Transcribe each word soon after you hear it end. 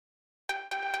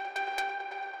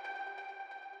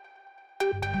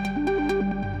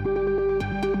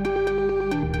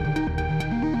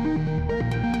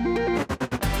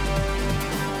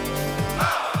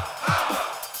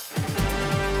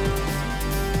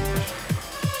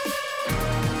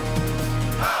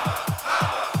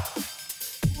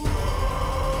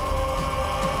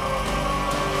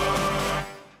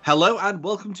Hello and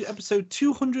welcome to episode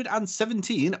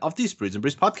 217 of the Sprues and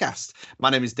Brews podcast.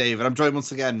 My name is Dave and I'm joined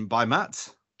once again by Matt.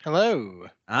 Hello.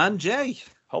 And Jay.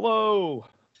 Hello.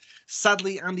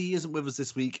 Sadly, Andy isn't with us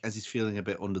this week as he's feeling a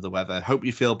bit under the weather. Hope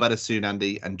you feel better soon,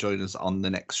 Andy, and join us on the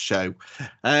next show.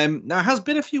 Now, it has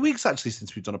been a few weeks actually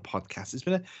since we've done a podcast. It's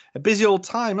been a busy old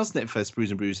time, hasn't it, for Sprues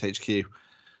and Brews HQ?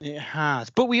 It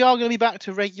has, but we are going to be back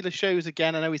to regular shows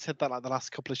again. I know we said that like the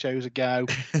last couple of shows ago,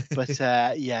 but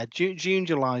yeah, June,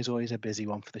 July is always a busy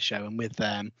one for the show, and with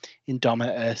Leviathan,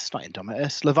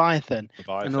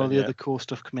 and all the other cool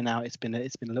stuff coming out, it's been a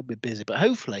little bit busy, but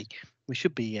hopefully we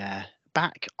should be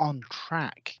back on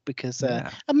track because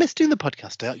I missed doing the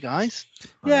podcast, guys.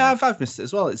 Yeah, I've missed it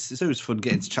as well. It's always fun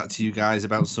getting to chat to you guys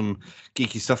about some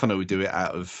geeky stuff. I know we do it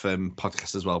out of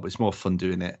podcast as well, but it's more fun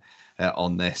doing it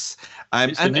on this.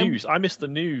 It's the news. I missed the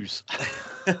news.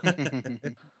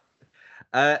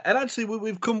 And actually,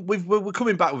 we're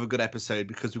coming back with a good episode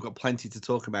because we've got plenty to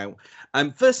talk about.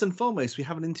 First and foremost, we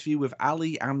have an interview with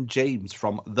Ali and James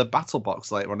from the Battle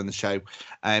Box later on in the show.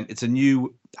 It's a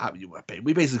new,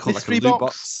 we basically call it like a loot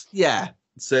box,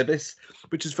 service,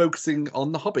 which is focusing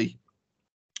on the hobby.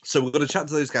 So we're going to chat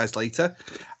to those guys later.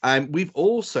 We've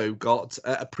also got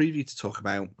a preview to talk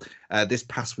about. This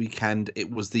past weekend,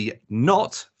 it was the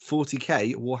not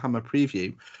 40k Warhammer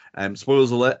preview.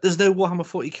 Spoilers alert, there's no Warhammer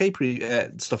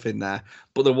 40k stuff in there,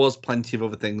 but there was plenty of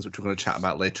other things which we're going to chat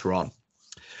about later on.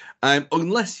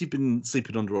 Unless you've been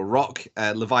sleeping under a rock,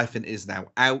 Leviathan is now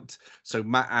out. So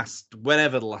Matt asked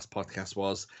whenever the last podcast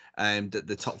was,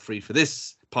 the top three for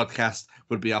this podcast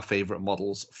would be our favourite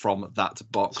models from that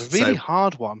box. It's a really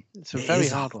hard one. It's a very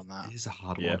hard one, that. It is a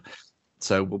hard one.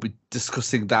 So we'll be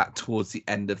discussing that towards the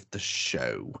end of the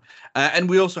show. And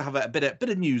we also have a bit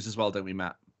of news as well, don't we,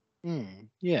 Matt?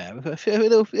 Yeah, a few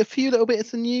little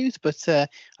bits of news, but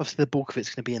obviously the bulk of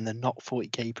it's going to be in the not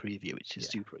 40k preview, which is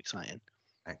super exciting.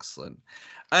 Excellent.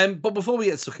 But before we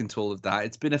get stuck into all of that,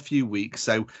 it's been a few weeks,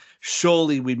 so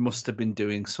surely we must have been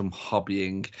doing some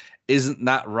hobbying. Isn't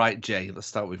that right, Jay? Let's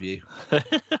start with you.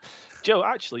 Joe,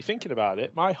 actually, thinking about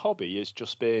it, my hobby has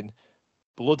just been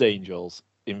Blood Angels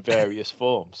in various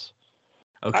forms.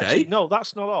 Okay. Actually, no,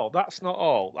 that's not all. That's not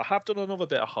all. I have done another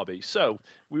bit of hobby. So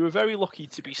we were very lucky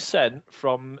to be sent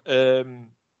from Parabellum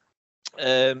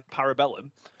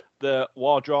the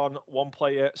Wardron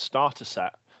one-player starter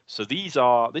set. So these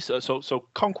are so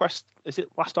Conquest, is it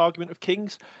Last Argument of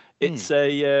Kings? It's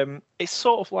it's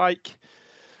sort of like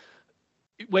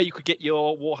where you could get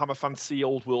your Warhammer Fantasy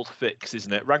Old World fix,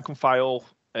 isn't it? Rank and file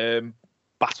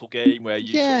battle game where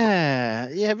you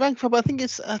rank and file. But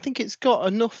I think it's got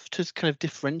enough to kind of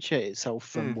differentiate itself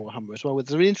from Warhammer as well.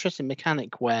 There's a really interesting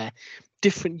mechanic where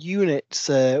different units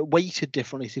weighted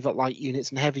differently. So you've got light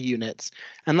units and heavy units,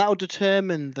 and that will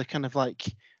determine the kind of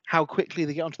like how quickly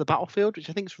they get onto the battlefield,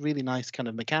 which I think is a really nice kind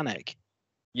of mechanic.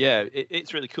 Yeah,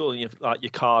 it's really cool. And you have like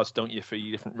your cars, don't you, for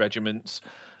your different regiments.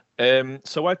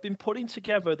 So I've been putting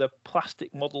together the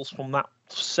plastic models from that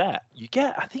set. You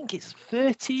get, I think it's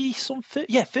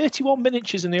 31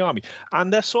 miniatures in the army,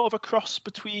 and they're sort of a cross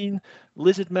between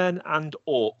lizardmen and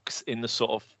orcs in the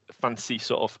sort of fancy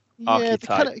sort of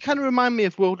archetype. They kind of remind me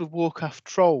of World of Warcraft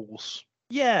trolls.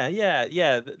 Yeah.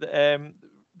 They're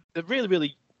really,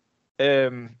 really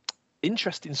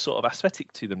interesting sort of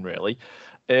aesthetic to them, really.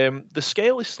 The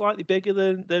scale is slightly bigger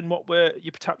than what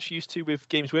you're perhaps used to with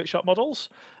Games Workshop models,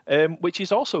 which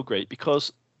is also great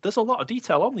because there's a lot of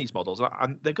detail on these models,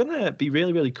 and they're going to be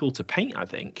really, really cool to paint, I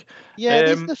think. Yeah,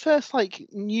 this is the first like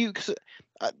new. Cause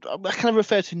I kind of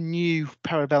refer to new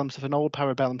Parabellum stuff and old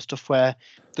Parabellum stuff where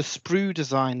the sprue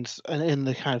designs and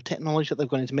the kind of technology that they've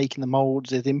gone into making the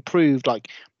molds is improved like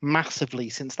massively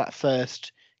since that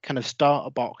first kind of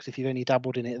starter box, if you've only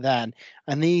dabbled in it then.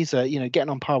 And these are, getting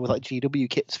on par with like GW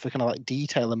kits for kind of like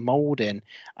detail and molding,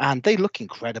 and they look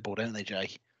incredible, don't they,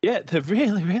 Jay? Yeah, they're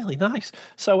really, really nice.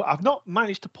 So I've not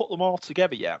managed to put them all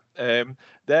together yet.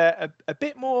 They're a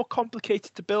bit more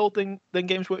complicated to build than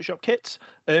Games Workshop kits,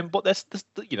 but there's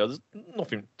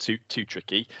nothing too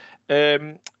tricky.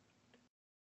 And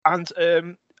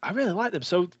I really like them.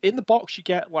 So in the box, you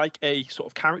get like a sort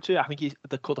of character. I think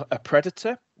they're called a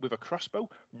predator with a crossbow.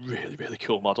 Really, really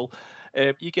cool model.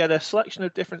 You get a selection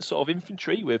of different sort of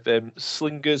infantry with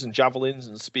slingers and javelins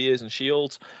and spears and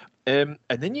shields. And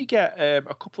then you get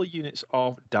a couple of units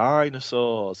of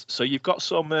dinosaurs. So you've got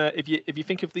some. If you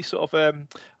think of these sort of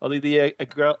are they the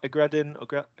Agrelin,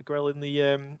 the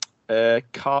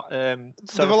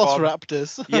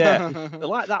Velociraptors. Yeah, they're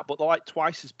like that, but they're like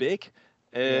twice as big.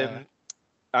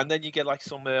 And then you get like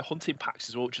some hunting packs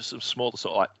as well, which are some smaller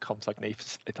sort of like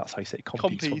Contagnators, if that's how you say it.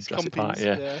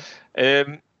 Compies. Yeah.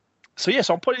 So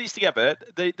I'm putting these together.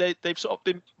 They've sort of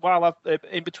been, while I've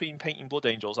in between painting Blood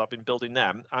Angels, I've been building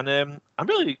them, and I'm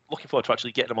really looking forward to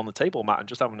actually getting them on the table, Matt, and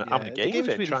just having a game the game's with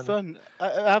it. Really fun.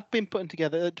 I've been putting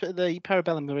together the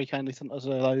Parabellum very kindly sent us a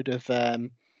load of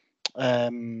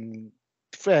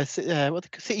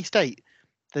City State,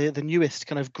 the newest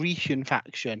kind of Grecian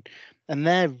faction, and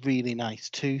they're really nice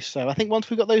too. So I think once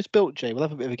we've got those built, Jay, we'll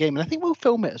have a bit of a game, and I think we'll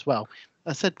film it as well.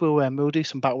 I said we'll do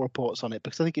some battle reports on it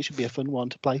because I think it should be a fun one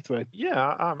to play through.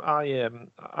 Yeah,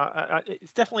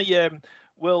 it's definitely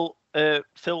will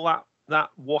fill that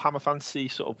Warhammer Fantasy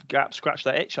sort of gap, scratch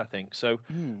that itch, I think. So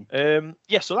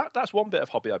so that's one bit of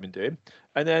hobby I've been doing,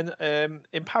 and then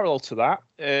in parallel to that,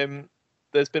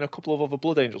 there's been a couple of other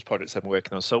Blood Angels projects I've been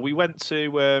working on. So we went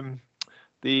to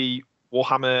the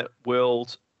Warhammer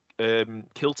World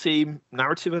Kill Team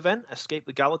narrative event, Escape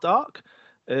the Galadark,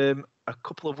 a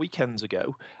couple of weekends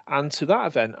ago, and to that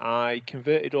event I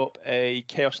converted up a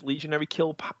Chaos Legionary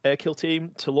kill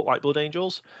team to look like Blood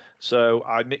Angels. So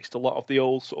I mixed a lot of the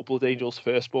old sort of Blood Angels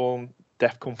Firstborn,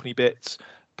 Death Company bits,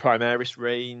 Primaris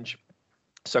range,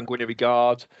 Sanguinary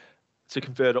Guard, to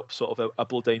convert up sort of a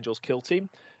Blood Angels kill team,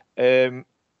 and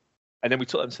then we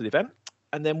took them to the event.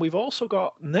 And then we've also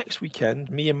got next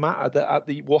weekend, me and Matt at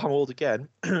the Warhammer World again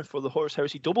for the Horus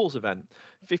Heresy Doubles event,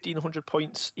 1,500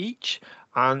 points each,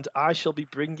 and I shall be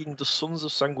bringing the Sons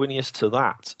of Sanguinius to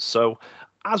that. So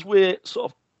as we're sort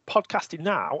of podcasting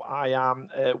now, I am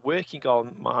working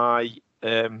on my,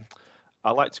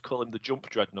 I like to call him the Jump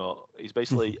Dreadnought. He's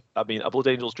basically, a Blood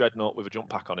Angels Dreadnought with a jump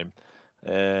pack on him,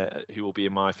 who will be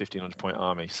in my 1,500 point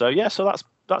army. So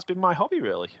that's been my hobby,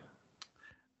 really.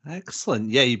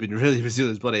 Excellent. Yeah, you've been really busy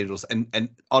with those Blood Angels. And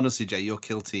honestly, Jay, your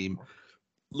kill team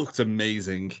looked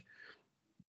amazing.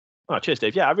 Oh, cheers,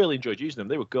 Dave. Yeah, I really enjoyed using them.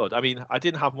 They were good. I mean, I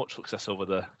didn't have much success over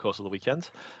the course of the weekend.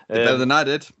 Better than I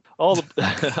did. All of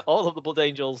the Blood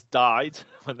Angels died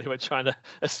when they were trying to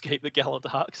escape the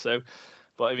Galadark. So,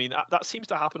 but I mean, that seems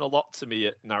to happen a lot to me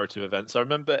at narrative events. I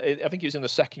remember, I think it was in the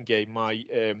second game, my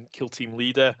kill team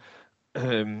leader,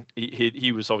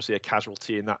 he was obviously a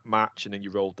casualty in that match, and then you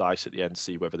roll dice at the end to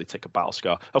see whether they take a battle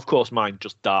scar. Of course, mine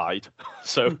just died,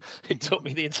 so it took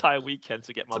me the entire weekend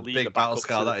to get my leader big battle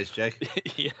scar. That is, Jay.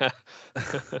 Yeah,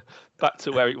 back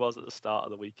to where it was at the start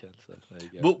of the weekend. So there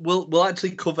you go. We'll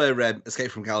actually cover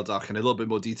Escape from Galadark in a little bit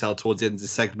more detail towards the end of the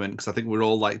segment, because I think we're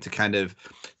all like to kind of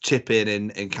chip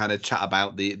in and kind of chat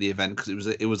about the event, because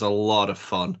it was a lot of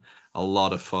fun,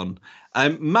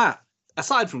 Matt,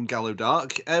 aside from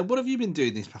Galadark, what have you been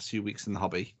doing these past few weeks in the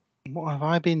hobby? What have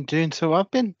I been doing? So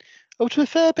I've been up to a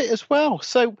fair bit as well.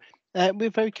 So we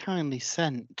very kindly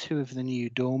sent 2 of the new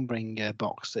Dawnbringer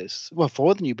boxes. Well,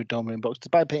 4 of the new Dawnbringer boxes,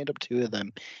 but I painted up 2 of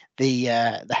them. The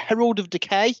Herald of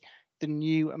Decay, the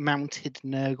new mounted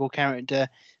Nurgle character,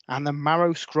 and the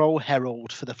Marrow Scroll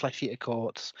Herald for the Flesh Eater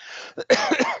Courts.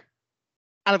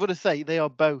 And I've got to say, they are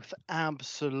both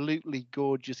absolutely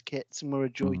gorgeous kits, and were a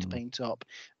joy to paint up.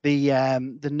 The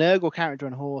Nurgle character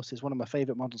and horse is one of my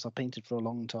favourite models I've painted for a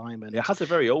long time. And it has a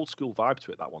very old school vibe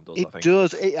to it, that one does, I think. It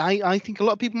does. I think a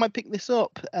lot of people might pick this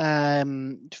up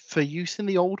for use in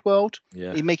the old world.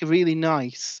 Yeah. It'd make a really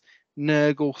nice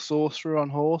Nurgle sorcerer on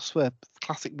horse for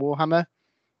classic Warhammer.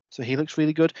 So he looks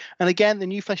really good. And again, the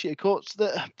new Flesh Eater Courts,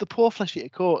 the poor Flesh Eater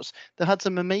Courts, they had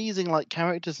some amazing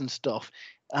characters and stuff.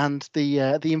 And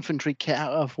the infantry kit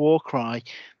out of Warcry,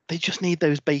 they just need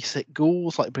those basic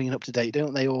ghouls bringing up to date,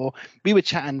 don't they? Or we were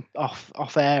chatting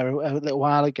off air a little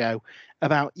while ago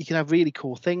about you can have really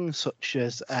cool things such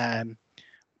as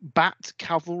Bat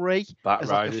Cavalry, Bat as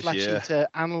Riders, a Flesh Eater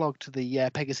analog to the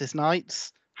Pegasus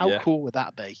Knights. How cool would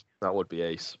that be? That would be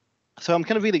ace. So I'm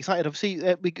kind of really excited.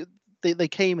 Obviously, they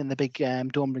came in the big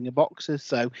Dawnbringer boxes,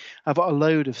 so I've got a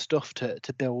load of stuff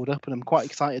to build up, and I'm quite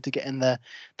excited to get in the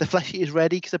Flesh Eaters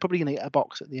ready, because they're probably going to get a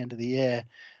box at the end of the year.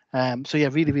 So yeah,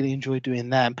 really, really enjoyed doing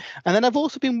them. And then I've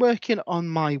also been working on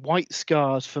my white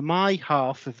scars for my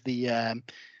half of the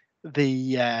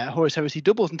Horus Heresy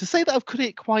doubles, and to say that I've cut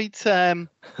it quite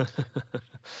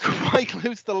quite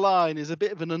close to the line is a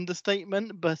bit of an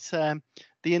understatement, but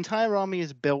the entire army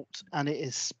is built and it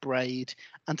is sprayed,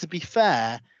 and to be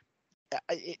fair,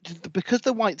 because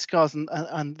the white scars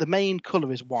and the main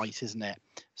colour is white, isn't it?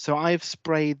 So I've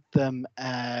sprayed them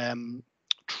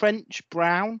trench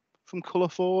brown from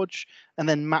Colourforge, and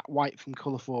then matte white from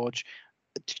Colourforge,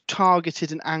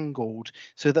 targeted and angled,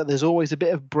 so that there's always a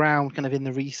bit of brown kind of in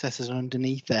the recesses and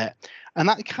underneath it. And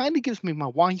that kind of gives me my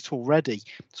white already.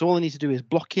 So all I need to do is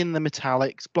block in the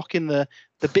metallics, block in the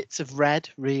bits of red,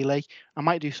 really. I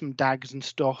might do some dags and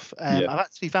stuff. I've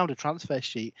actually found a transfer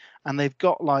sheet, and they've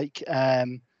got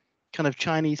kind of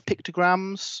Chinese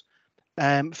pictograms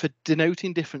for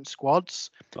denoting different squads.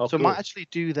 Oh, so I cool. might actually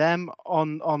do them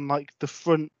on like the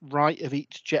front right of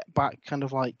each jetpack, kind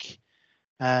of like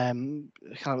kind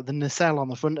of the nacelle on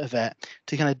the front of it,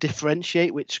 to kind of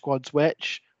differentiate which squad's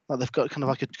which. Like they've got kind of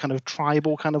like a kind of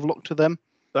tribal kind of look to them.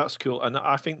 That's cool, and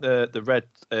I think the red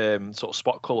sort of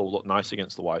spot color will look nice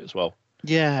against the white as well.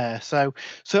 Yeah, so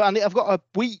and I've got a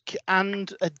week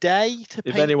and a day to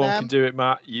paint If anyone them. can do it,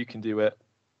 Matt, you can do it.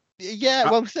 Yeah,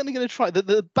 well, I'm certainly going to try.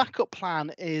 The backup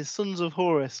plan is Sons of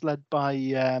Horus, led by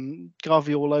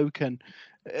Garvior Loken.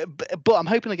 But I'm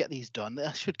hoping to get these done.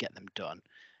 I should get them done.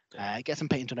 Get some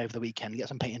painting done over the weekend. Get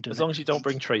some painting done. As long as you don't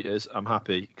bring traitors, I'm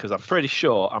happy, because I'm pretty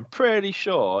sure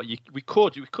we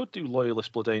could do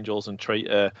Loyalist Blood Angels and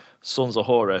traitor Sons of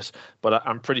Horus, but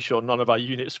I'm pretty sure none of our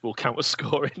units will count as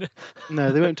scoring.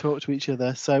 No, they won't talk to each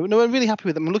other. So no, I'm really happy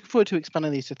with them. I'm looking forward to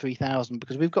expanding these to 3,000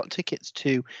 because we've got tickets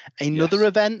to another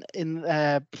event in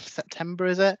September,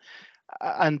 is it?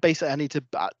 And basically, I need to.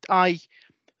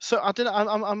 So I don't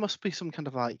know. I must be some kind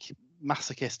of like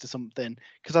masochist or something,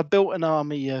 because I built an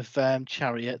army of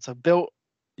chariots. I built.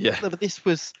 Yeah. This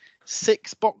was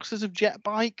 6 boxes of jet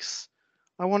bikes,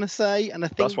 I want to say, and I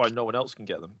think that's why no one else can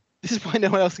get them. This is why no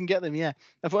one else can get them. Yeah,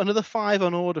 I've got another 5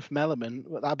 on order from Element.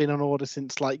 I've been on order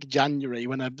since like January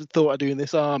when I thought of doing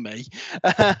this army.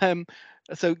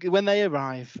 So when they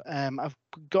arrive, I've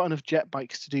got enough jet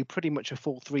bikes to do pretty much a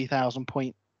full 3,000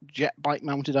 point jet bike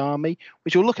mounted army,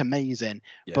 which will look amazing.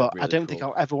 Yeah, but really I don't think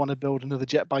I'll ever want to build another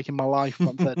jet bike in my life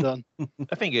once they're done.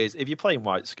 The thing is, if you're playing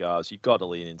White Scars, you've got to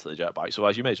lean into the jet bike. So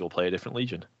as you may as well play a different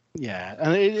Legion. Yeah,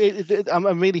 and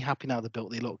I'm really happy now they're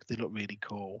built. They look really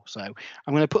cool. So I'm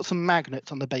going to put some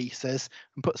magnets on the bases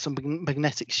and put some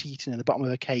magnetic sheeting in the bottom of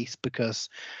the case, because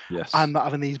I'm not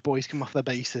having these boys come off their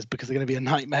bases because they're going to be a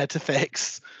nightmare to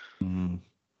fix.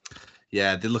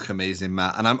 Yeah, they look amazing,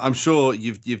 Matt, and I'm sure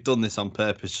you've done this on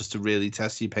purpose just to really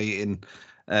test your painting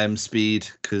speed,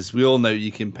 because we all know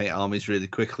you can paint armies really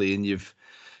quickly, and you've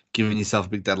given yourself a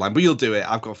big deadline. But you'll do it.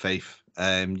 I've got faith.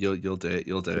 You'll do it.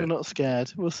 We're not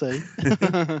scared. We'll see.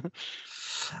 That,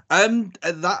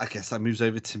 I guess, that moves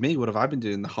over to me. What have I been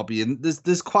doing in the hobby? And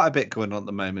there's quite a bit going on at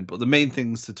the moment, but the main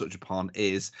things to touch upon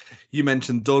is, you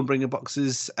mentioned Dawnbringer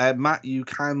boxes. Matt, you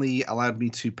kindly allowed me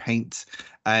to paint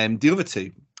the other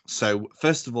 2. So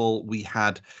first of all, we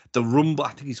had the Rumble.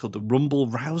 I think he's called the Rumble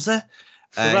Rouser.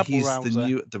 He's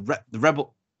Rouser. the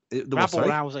Rebel. Rabble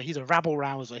Rouser. He's a rabble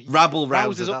rouser. He rabble rouser.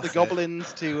 Rouses up the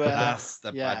goblins to. That's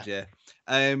the badger.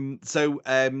 So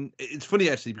it's funny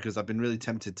actually, because I've been really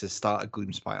tempted to start a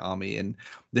Gloomspite army, and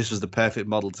this was the perfect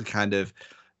model to kind of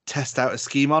test out a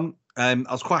scheme on. I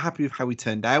was quite happy with how he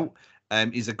turned out.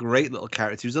 He's a great little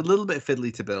character. He was a little bit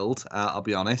fiddly to build, I'll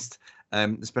be honest.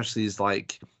 Especially his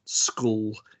like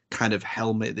skull kind of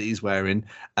helmet that he's wearing.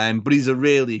 But he's a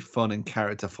really fun and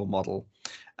characterful model.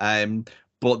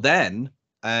 But then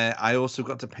I also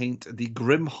got to paint the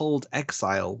Grimhold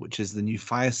Exile, which is the new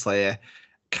Fireslayer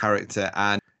character,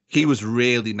 and he was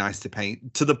really nice to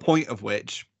paint, to the point of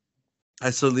which I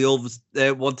suddenly all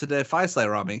wanted a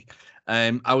Fireslayer army.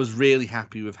 I was really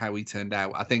happy with how he turned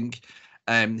out. I think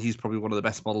he's probably one of the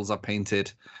best models I've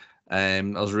painted. I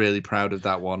was really proud of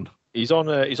that one. He's on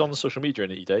the social media,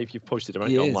 isn't he, Dave? You've posted him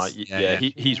online.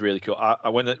 He's really cool.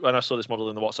 When I saw this model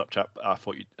in the WhatsApp chat, I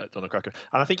thought you'd done a cracker.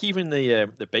 And I think even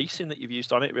the basing that you've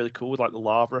used on it really cool, with like the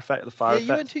lava effect, the fire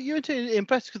effect. You were too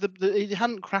impressed because it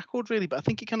hadn't crackled really, but I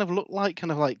think it kind of looked like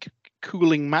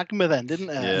cooling magma then, didn't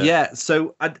it? Yeah.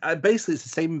 So I basically, it's the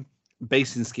same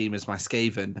basing scheme as my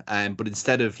Skaven, but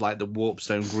instead of like the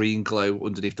Warpstone green glow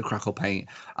underneath the crackle paint,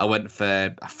 I went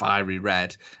for a fiery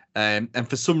red. And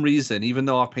for some reason, even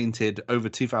though I painted over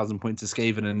 2,000 points of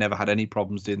Skaven and never had any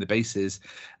problems doing the bases,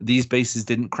 these bases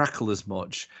didn't crackle as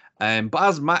much. But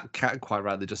as Matt quite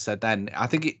rightly just said then, I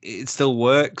think it still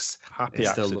works. Happy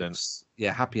accident.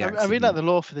 Happy accident. I really like the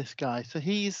lore for this guy. So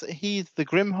he's the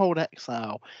Grimhold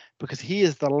Exile because he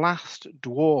is the last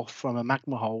dwarf from a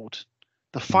magma hold.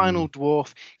 The final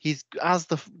dwarf. He's as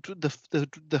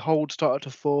the hold started to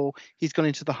fall, he's gone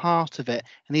into the heart of it,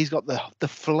 and he's got the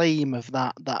flame of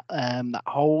that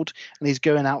hold, and he's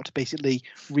going out to basically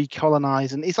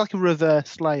recolonize. And he's like a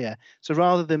reverse Slayer. So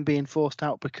rather than being forced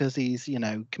out because he's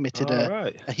committed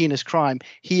a heinous crime,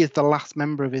 he is the last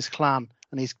member of his clan,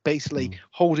 and he's basically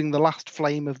holding the last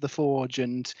flame of the forge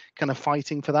and kind of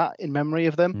fighting for that in memory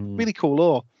of them. Really cool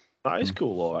lore. That is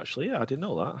cool lore, actually. Yeah, I didn't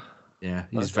know that. Yeah,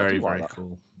 he's very, very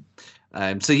cool.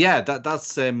 So yeah,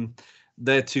 that's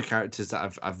they're 2 characters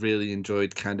that I've really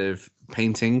enjoyed kind of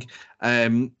painting.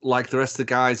 Like the rest of the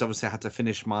guys, obviously I had to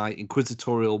finish my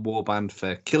Inquisitorial Warband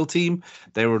for Kill Team.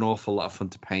 They were an awful lot of fun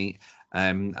to paint.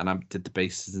 and I did the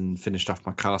bases and finished off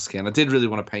my Karski. And I did really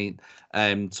want to paint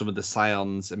some of the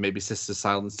Scions and maybe Sister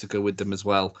Silence to go with them as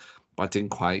well, but I didn't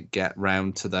quite get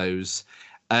round to those.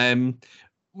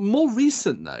 More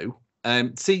recent though,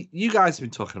 see, you guys have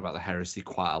been talking about the Heresy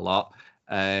quite a lot.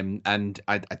 And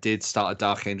I did start a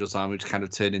Dark Angels army, which kind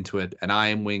of turned into an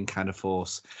Iron Wing kind of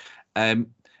force. But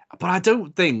I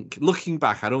don't think, looking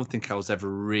back, I don't think I was ever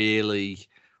really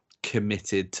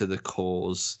committed to the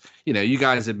cause. You know, you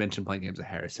guys had mentioned playing games of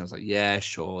Heresy. I was like, yeah,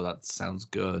 sure, that sounds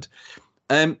good.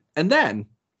 And then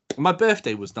my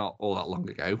birthday was not all that long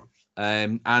ago,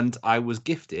 and I was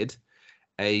gifted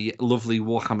a lovely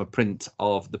Warhammer print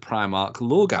of the Primarch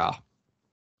Lorgar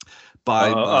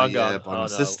by my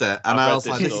sister, and I was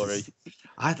like,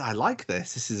 I like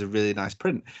this. This is a really nice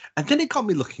print. And then it got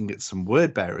me looking at some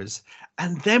word bearers,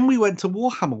 and then we went to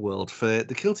Warhammer World for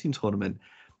the Kill Team tournament.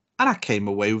 And I came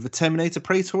away with a Terminator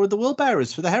Praetor of the World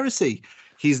Bearers for the Heresy.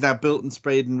 He's now built and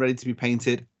sprayed and ready to be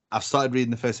painted. I've started reading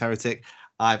the first Heretic.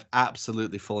 I've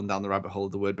absolutely fallen down the rabbit hole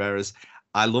of the Word Bearers.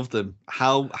 I love them.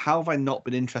 How have I not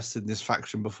been interested in this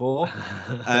faction before?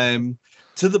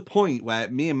 To the point where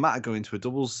me and Matt are going to a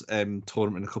doubles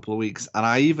tournament in a couple of weeks, and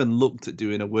I even looked at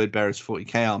doing a Word Bearers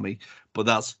 40k army, but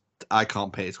I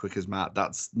can't pay as quick as Matt.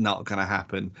 That's not going to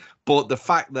happen. But the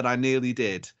fact that I nearly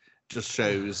did just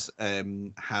shows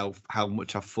how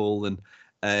much I've fallen.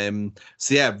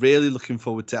 So yeah, really looking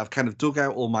forward to it. I've kind of dug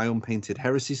out all my unpainted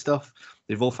Heresy stuff.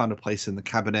 They've all found a place in the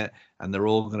cabinet, and they're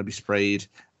all going to be sprayed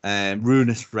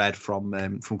Ruinous Red from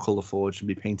Colour Forge and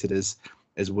be painted as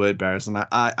word bearers. And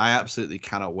I absolutely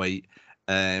cannot wait.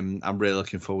 I'm really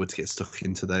looking forward to get stuck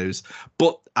into those.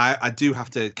 But I do have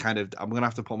to I'm going to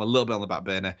have to put them a little bit on the back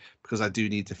burner because I do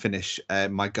need to finish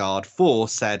my guard for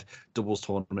said doubles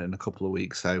tournament in a couple of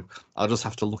weeks. So I'll just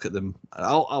have to look at them.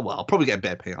 I'll probably get a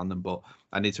bit of paint on them, but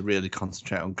I need to really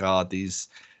concentrate on guard these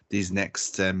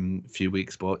next few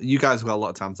weeks. But you guys have got a lot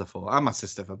of time to fall. And my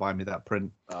sister for buying me that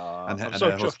print. I'm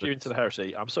so chuffed you're into the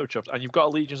Heresy. I'm so chuffed. And you've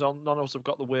got legions on. None of us have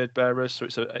got the Word Bearers, so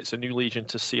it's a new legion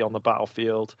to see on the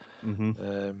battlefield.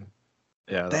 Mm-hmm.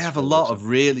 They have a lot of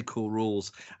really cool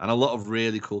rules and a lot of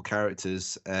really cool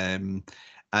characters. And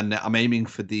I'm aiming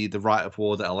for the Rite of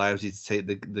War that allows you to take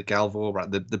the Galvor, right,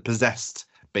 the possessed,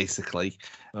 basically.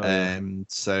 So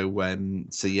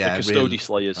yeah, the Custody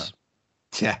Slayers.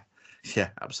 Yeah,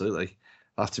 absolutely.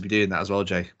 I'll have to be doing that as well,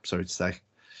 Jay. Sorry to say.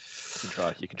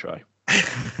 You can try.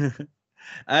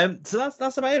 So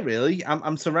that's about it, really.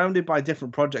 I'm surrounded by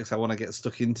different projects I want to get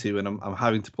stuck into, and I'm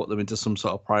having to put them into some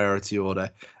sort of priority order,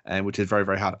 which is very,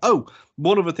 very hard. Oh,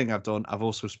 one other thing I've done, I've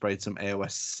also sprayed some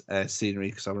AOS scenery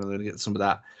because I'm going to get some of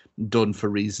that done for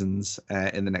reasons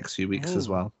in the next few weeks as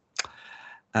well.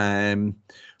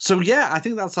 So yeah, I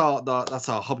think that's our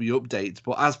hobby update.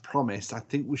 But as promised, I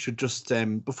think we should just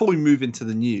before we move into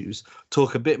the news,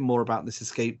 talk a bit more about this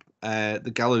Escape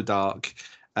the Gallowdark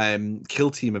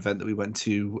Kill Team event that we went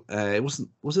to.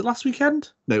 Was it last weekend?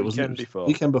 No, it wasn't.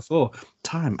 Weekend before.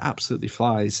 Time absolutely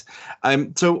flies.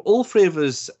 So all three of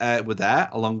us were there,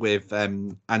 along with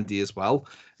Andy as well.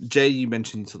 Jay, you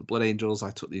mentioned you took the Blood Angels. I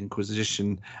took the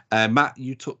Inquisition. Matt,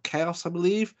 you took Chaos, I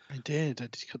believe. I did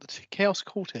cut the Chaos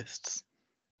Cultists.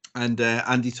 And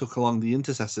Andy took along the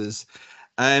Intercessors.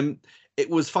 It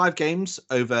was 5 games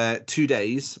over 2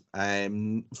 days,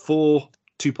 4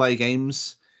 2-player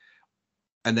games,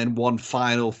 and then 1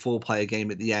 final 4-player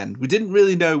game at the end. We didn't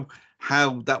really know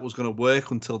how that was going to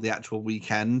work until the actual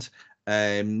weekend.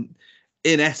 In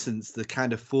essence, the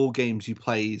kind of 4 games you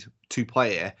played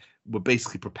 2-player were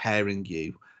basically preparing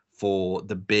you for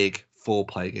the big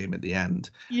 4-player game at the end.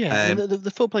 Yeah, the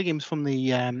 4-player games from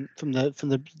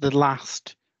the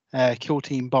last Kill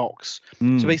Team box.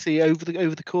 So basically, over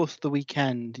the course of the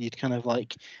weekend, you'd kind of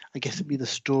like, I guess it'd be the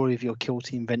story of your Kill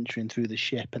Team venturing through the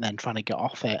ship and then trying to get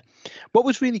off it. What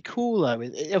was really cool though,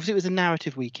 obviously it was a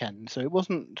narrative weekend, so it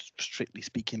wasn't strictly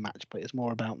speaking match play. It's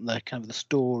more about the kind of the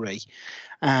story,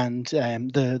 and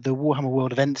the Warhammer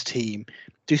World Events team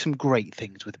do some great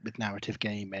things with narrative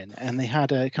gaming, and they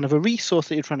had a kind of a resource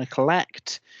that you're trying to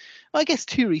collect. I guess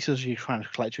 2 resources you're trying to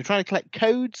collect. You're trying to collect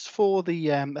codes for the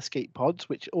escape pods,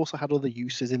 which also had other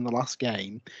uses in the last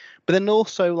game, but then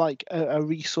also like a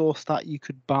resource that you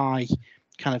could buy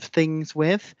kind of things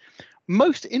with.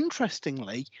 Most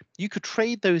interestingly, you could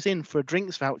trade those in for a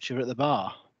drinks voucher at the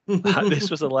bar. This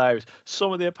was hilarious.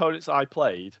 Some of the opponents I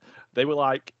played, they were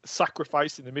like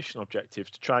sacrificing the mission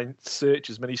objective to try and search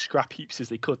as many scrap heaps as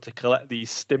they could to collect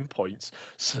these stim points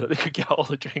so that they could get all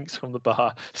the drinks from the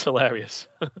bar. It's hilarious.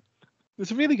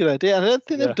 It's a really good idea. I don't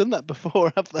think they've done that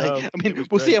before, have they? No, I mean,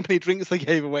 we'll see how many drinks they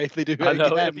gave away if they do it I know,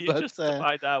 again. just to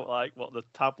find out like what the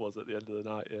tab was at the end of the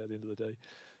night, at the end of the day.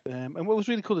 And what was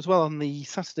really cool as well, on the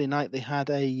Saturday night they had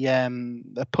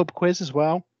a pub quiz as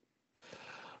well.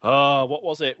 Oh, what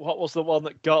was it? What was the one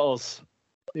that got us?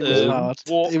 It was hard.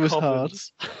 Warp It was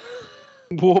Covens.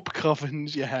 hard. Warp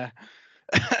Covens, yeah.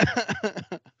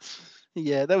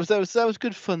 Yeah, that was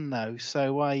good fun though.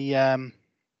 So I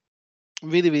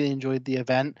really enjoyed the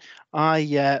event.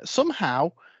 I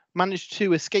somehow managed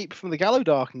to escape from the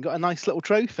Gallowdark and got a nice little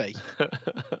trophy.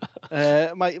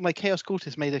 My Chaos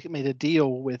Cultists made a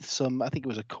deal with some, I think it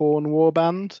was a Khorne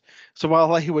warband. So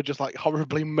while they were just like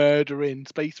horribly murdering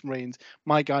Space Marines,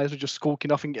 my guys were just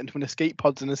skulking off and getting to an escape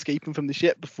pods and escaping from the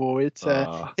ship before it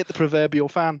hit the proverbial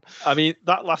fan. I mean,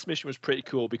 that last mission was pretty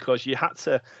cool because you had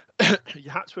to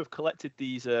have collected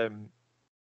these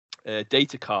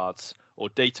data cards or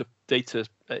data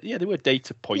they were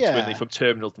data points, weren't they, from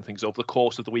terminals and things over the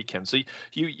course of the weekend. So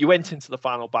you went into the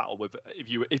final battle with, if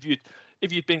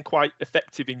you'd been quite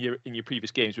effective in your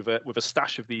previous games, with a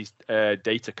stash of these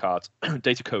data cards,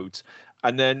 data codes.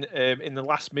 And then in the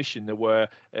last mission there were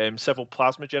several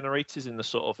plasma generators in the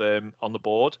sort of on the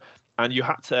board, and you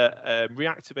had to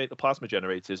reactivate the plasma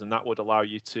generators, and that would allow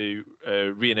you to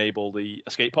re-enable the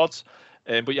escape pods.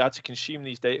 But you had to consume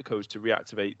these data codes to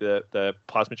reactivate the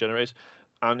plasma generators.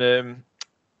 And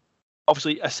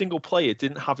obviously, a single player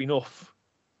didn't have enough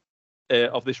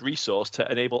of this resource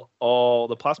to enable all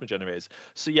the plasma generators.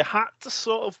 So you had to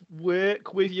sort of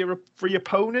work with your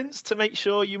opponents to make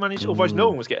sure you managed. Otherwise, no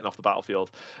one was getting off the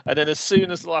battlefield. And then as soon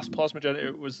as the last plasma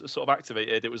generator was sort of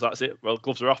activated, it was that's it. Well,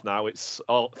 gloves are off now. It's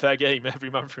all fair game.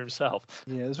 Every man for himself.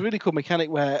 Yeah, there's a really cool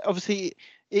mechanic where obviously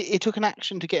it took an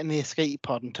action to get in the escape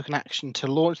pod and took an action to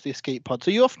launch the escape pod.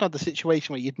 So you often had the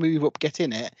situation where you'd move up, get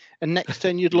in it, and next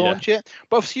turn you'd launch it.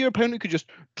 But obviously your opponent could just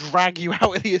drag you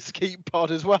out of the escape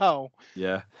pod as well.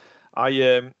 Yeah,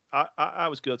 I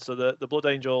was good. So the Blood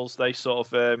Angels, they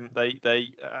sort of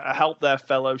they helped their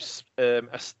fellow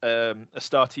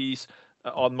Astartes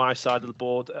on my side of the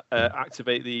board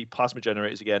activate the plasma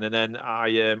generators again, and then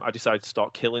I decided to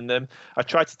start killing them. I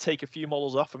tried to take a few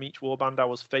models off from each warband I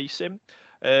was facing.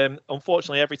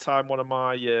 Unfortunately, every time one of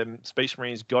my Space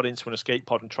Marines got into an escape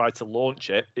pod and tried to launch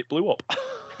it, it blew up.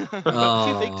 In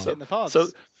the pods.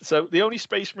 So the only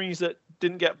Space Marines that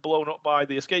didn't get blown up by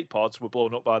the escape pods were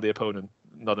blown up by the opponent.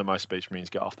 None of my Space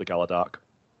Marines get off the Gallowdark.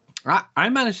 I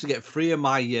managed to get 3 of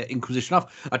my Inquisition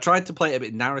off. I tried to play it a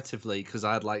bit narratively because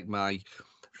I had like my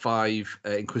 5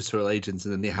 Inquisitorial agents,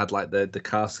 and then they had like the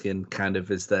Carskin kind of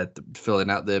as they're filling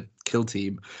out the kill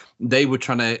team. They were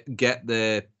trying to get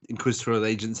the Inquisitorial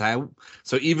agents out.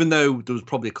 So even though there was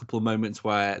probably a couple of moments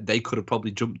where they could have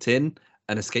probably jumped in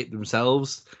and escaped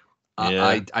themselves,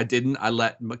 I didn't. I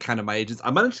let my agents.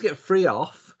 I managed to get 3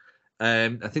 off.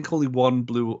 I think only 1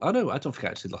 blew. Oh no, I don't think I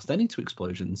actually lost any to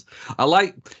explosions. I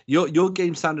like your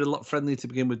game sounded a lot friendlier to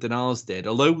begin with than ours did.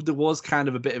 Although there was kind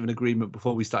of a bit of an agreement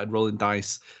before we started rolling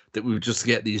dice that we would just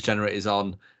get these generators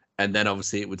on, and then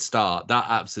obviously it would start. That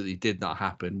absolutely did not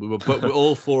happen. But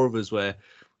all 4 of us were.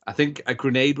 I think a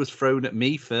grenade was thrown at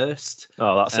me first.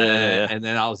 Oh, that's it. And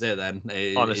then I was there. Then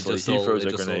honestly, who throws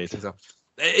a grenade?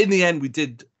 In the end, we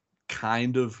did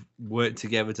kind of work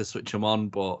together to switch them on,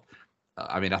 but.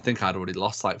 I mean, I think I'd already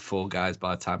lost like 4 guys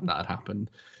by the time that had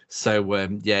happened. So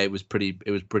it was pretty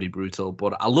brutal.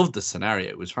 But I loved the scenario;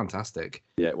 it was fantastic.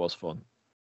 Yeah, it was fun.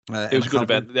 It was a good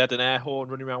event. They had an air horn,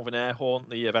 running around with an air horn.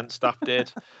 The event staff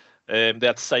did. They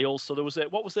had sales. So there was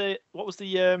what was the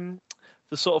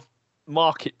sort of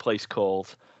marketplace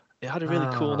called? It had a really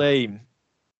cool name.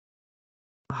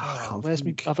 Where's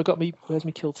me kill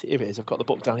team? Here it is. I've got the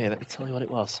book down here. Let me tell you what it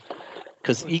was.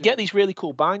 Because you get these really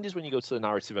cool binders when you go to the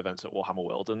narrative events at Warhammer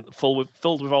World, and filled with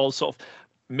all the sort of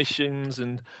missions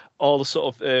and all the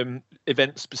sort of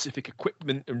event-specific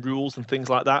equipment and rules and things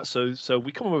like that. So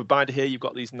we come up with a binder here. You've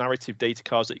got these narrative data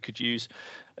cards that you could use.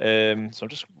 So I'm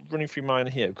just running through mine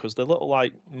here because they're little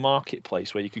like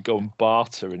marketplace where you could go and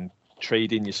barter and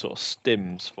trade in your sort of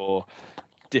stims for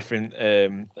different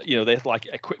they had like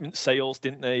equipment sales,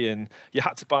 didn't they, and you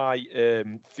had to buy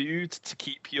food to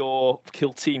keep your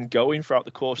kill team going throughout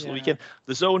the course of the weekend.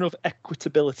 The zone of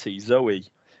equitability, Zoe,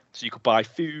 so you could buy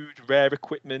food, rare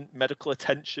equipment, medical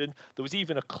attention. There was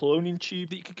even a cloning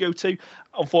tube that you could go to.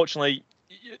 Unfortunately,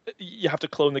 you have to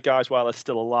clone the guys while they're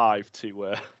still alive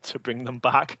to bring them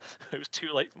back. It was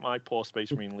too late for my poor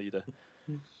Space Marine leader.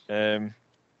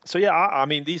 So yeah, I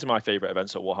mean, these are my favourite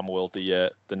events at Warhammer World,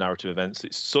 the narrative events.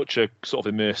 It's such a sort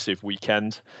of immersive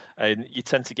weekend, and you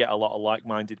tend to get a lot of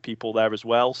like-minded people there as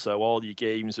well. So all your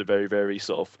games are very, very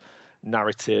sort of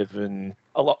narrative and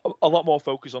a lot more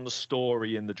focus on the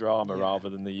story and the drama rather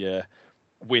than the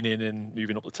winning and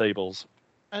moving up the tables.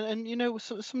 And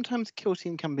sometimes Kill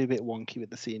Team can be a bit wonky with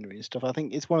the scenery and stuff. I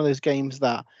think it's one of those games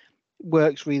that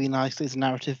works really nicely as a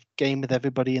narrative game with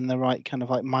everybody in the right kind of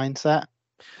like mindset.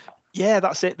 Yeah,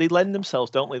 that's it. They lend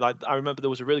themselves, don't they? Like I remember there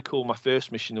was a really cool, my first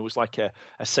mission, there was like a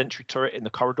sentry turret in the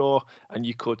corridor, and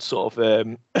you could sort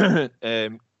of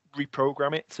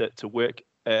reprogram it to work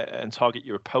and target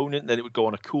your opponent. Then it would go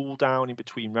on a cooldown in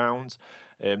between rounds.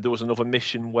 There was another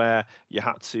mission where you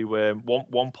had to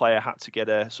one player had to get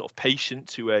a sort of patient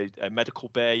to a medical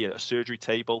bay, a surgery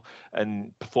table,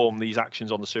 and perform these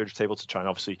actions on the surgery table to try and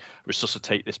obviously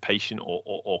resuscitate this patient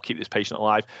or keep this patient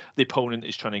alive. The opponent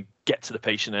is trying to get to the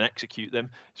patient and execute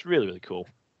them. It's really, really cool.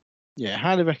 Yeah,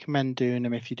 highly recommend doing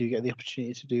them if you do get the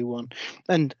opportunity to do one.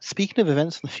 And speaking of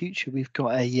events in the future, we've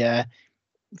got a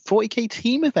 40k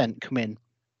team event coming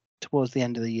towards the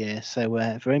end of the year, so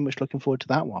very much looking forward to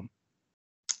that one.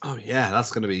 Oh yeah,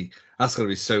 that's gonna be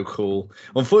so cool.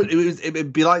 Unfortunately,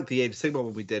 it'd be like the Age of Sigmar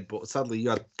one we did, but sadly you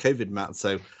had COVID, Matt.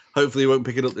 So hopefully you won't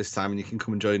pick it up this time, and you can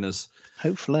come and join us.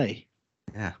 Hopefully.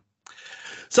 Yeah.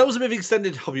 So it was a bit of an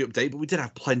extended hobby update, but we did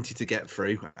have plenty to get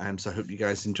through. So I hope you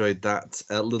guys enjoyed that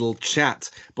little chat.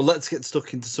 But let's get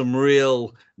stuck into some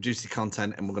real juicy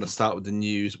content, and we're going to start with the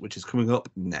news, which is coming up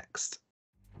next.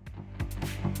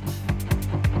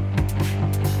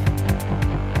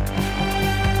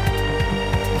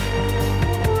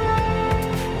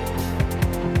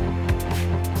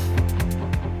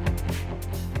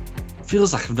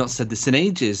 Feels like I've not said this in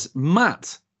ages.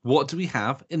 Matt, what do we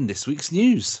have in this week's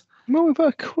news? Well, we've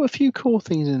got a few cool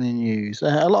things in the news.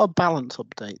 A lot of balance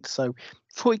updates. So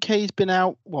 40k's been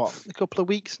out, a couple of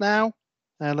weeks now?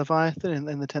 Leviathan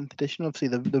in the 10th edition. Obviously,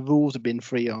 the rules have been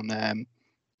free on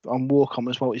Warcom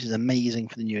as well, which is amazing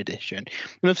for the new edition.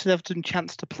 And obviously, they've had a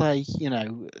chance to play,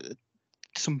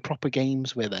 some proper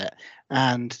games with it.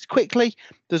 And quickly,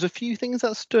 there's a few things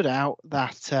that stood out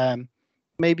that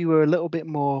maybe were a little bit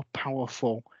more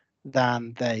powerful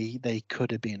than they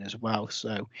could have been as well.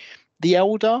 So the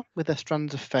Eldar with their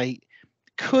Strands of Fate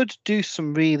could do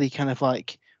some really kind of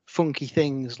like funky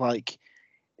things, like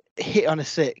hit on a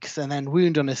 6 and then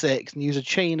wound on a 6 and use a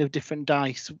chain of different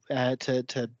dice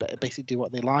to basically do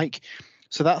what they like.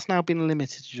 So that's now been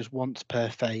limited to just once per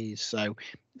phase. So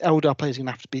Eldar players are going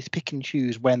to have to be pick and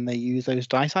choose when they use those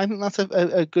dice. I think that's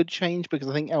a good change, because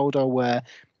I think Eldar were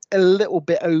a little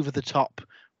bit over the top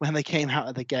when they came out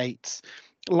of the gates.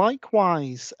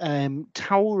 Likewise,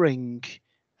 towering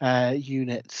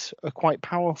units are quite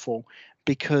powerful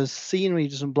because scenery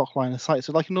doesn't block line of sight.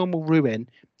 So like a normal ruin,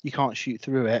 you can't shoot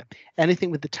through it.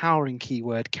 Anything with the towering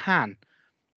keyword can,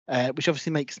 which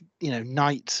obviously makes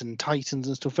knights and titans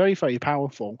and stuff very, very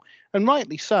powerful, and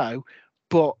rightly so.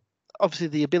 But obviously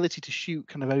the ability to shoot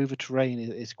kind of over terrain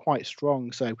is quite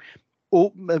strong. So a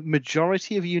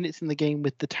majority of units in the game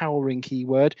with the towering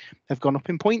keyword have gone up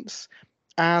in points,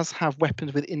 as have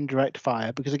weapons with indirect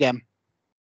fire. Because again,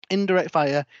 indirect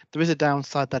fire, there is a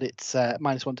downside that it's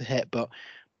 -1 to hit, but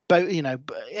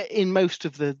in most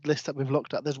of the lists that we've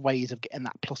looked at, there's ways of getting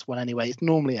that +1 anyway. It's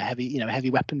normally a heavy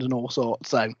weapons and all sorts,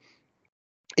 so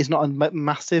it's not a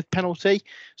massive penalty.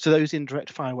 So those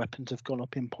indirect fire weapons have gone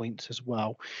up in points as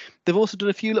well. They've also done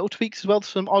a few little tweaks as well,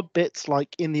 some odd bits,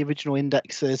 like in the original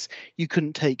indexes, you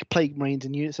couldn't take Plague Marines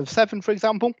in units of 7, for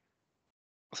example.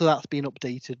 So that's been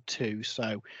updated too.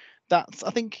 So that's,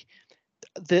 I think,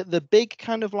 the big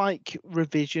kind of like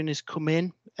revision is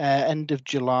coming end of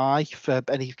July for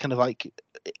any kind of like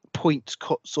points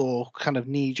cuts or kind of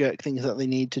knee-jerk things that they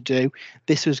need to do.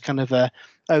 This was kind of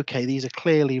okay, these are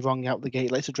clearly wrong out the gate,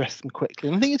 let's address them quickly.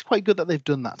 And I think it's quite good that they've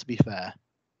done that, to be fair.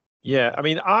 Yeah, I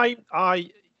mean,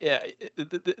 the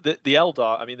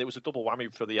Eldar, I mean, there was a double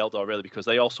whammy for the Eldar, really, because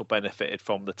they also benefited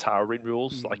from the towering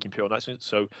rules, like Imperial Knights.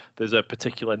 So there's a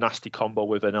particular nasty combo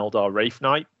with an Eldar Wraith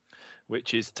Knight,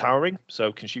 which is towering,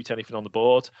 so can shoot anything on the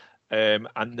board.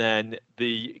 And then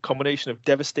the combination of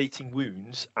devastating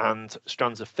wounds and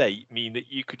Strands of Fate mean that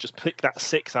you could just pick that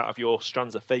 6 out of your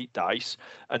Strands of Fate dice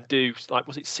and do, like,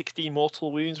 was it 16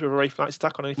 mortal wounds with a Wraith Knight's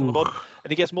attack on anything on the board?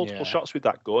 And he gets multiple shots with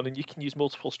that gun, and you can use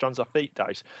multiple Strands of Fate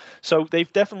dice. So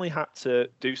they've definitely had to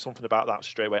do something about that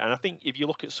straight away. And I think if you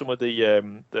look at some of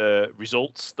the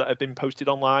results that have been posted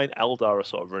online, Eldar are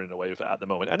sort of running away with it at the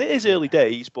moment. And it is early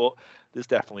days, but there's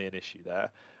definitely an issue there.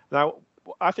 Now,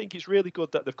 I think it's really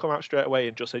good that they've come out straight away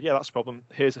and just said, yeah, that's a problem,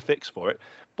 here's a fix for it.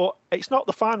 But it's not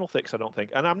the final fix, I don't think.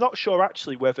 And I'm not sure,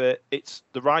 actually, whether it's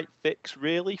the right fix,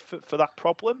 really, for that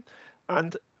problem.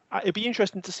 And it'd be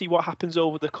interesting to see what happens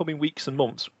over the coming weeks and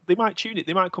months. They might tune it.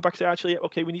 They might come back and say, actually,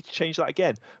 okay, we need to change that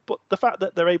again. But the fact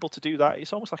that they're able to do that,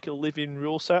 it's almost like a living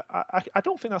rule set. I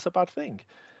don't think that's a bad thing.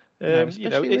 No, You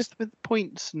know, especially it's with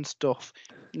points and stuff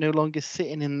no longer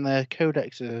sitting in the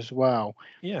codexes as well.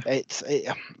 yeah.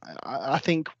 I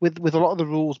think with a lot of the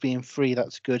rules being free,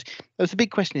 that's good. The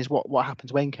big question is what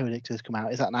happens when codexes come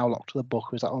out? Is that now locked to the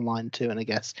book, or is that online too? And I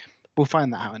guess we'll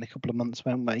find that out in a couple of months,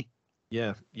 won't we?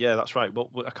 Yeah, that's right. Well,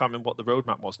 I can't remember what the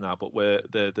roadmap was now, but where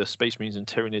the Space Marines and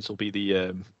Tyranids will be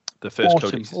the first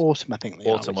codexes. Autumn, I think.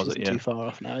 Autumn, which was it? isn't Yeah. too far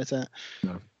off now, is it?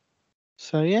 No.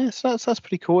 So yeah, so that's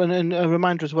pretty cool. And a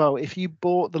reminder as well: if you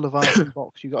bought the Leviathan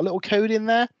box, you got a little code in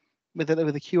there with a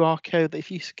QR code that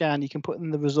if you scan, you can put in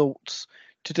the results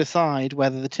to decide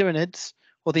whether the Tyranids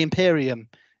or the Imperium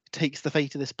takes the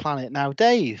fate of this planet. Now,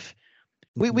 Dave,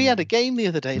 we had a game the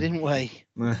other day, didn't we?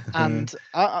 And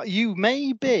you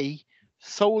may be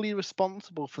solely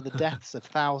responsible for the deaths of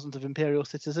thousands of Imperial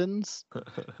citizens.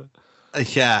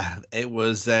 Yeah, it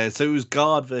was. So it was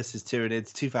Guard versus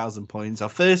Tyranids, 2,000 points. Our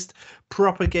first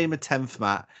proper game of 10th,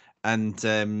 Matt,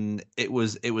 and it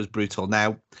was brutal.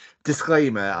 Now,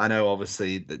 disclaimer: I know,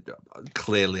 obviously, that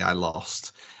clearly I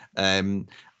lost.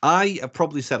 I have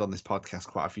probably said on this podcast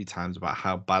quite a few times about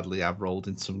how badly I've rolled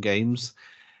in some games.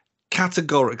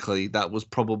 Categorically, that was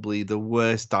probably the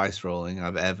worst dice rolling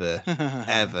I've ever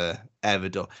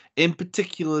done. In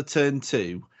particular, turn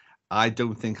 2. I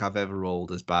don't think I've ever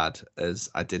rolled as bad as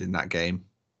I did in that game.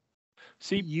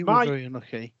 See, you were very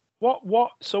unlucky.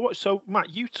 So Matt,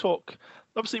 you took,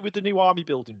 obviously with the new army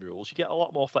building rules, you get a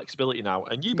lot more flexibility now,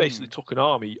 and you basically took an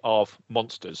army of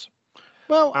monsters.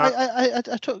 Well, I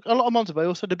took a lot of monsters, but I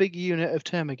also had a big unit of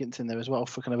termagants in there as well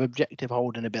for kind of objective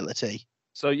holding ability.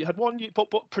 So you had one,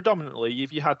 but predominantly,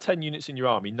 if you had 10 units in your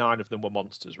army, 9 of them were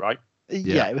monsters, right?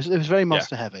 Yeah, it was very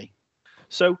monster heavy.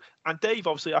 So, and Dave,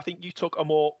 obviously, I think you took a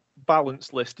more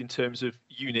balanced list in terms of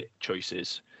unit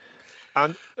choices.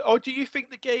 And do you think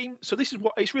the game? So this is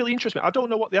what it's really interesting. I don't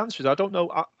know what the answer is. I don't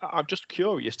know. I'm just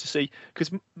curious to see,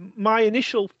 because my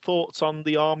initial thoughts on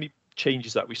the army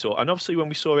changes that we saw, and obviously when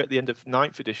we saw it at the end of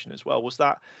 9th edition as well, was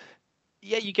that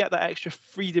you get that extra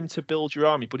freedom to build your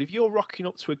army. But if you're rocking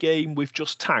up to a game with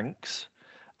just tanks,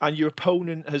 and your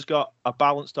opponent has got a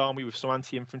balanced army with some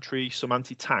anti-infantry, some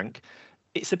anti-tank,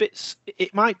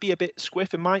 it might be a bit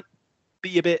squiff. It might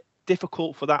be a bit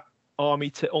difficult for that army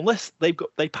to, unless they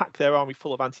pack their army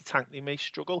full of anti-tank, they may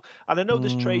struggle. And I know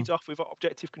there's trades off with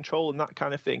objective control and that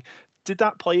kind of thing. Did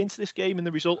that play into this game in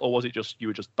the result, or was it just you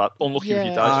were just bad, unlucky with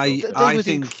your dice? I was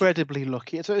incredibly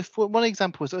lucky. So if one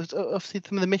example was obviously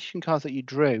some of the mission cards that you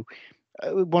drew.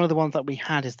 One of the ones that we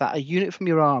had is that a unit from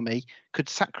your army could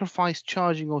sacrifice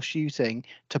charging or shooting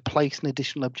to place an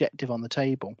additional objective on the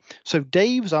table. So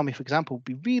Dave's army, for example, would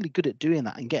be really good at doing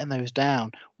that and getting those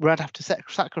down, where I'd have to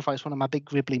sacrifice one of my big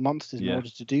gribbly monsters in order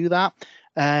to do that.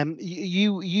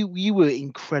 You were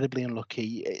incredibly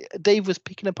unlucky. Dave was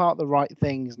picking apart the right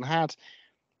things and had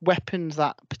weapons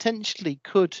that potentially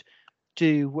could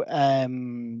do what are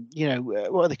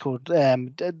they called,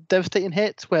 devastating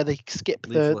hits, where they skip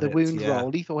the wound roll,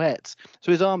 lethal hits.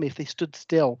 So his army, if they stood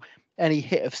still, any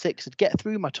hit of 6 would get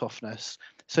through my toughness.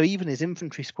 So even his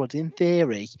infantry squads, in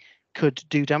theory, could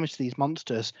do damage to these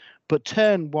monsters. But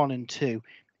turn 1 and 2,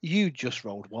 you just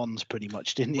rolled 1s pretty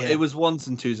much, didn't you? It was 1s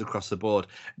and 2s across the board.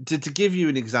 To give you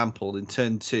an example, in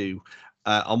turn 2,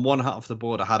 on one half of the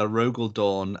board, I had a Rogel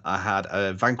Dawn, I had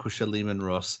a Vanquisher Lehman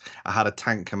Russ, I had a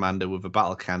tank commander with a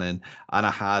battle cannon, and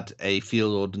I had a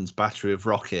field ordnance battery of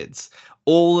rockets.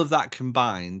 All of that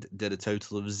combined did a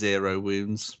total of 0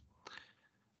 wounds.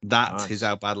 That is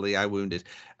how badly I wounded.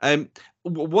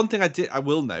 One thing I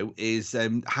will know is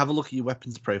have a look at your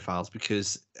weapons profiles,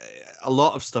 because a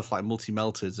lot of stuff like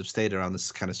multi-melters have stayed around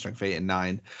this kind of strength 8 and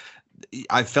 9.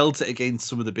 I felt it against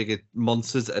some of the bigger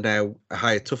monsters that are now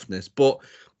higher toughness, but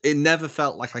it never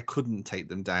felt like I couldn't take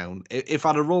them down. If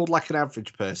I'd have rolled like an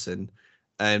average person,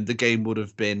 the game would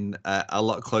have been a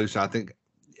lot closer. I think,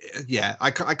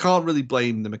 I can't really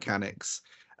blame the mechanics.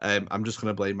 I'm just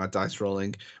going to blame my dice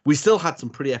rolling. We still had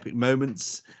some pretty epic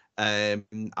moments. I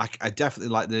definitely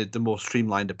like the more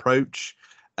streamlined approach.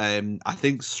 I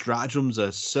think stratagems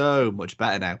are so much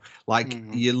better now. Like,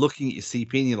 you're looking at your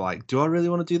CP and you're like, do I really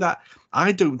want to do that?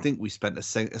 I don't think we spent a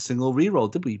single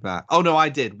reroll, did we, Matt? Oh no, I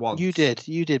did once. You did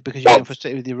because you were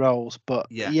frustrated with your rolls. But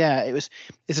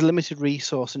it's a limited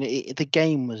resource, and the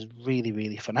game was really,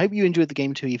 really fun. I hope you enjoyed the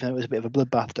game too, even though it was a bit of a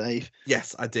bloodbath, Dave.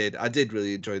 Yes, I did. I did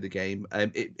really enjoy the game.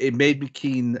 It made me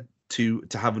keen to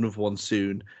have another one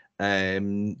soon.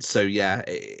 So yeah,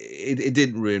 it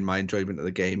didn't ruin my enjoyment of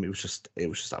the game. It was just I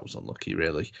was unlucky,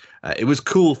 really. It was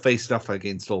cool facing off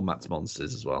against all Matt's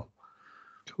monsters as well.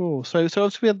 Cool. So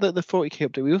obviously we had the 40k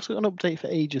update. We also got an update for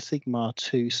Age of Sigmar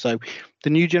too. So the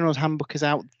new General's Handbook is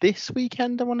out this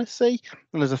weekend, I want to see,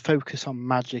 and there's a focus on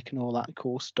magic and all that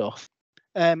cool stuff.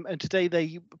 And today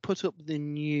they put up the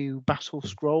new battle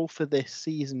scroll for this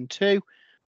season 2.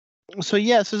 So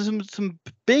yeah, so some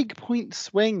big point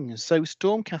swings. So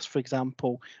Stormcast, for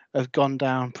example, have gone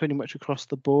down pretty much across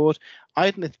the board.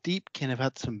 Idoneth Deepkin have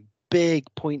had some big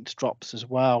points drops as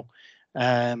well.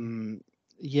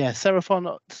 Yeah,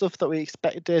 Seraphon, stuff that we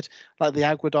expected, like the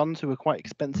Aguadons, who were quite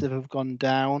expensive, have gone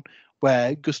down,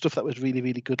 where good stuff that was really,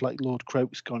 really good, like Lord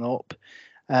Croak's gone up.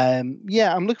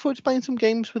 Yeah, I'm looking forward to playing some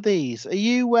games with these. Are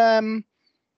you,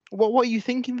 what are you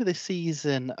thinking for this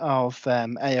season of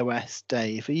AOS,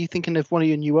 Dave? Are you thinking of one of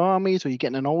your new armies, or are you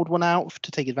getting an old one out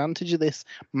to take advantage of this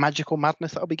magical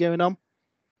madness that'll be going on?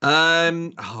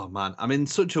 Oh man, I'm in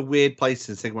such a weird place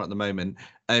in Sigmar at the moment.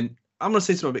 I'm going to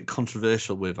say something a bit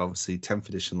controversial with obviously 10th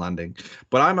edition landing,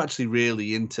 but I'm actually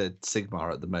really into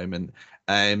Sigmar at the moment.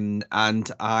 And I'm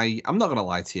not going to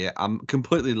lie to you, I'm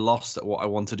completely lost at what I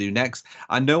want to do next.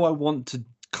 I know I want to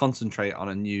concentrate on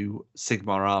a new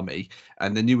Sigmar army,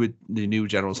 and the new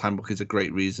General's Handbook is a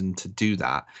great reason to do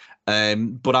that.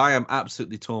 But I am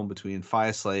absolutely torn between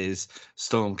Fyreslayers,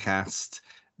 Stormcast,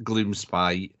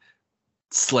 Gloomspite,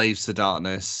 Slaves to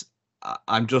Darkness.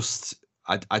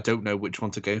 I don't know which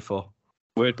one to go for.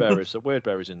 Word bearers. So word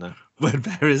bearers in there. Word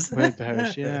bearers,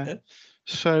 yeah.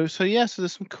 So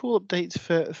there's some cool updates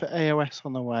for AOS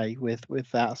on the way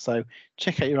with that. So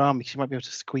check out your army, because you might be able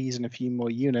to squeeze in a few more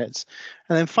units.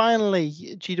 And then finally,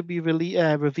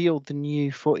 GW revealed the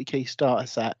new 40k starter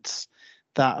sets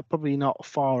that are probably not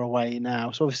far away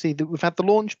now. So obviously we've had the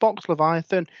launch box,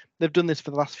 Leviathan. They've done this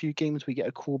for the last few games. We get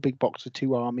a cool big box of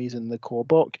 2 armies in the core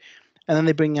book. And then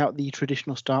they bring out the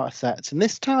traditional starter sets. And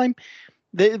this time,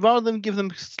 rather than give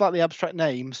them slightly abstract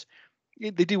names,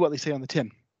 they do what they say on the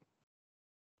tin.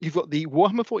 You've got the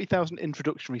Warhammer 40,000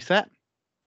 introductory set,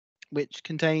 which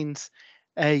contains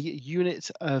a unit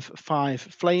of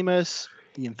 5 Flamers,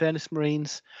 the Infernus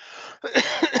Marines,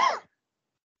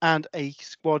 and a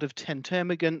squad of 10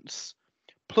 Termagants,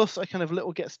 plus a kind of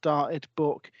little get started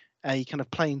book, a kind of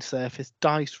plain surface,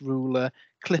 dice ruler,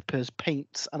 clippers,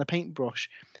 paints, and a paintbrush.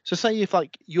 So say if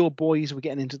like your boys were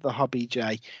getting into the hobby,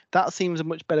 Jay, that seems a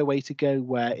much better way to go,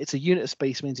 where it's a unit of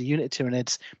Space Marines, a unit of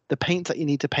Tyranids, the paints that you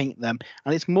need to paint them.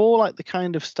 And it's more like the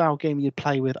kind of style game you'd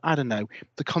play with, I don't know,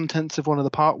 the contents of one of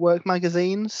the Partwork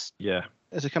magazines. Yeah.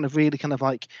 As a kind of really kind of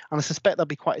like, and I suspect that'd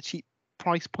be quite a cheap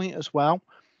price point as well.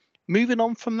 Moving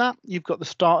on from that, you've got the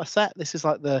starter set. This is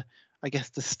like the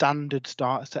standard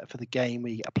starter set for the game,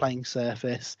 where you get a playing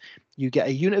surface. You get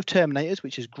a unit of Terminators,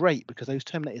 which is great because those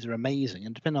Terminators are amazing.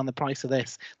 And depending on the price of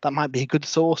this, that might be a good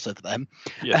source of them.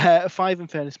 Yeah. 5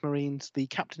 Infernus Marines, the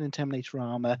Captain and Terminator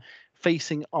armor,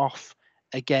 facing off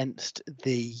against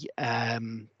the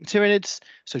Tyranids.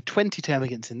 So 20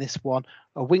 Termagants in this one,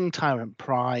 a Winged Tyrant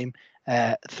Prime,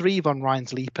 3 Von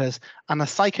Rhein's Leapers, and a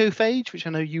Psychophage, which I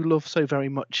know you love so very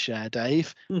much,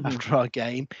 Dave, after our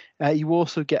game. You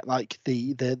also get like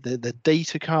the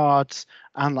data cards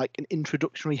and like an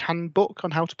introductory handbook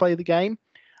on how to play the game.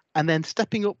 And then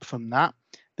stepping up from that,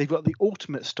 they've got the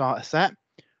Ultimate Starter Set,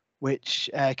 which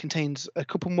contains a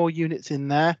couple more units in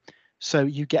there. So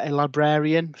you get a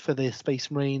Librarian for the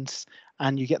Space Marines,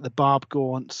 and you get the Barb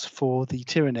Gaunts for the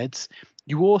Tyranids.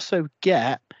 You also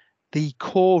get the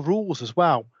core rules as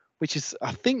well, which is,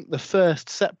 I think, the first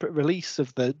separate release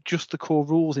of the core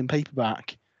rules in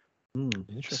paperback.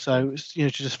 So, you know,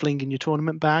 just fling in your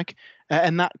tournament bag.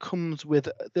 And that comes with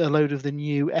a load of the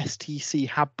new STC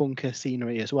Hab Bunker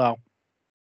scenery as well.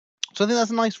 So I think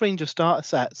that's a nice range of starter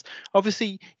sets.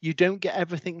 Obviously, you don't get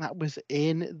everything that was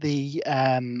in the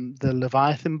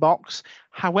Leviathan box.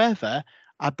 However,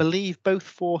 I believe both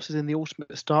forces in the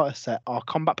Ultimate Starter Set are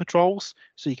combat patrols,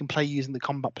 so you can play using the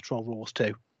combat patrol rules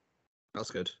too. That's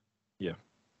good. Yeah.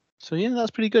 So yeah, that's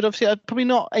pretty good. Obviously, I'd probably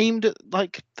not aimed at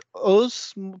like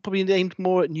us, probably aimed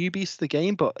more at newbies to the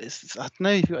game, but it's, I don't know,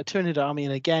 if you've got a Tyranid army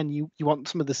and again you want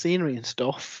some of the scenery and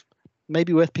stuff,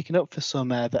 maybe worth picking up for some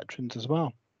veterans as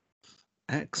well.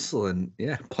 Excellent.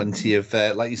 Yeah, plenty of,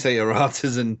 like you say,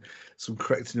 erratas and some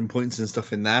correcting and points and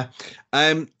stuff in there.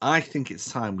 I think it's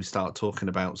time we start talking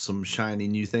about some shiny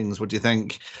new things. What do you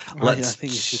think? I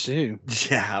think you should do.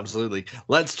 Yeah, absolutely.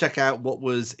 Let's check out what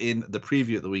was in the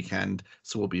preview at the weekend.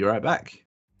 So we'll be right back.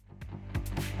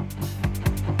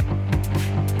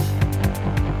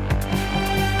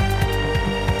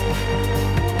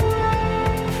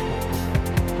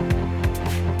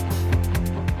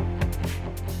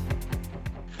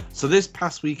 So this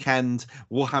past weekend,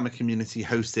 Warhammer Community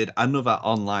hosted another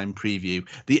online preview,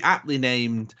 the aptly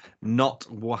named Not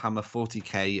Warhammer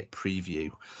 40k preview.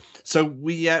 So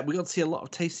we got to see a lot of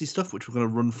tasty stuff, which we're going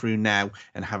to run through now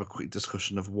and have a quick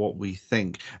discussion of what we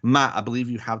think. Matt, I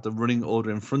believe you have the running order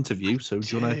in front of you, so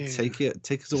do you want to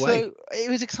take us away? So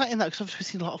it was exciting that because I've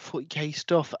seen a lot of 40k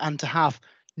stuff, and to have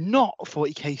not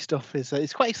 40k stuff is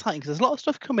it's quite exciting because there's a lot of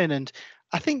stuff coming. And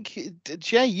I think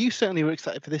Jay, you certainly were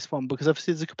excited for this one because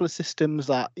obviously there's a couple of systems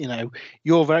that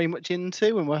you're very much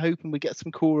into, and we're hoping we get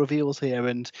some cool reveals here,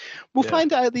 and we'll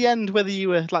find out at the end whether you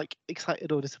were like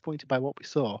excited or disappointed by what we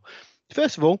saw.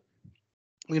 First of all,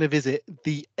 we're going to visit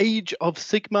the Age of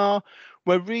Sigmar,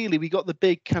 where really we got the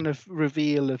big kind of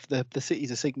reveal of the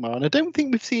cities of Sigmar, and I don't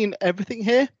think we've seen everything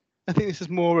here. I think this is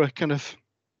more a kind of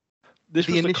this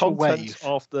was the content wave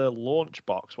of the launch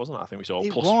box, wasn't it? I think we saw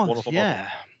it plus was, one of them.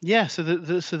 Yeah. So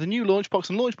the new launch box,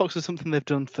 and launch box is something they've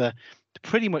done for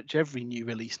pretty much every new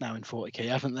release now in 40k,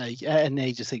 haven't they? In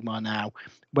Age of Sigmar now,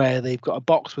 where they've got a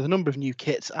box with a number of new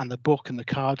kits and the book and the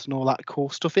cards and all that cool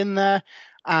stuff in there.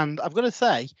 And I've got to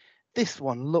say, this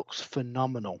one looks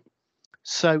phenomenal.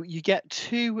 So you get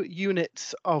 2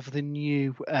 units of the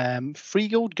new Free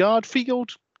Guild Guard,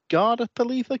 I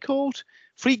believe they're called.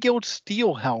 Free Guild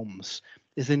Steel Helms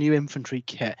is the new infantry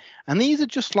kit. And these are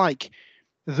just like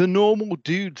the normal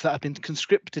dudes that have been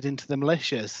conscripted into the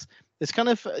militias. It's kind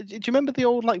of, do you remember the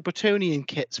old like Bretonian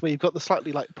kits where you've got the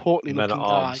slightly like portly looking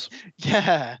guy?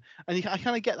 Yeah. And I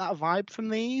kind of get that vibe from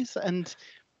these. And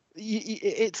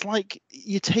it's like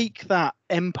you take that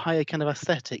Empire kind of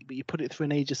aesthetic, but you put it through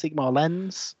an Age of Sigmar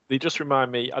lens. They just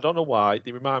remind me, I don't know why,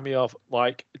 they remind me of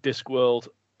like Discworld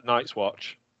Night's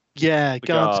Watch. Yeah,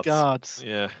 guards.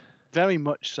 Yeah. Very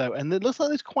much so. And it looks like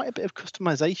there's quite a bit of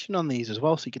customization on these as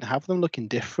well, so you can have them looking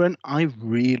different. I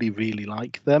really, really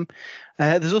like them.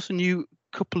 There's also a new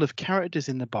couple of characters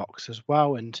in the box as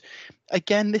well. And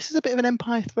again, this is a bit of an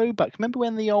Empire throwback. Remember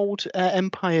when the old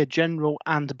Empire General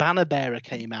and Banner Bearer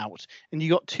came out, and you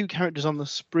got 2 characters on the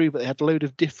sprue, but they had a load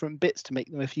of different bits to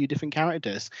make them a few different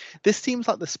characters? This seems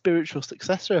like the spiritual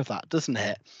successor of that, doesn't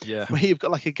it? Yeah. Where you've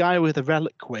got like a guy with a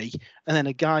reliquary, and then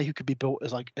a guy who could be built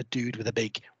as like a dude with a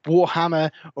big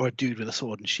warhammer, or a dude with a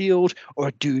sword and shield, or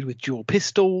a dude with dual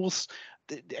pistols.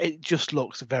 It just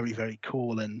looks very, very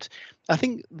cool. And I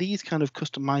think these kind of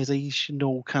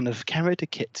customizational kind of character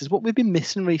kits is what we've been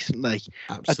missing recently.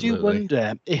 Absolutely. I do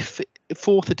wonder if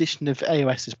 4th edition of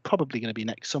AOS is probably going to be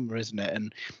next summer, isn't it?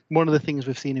 And one of the things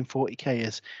we've seen in 40k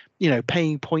is,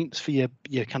 paying points for your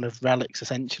kind of relics,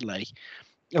 essentially.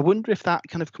 I wonder if that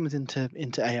kind of comes into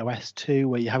AOS too,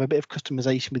 where you have a bit of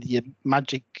customization with your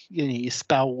magic, your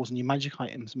spells and your magic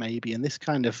items maybe, and this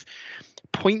kind of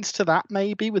points to that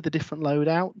maybe with the different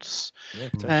loadouts.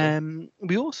 Yeah,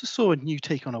 we also saw a new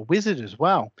take on a wizard as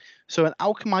well. So an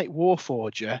Alchemite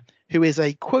Warforger, who is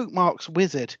a quote marks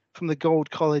wizard from the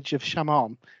Gold College of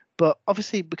Shaman, but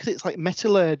obviously because it's like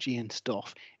metallurgy and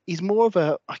stuff, he's more of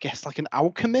a, I guess, like an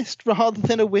alchemist rather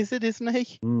than a wizard, isn't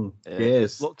he?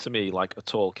 Yes. Looked to me like a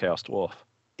tall Chaos Dwarf.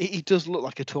 He does look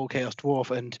like a tall Chaos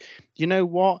Dwarf, and you know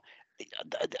what?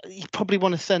 You probably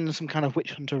want to send some kind of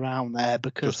witch hunter around there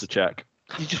because Just to check.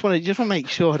 You just want to make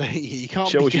sure, don't you? You can't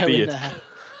Show be your going beard. there.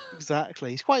 Exactly.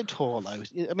 He's quite tall though.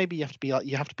 Maybe you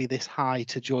have to be this high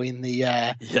to join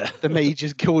the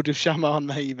Mages Guild of Shaman,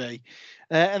 maybe.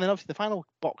 And then obviously the final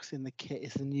box in the kit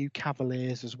is the new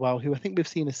Cavaliers as well, who I think we've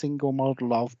seen a single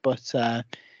model of, but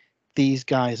these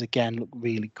guys again look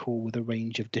really cool with a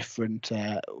range of different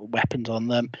weapons on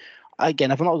them.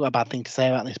 Again, I've not got a bad thing to say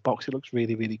about this box. It looks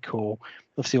really, really cool.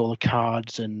 Obviously, all the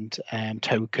cards and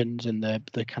tokens and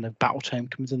the kind of battle tome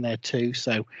comes in there too.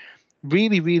 So,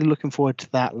 really, really looking forward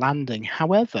to that landing.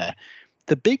 However,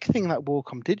 the big thing that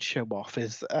Warcom did show off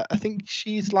is I think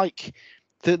she's like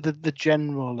the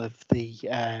general of the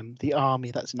army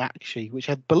that's in Akshi, which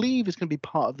I believe is going to be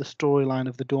part of the storyline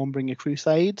of the Dawnbringer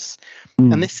Crusades.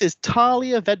 And this is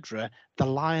Talia Vedra, the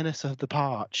Lioness of the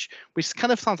Parch, which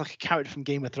kind of sounds like a character from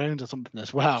Game of Thrones or something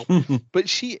as well. But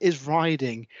she is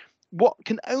riding what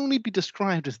can only be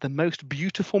described as the most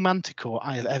beautiful manticore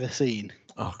I have ever seen.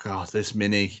 Oh God, this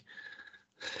mini.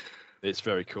 It's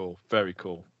very cool. Very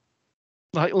cool.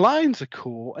 Like, lions are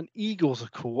cool, and eagles are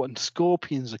cool, and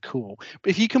scorpions are cool. But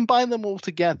if you combine them all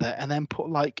together and then put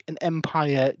like an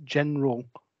Empire general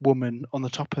woman on the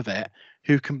top of it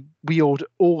who can wield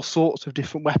all sorts of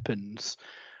different weapons,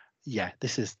 yeah,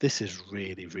 this is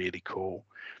really, really cool.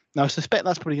 Now I suspect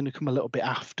that's probably going to come a little bit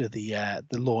after the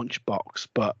launch box,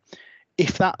 but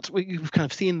if that's, we've kind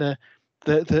of seen the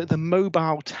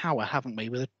mobile tower, haven't we,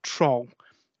 with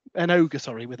an ogre,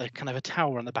 with a kind of a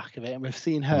tower on the back of it, and we've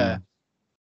seen her.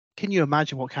 Can you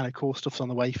imagine what kind of cool stuff's on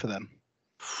the way for them?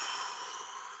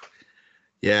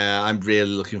 Yeah, I'm really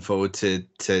looking forward to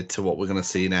what we're going to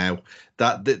see now.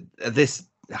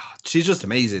 She's just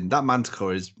amazing. That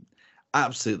Manticore is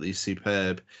absolutely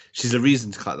superb. She's a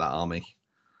reason to collect that army.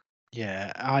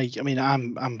 Yeah, I mean,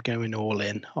 I'm going all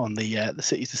in on the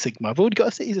Cities of Sigmar. I've already got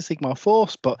a Cities of Sigmar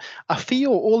force, but I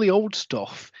feel all the old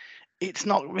stuff, it's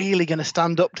not really going to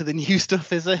stand up to the new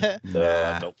stuff, is it?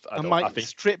 No, I might think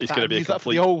strip it's that going to and be a use that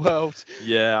for complete. the old world.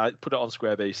 Yeah, I put it on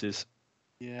square bases.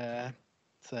 Yeah.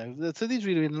 So these are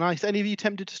really, really nice. Any of you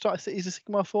tempted to start a Cities of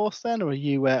Sigmar force then, or are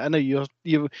you? I know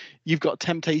you've got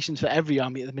temptations for every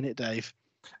army at the minute, Dave.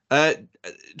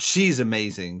 She's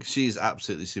amazing. She's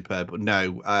absolutely superb. But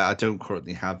no, I don't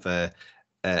currently have an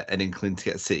inkling to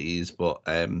get cities, but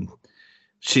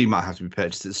she might have to be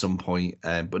purchased at some point.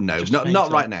 But no,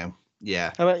 not right now.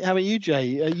 Yeah. How about you, Jay?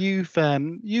 You've I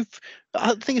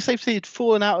think it's safe to say you'd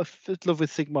fallen out of love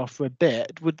with Sigmar for a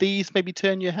bit. Would these maybe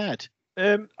turn your head?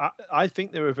 I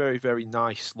think they're a very, very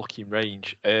nice looking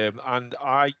range, and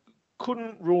I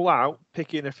couldn't rule out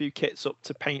picking a few kits up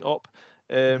to paint up.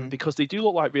 Because they do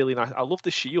look like really nice. I love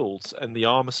the shields and the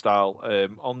armor style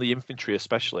on the infantry,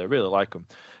 especially. I really like them.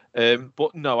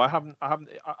 But no, I haven't.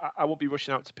 I won't be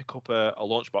rushing out to pick up a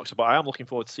launch box, but I am looking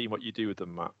forward to seeing what you do with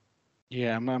them, Matt.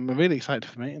 Yeah, I'm really excited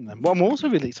for painting them. What I'm also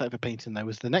really excited for painting though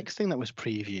was the next thing that was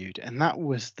previewed, and that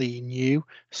was the new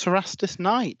Cerastus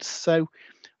Knights. So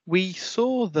we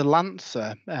saw the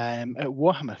Lancer at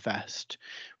Warhammer Fest,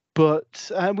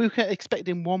 but we were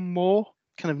expecting one more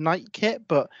kind of knight kit,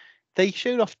 but they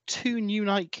showed off 2 new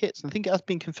knight kits, and I think it has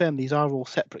been confirmed these are all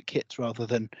separate kits rather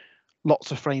than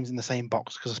lots of frames in the same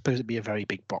box, because I suppose it'd be a very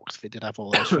big box if it did have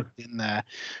all those frames in there.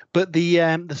 But the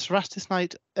Cerastus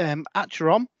Knight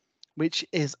Acheron, which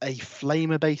is a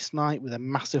flamer-based knight with a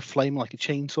massive flame like a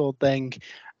chainsaw thing,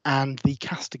 and the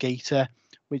Castigator,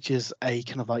 which is a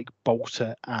kind of like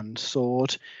bolter and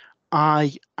sword.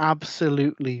 I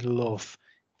absolutely love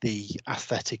the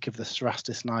aesthetic of the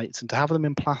Cerastus Knights, and to have them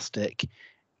in plastic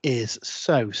is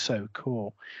so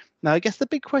cool. Now, I guess the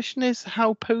big question is,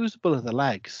 how posable are the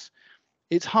legs?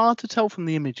 It's hard to tell from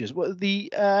the images. Well, the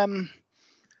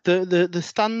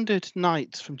standard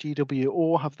knights from GW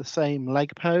all have the same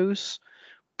leg pose,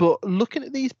 but looking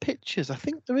at these pictures, I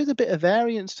think there is a bit of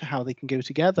variance to how they can go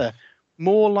together.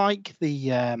 More like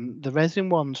the resin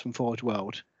ones from Forge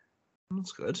World.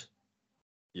 That's good.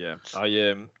 Yeah,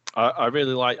 I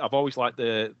really like. I've always liked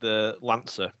the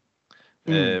Lancer.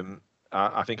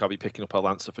 I think I'll be picking up a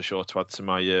Lancer for sure to add to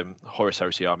my Horus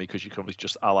Heresy army, because you can obviously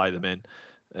just ally them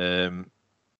in.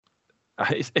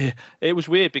 It was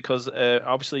weird because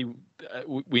obviously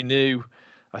we knew.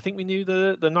 I think we knew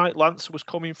the Knight Lancer was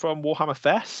coming from Warhammer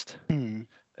Fest.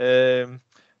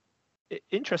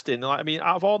 Interesting. I mean,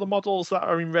 out of all the models that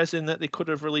are in resin that they could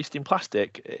have released in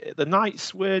plastic, the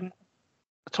Knights weren't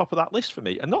top of that list for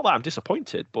me. And not that I'm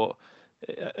disappointed, but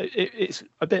it's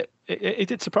a bit. It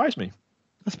did surprise me.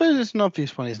 I suppose it's an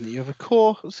obvious one, isn't it? You have a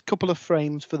core, a couple of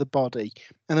frames for the body,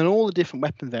 and then all the different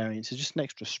weapon variants is just an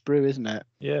extra sprue, isn't it?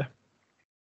 Yeah.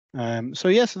 So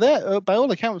there, by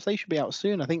all accounts, they should be out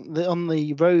soon. I think on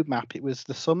the roadmap it was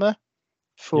the summer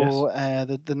for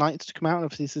the Knights to come out. And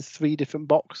obviously, this is 3 different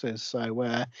boxes. So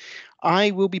I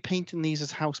will be painting these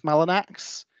as House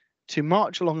Malanax to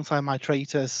march alongside my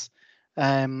traitors.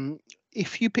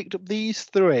 If you picked up these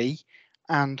 3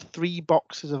 and 3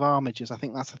 boxes of armigers, I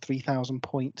think that's a 3,000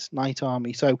 point knight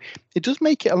army. So it does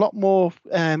make it a lot more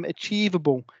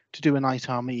achievable to do a knight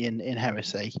army in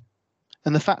Heresy.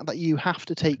 And the fact that you have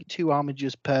to take 2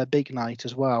 armigers per big knight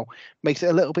as well makes it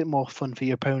a little bit more fun for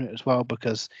your opponent as well,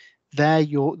 because they're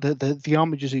the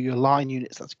armigers are your line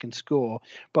units that you can score,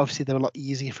 but obviously they're a lot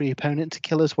easier for your opponent to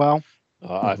kill as well.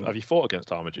 Have you fought against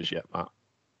armigers yet, Matt?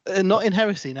 Not in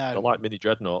Heresy, no. They're like mini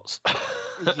dreadnoughts.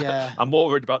 Yeah. I'm more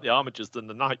worried about the armigers than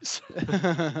the knights.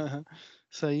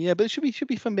 So yeah, but it should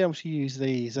be fun being able to use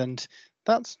these, and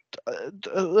that's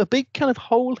a big kind of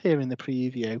hole here in the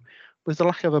preview was the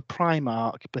lack of a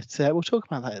Primarch, but we'll talk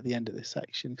about that at the end of this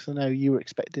section, because I know you were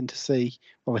expecting to see,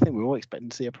 well, I think we were all expecting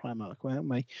to see a Primarch, weren't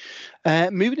we?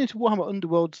 Moving into Warhammer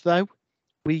Underworlds, though,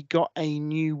 we got a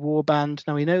new warband.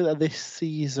 Now, we know that this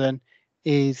season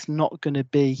is not going to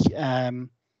be, a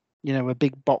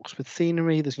big box with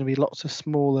scenery. There's going to be lots of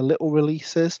smaller little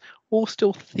releases, all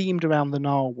still themed around the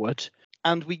Gnarlwood.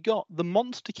 And we got the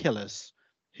Monster Killers,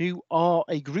 who are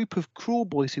a group of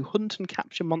Kruleboyz who hunt and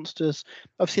capture monsters.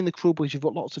 I've seen the Kruleboyz, you've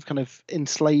got lots of kind of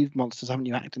enslaved monsters, haven't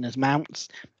you, acting as mounts?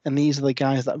 And these are the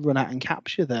guys that run out and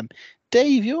capture them.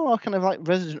 Dave, you're our kind of like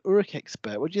resident Uruk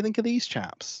expert. What do you think of these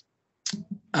chaps?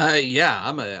 Yeah,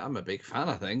 I'm a big fan,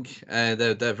 I think.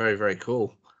 They're very, very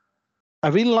cool. I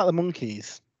really like the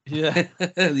monkeys. Yeah.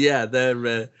 Yeah,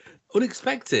 they're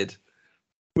unexpected.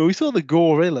 Well, we saw the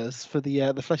gorillas for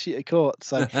the Flesh Eater Court,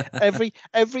 so every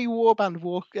warband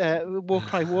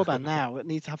Warcry warband now it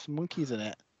needs to have some monkeys in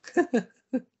it.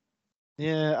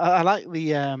 Yeah, I like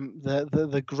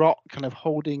the grot kind of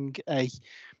holding a.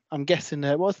 I'm guessing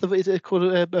is it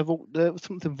called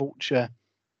something vulture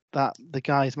that the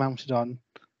guy's mounted on.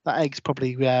 That egg's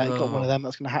probably got one of them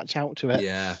that's going to hatch out to it.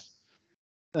 Yeah.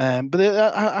 But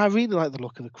I really like the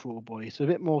look of the Cruel Boy. It's a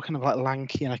bit more kind of like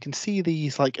lanky, and I can see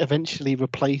these like eventually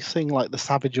replacing like the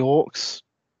Savage Orcs.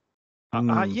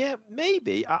 Yeah,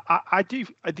 maybe. I do.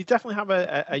 They definitely have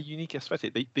a unique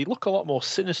aesthetic. They look a lot more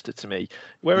sinister to me,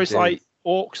 whereas like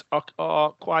orcs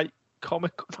are quite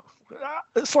comical,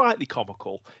 slightly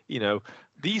comical. You know,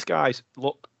 these guys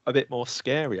look a bit more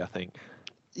scary, I think.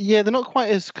 Yeah, they're not quite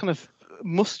as kind of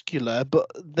muscular, but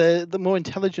they're more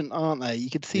intelligent, aren't they? You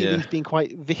could see these being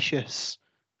quite vicious,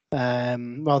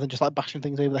 rather than just like bashing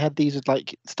things over the head. These would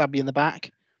like stab you in the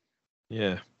back.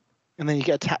 Yeah. And then you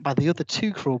get attacked by the other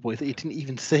two Cruel Boys that you didn't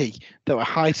even see that were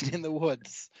hiding in the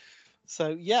woods.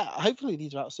 So yeah, hopefully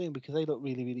these are out soon because they look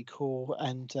really, really cool.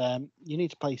 And you need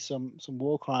to play some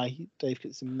Warcry, Dave.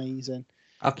 It's amazing.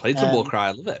 I've played some Warcry.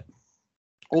 I love it.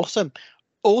 Awesome.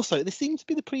 Also, this seems to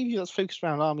be the preview that's focused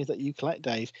around armies that you collect,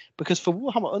 Dave, because for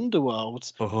Warhammer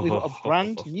Underworlds, we've got a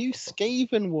brand new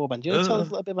Skaven warband. Do you want to tell us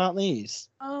a little bit about these?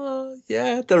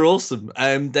 Yeah, they're awesome.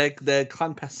 They're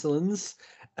Clan Pestilence.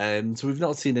 So we've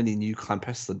not seen any new Clan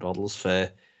Pestilence models for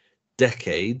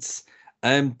decades.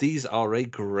 These are a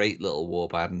great little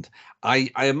warband. I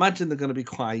imagine they're going to be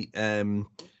quite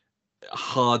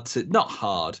hard to, not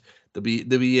hard. There'll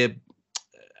be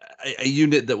a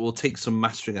unit that will take some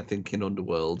mastering, I think, in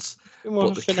Underworlds.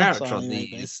 But the character on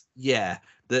these,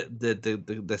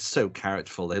 they're so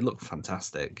characterful. They look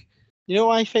fantastic. You know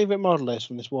what my favourite model is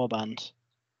from this warband?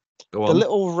 The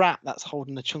little rat that's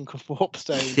holding a chunk of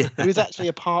warpstone, who is actually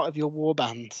a part of your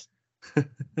warband.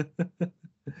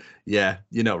 Yeah,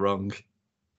 you're not wrong.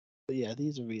 But yeah,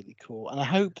 these are really cool. And I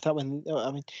hope that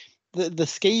the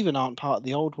Skaven aren't part of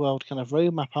the old world kind of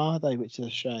roadmap, are they? Which is a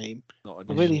shame. I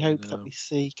really hope that we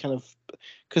see kind of,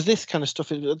 because this kind of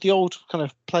stuff is the old kind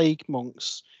of plague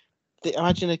monks.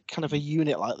 Imagine a kind of a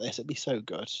unit like this; it'd be so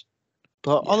good.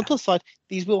 But on the plus side,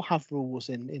 these will have rules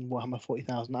in Warhammer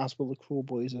 40,000, as will the Cruel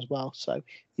Boys as well. So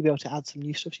you'll be able to add some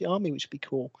new stuff to your army, which would be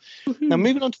cool. Now,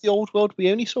 moving on to the old world,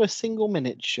 we only saw a single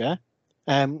miniature,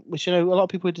 which a lot of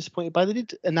people were disappointed by. They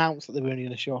did announce that they were only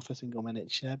going to show off a single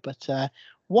miniature, but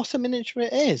what a miniature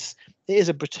it is! It is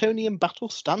a Bretonnian Battle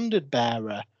Standard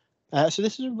Bearer. So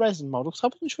this is a resin model. So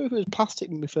I wasn't sure if it was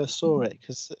plastic when we first saw it,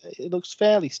 because it looks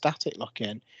fairly static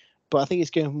looking. But I think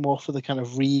it's going more for the kind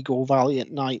of regal,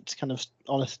 valiant knight kind of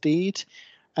on a steed.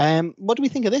 What do we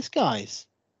think of this, guys?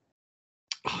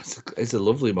 Oh, it's a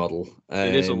lovely model.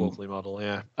 It is a lovely model,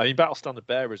 yeah. I mean, Battle Standard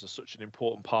Bearers are such an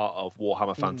important part of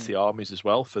Warhammer Fantasy armies as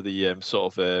well for the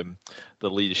the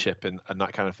leadership and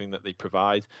that kind of thing that they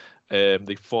provide.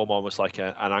 They form almost like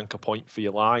an anchor point for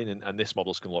your line, and this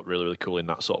model's going to look really, really cool in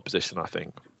that sort of position, I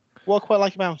think. What I quite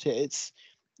like about it, it's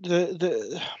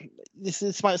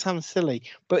this might sound silly,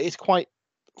 but it's quite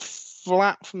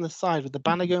flat from the side with the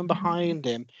banner going behind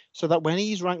him, so that when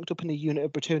he's ranked up in a unit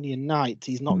of Bretonnian knights,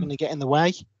 he's not going to get in the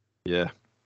way. Yeah,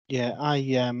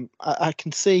 I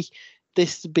can see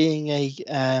this being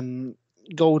a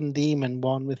Golden Demon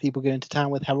one with people going to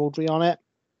town with heraldry on it.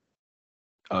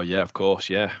 Oh yeah, of course,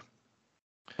 yeah.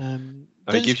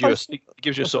 It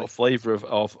gives you a sort of flavour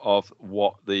of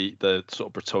what the sort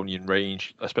of Bretonnian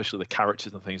range, especially the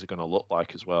characters and things, are going to look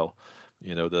like as well.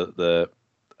 You know, the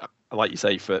like you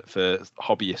say, for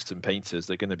hobbyists and painters,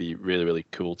 they're going to be really, really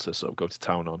cool to sort of go to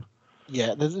town on.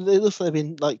 Yeah, they look like they've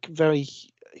been like very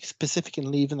specific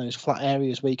in leaving those flat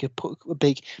areas where you could put a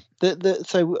big. So I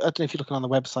don't know if you're looking on the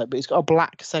website, but it's got a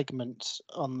black segment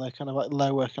on the kind of like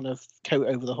lower kind of coat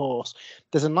over the horse.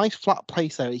 There's a nice flat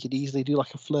place there. You could easily do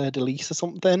like a fleur de lis or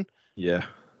something. Yeah.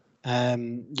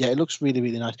 It looks really,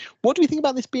 really nice. What do we think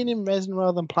about this being in resin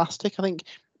rather than plastic? I think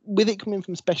with it coming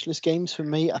from Specialist Games, for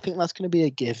me, I think that's going to be a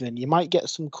given. You might get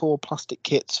some core plastic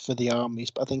kits for the armies,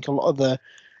 but I think a lot of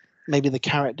maybe the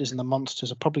characters and the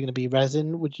monsters are probably going to be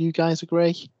resin. Would you guys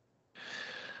agree?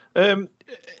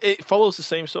 It follows the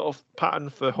same sort of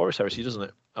pattern for Horus Heresy, doesn't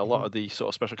it? A lot of the sort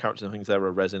of special characters and things there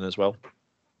are resin as well.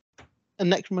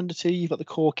 And Necromunda 2, you've got the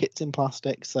core kits in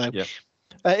plastic. So yeah.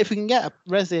 If we can get a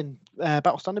resin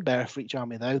Battle Standard Bearer for each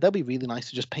army, though, they'll be really nice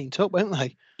to just paint up, won't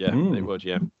they? Yeah, they would,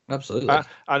 yeah. Absolutely. And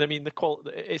I mean,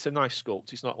 it's a nice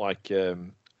sculpt. It's not like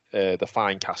the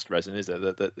fine cast resin, is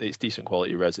it? It's decent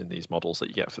quality resin, these models that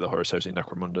you get for the Horus Heresy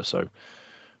Necromunda. So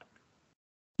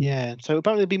Yeah, so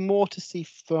apparently there'll be more to see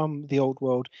from the old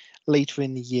world later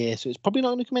in the year. So it's probably not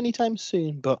going to come anytime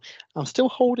soon, but I'm still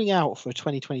holding out for a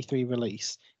 2023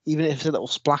 release, even if it's a little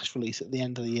splash release at the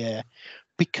end of the year,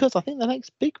 because I think the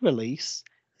next big release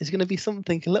is going to be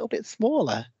something a little bit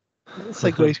smaller. That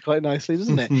segues quite nicely,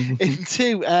 doesn't it?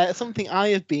 Into something I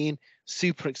have been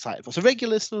super excited for. So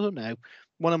regular listeners will know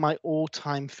one of my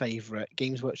all-time favorite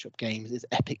Games Workshop games is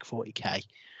Epic 40K.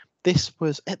 This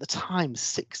was at the time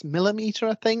 6mm,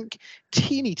 I think,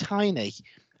 teeny tiny,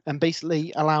 and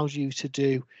basically allows you to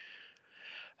do,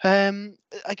 I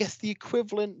guess, the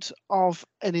equivalent of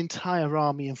an entire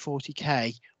army in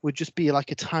 40K would just be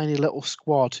like a tiny little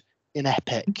squad in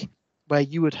Epic, where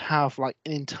you would have like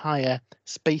an entire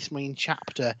Space Marine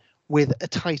chapter with a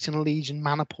Titan Legion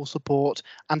Maniple support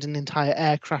and an entire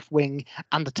aircraft wing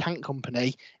and a tank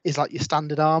company is like your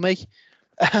standard army.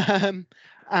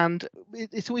 And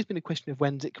it's always been a question of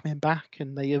when's it coming back,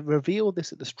 and they have revealed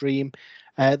this at the stream.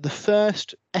 The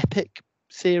first Epic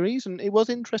series, and it was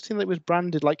interesting that it was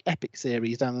branded like Epic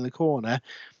series down in the corner,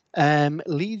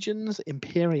 Legions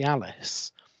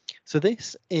Imperialis. So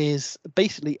this is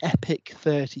basically Epic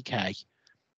 30K,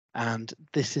 and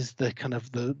this is the kind of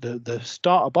the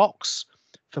starter box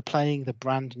for playing the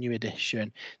brand new edition.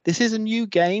 This is a new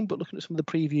game, but looking at some of the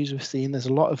previews we've seen, there's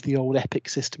a lot of the old Epic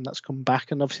system that's come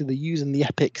back, and obviously they're using the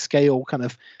Epic scale kind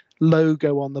of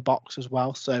logo on the box as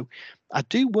well. So I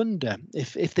do wonder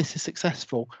if this is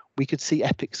successful, we could see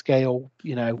Epic scale,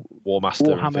 you know,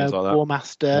 Warmaster and things like that.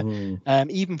 Warmaster,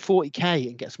 even 40K,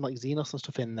 and get some like Xenos and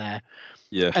stuff in there.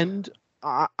 Yeah. And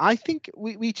I think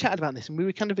we chatted about this, and we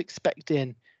were kind of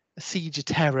expecting Siege of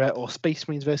Terror or Space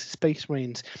Marines versus Space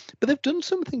Marines, but they've done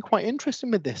something quite interesting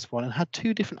with this one and had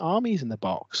two different armies in the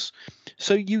box.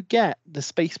 So you get the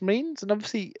Space Marines, and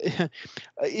obviously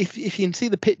if you can see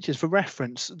the pictures for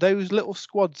reference, those little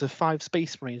squads of 5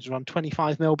 Space Marines are on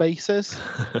 25mm bases.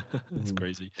 That's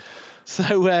crazy.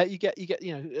 So you get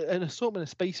you know, an assortment of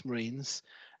Space Marines,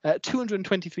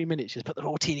 223 miniatures, but they're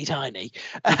all teeny tiny.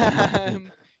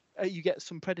 You get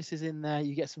some Predators in there,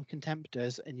 you get some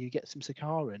Contemptors, and you get some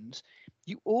Sicarans.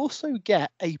 You also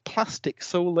get a plastic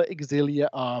Solar Auxilia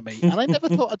army. And I never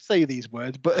thought I'd say these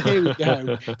words, but here we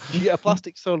go. You get a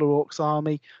plastic Solar Orcs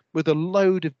army with a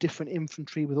load of different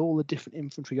infantry, with all the different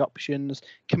infantry options,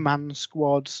 command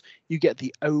squads. You get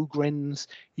the Ogrins.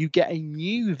 You get a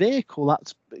new vehicle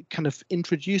that's kind of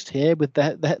introduced here with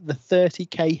the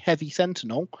 30K Heavy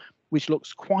Sentinel, which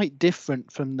looks quite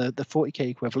different from the 40K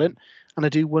equivalent. And I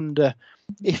do wonder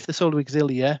if the Solar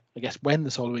Auxilia, I guess when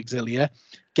the Solar Auxilia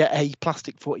get a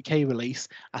plastic 40K release,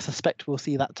 I suspect we'll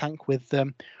see that tank with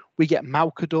them. We get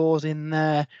Malkadors in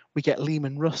there, we get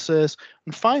Lehman Russers,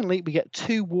 and finally we get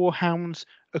 2 Warhounds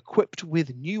equipped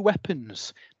with new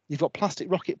weapons. You've got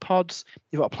plastic rocket pods,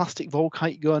 you've got a plastic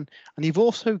Volkite gun, and you've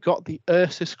also got the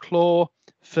Ursus Claw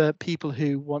for people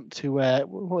who want to, what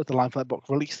was the line for that book?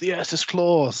 Release the Ursus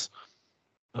Claws.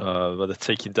 Where they're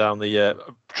taking down the,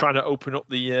 trying to open up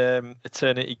the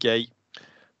Eternity Gate.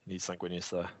 You need Sanguinius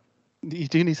there. You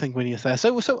do need Sanguinius there.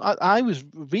 So I was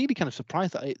really kind of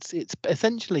surprised that it's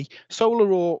essentially Solar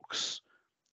Orcs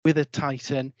with a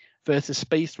Titan versus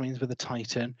Space Marines with a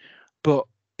Titan, but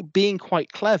being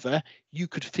quite clever, you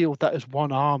could field that as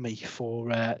one army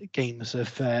for games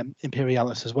of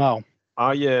Imperialis as well.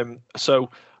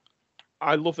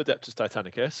 I love Adeptus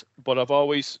Titanicus, but I've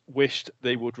always wished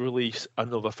they would release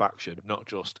another faction, not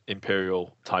just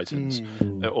Imperial Titans,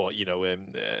 or you know,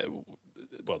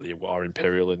 well, they are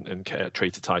Imperial and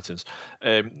Traitor Titans.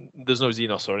 There's no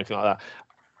Xenos or anything like that.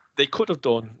 They could have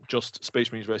done just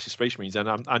Space Marines versus Space Marines, and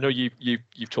I know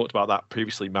you've talked about that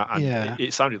previously, Matt, and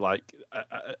it sounded like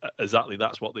exactly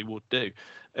that's what they would do.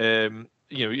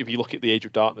 You know, if you look at the Age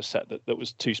of Darkness set, that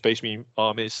was 2 Space Marine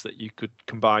armies that you could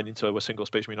combine into a single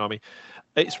Space Marine army.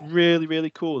 It's really, really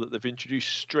cool that they've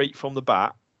introduced straight from the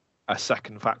bat a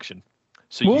second faction.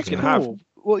 So you can have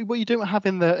what you don't have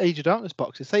in the Age of Darkness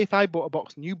boxes. Say if I bought a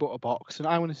box and you bought a box, and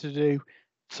I wanted to do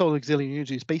Solar Auxilia and you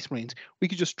do Space Marines, we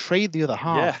could just trade the other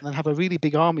half and then have a really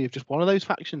big army of just one of those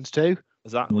factions too.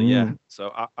 Exactly, yeah.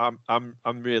 So I'm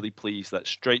really pleased that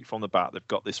straight from the bat they've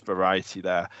got this variety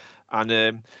there,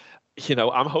 and you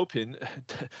know, I'm hoping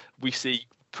we see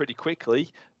pretty quickly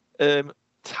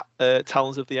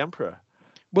Talons of the Emperor.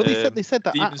 Well, they said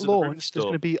that at launch there's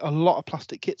going to be a lot of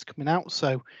plastic kits coming out,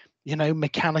 so you know,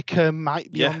 Mechanica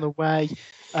might be on the way.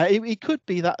 It could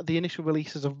be that the initial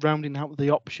releases are rounding out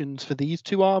the options for these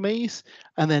 2 armies,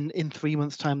 and then in 3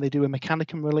 months' time they do a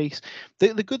Mechanicum release.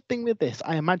 The good thing with this,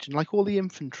 I imagine, like all the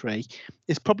infantry,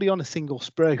 is probably on a single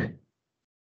sprue.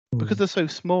 because they're so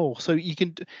small. So you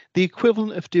can the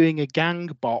equivalent of doing a gang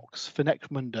box for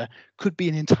Necromunda could be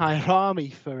an entire army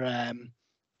for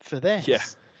this. Yeah.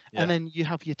 And then you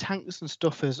have your tanks and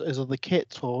stuff as other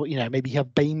kits, or maybe you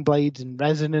have Bane Blades and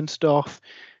resin and stuff.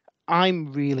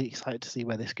 I'm really excited to see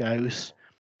where this goes.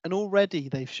 And already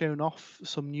they've shown off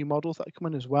some new models that are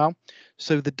coming as well.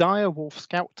 So the Dire Wolf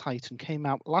Scout Titan came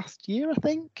out last year, I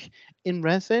think, in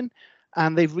resin,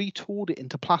 and they've retooled it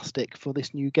into plastic for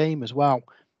this new game as well.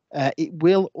 It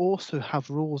will also have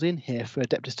rules in here for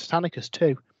Adeptus Titanicus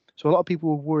too. So a lot of people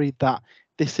were worried that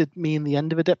this would mean the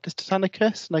end of Adeptus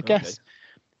Titanicus, and I guess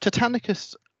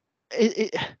Titanicus,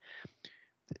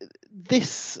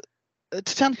 Titanicus,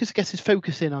 I guess, is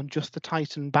focusing on just the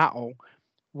Titan battle,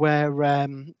 where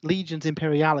Legions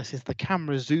Imperialis is the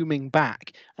camera zooming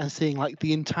back and seeing like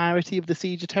the entirety of the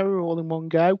Siege of Terror all in one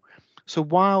go. So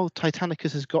while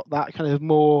Titanicus has got that kind of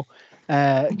more,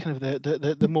 kind of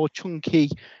the more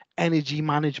chunky energy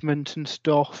management and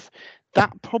stuff,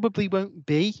 that probably won't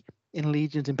be in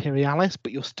Legions Imperialis,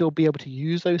 but you'll still be able to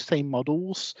use those same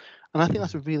models. And I think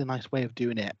that's a really nice way of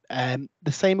doing it.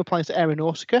 The same applies to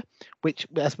Aeronautica, which,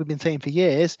 as we've been saying for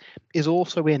years, is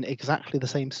also in exactly the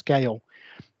same scale.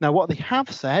 Now, what they have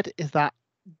said is that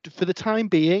for the time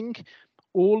being,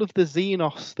 all of the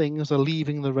Xenos things are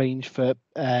leaving the range for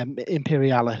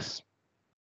Imperialis,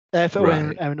 for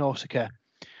Aeronautica.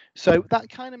 So that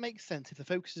kind of makes sense. If the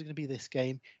focus is going to be this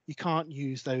game, you can't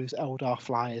use those Eldar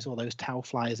flyers or those Tau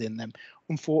flyers in them,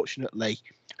 unfortunately.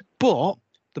 But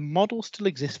the models still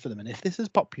exist for them. And if this is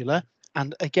popular,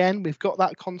 and again, we've got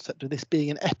that concept of this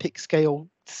being an epic scale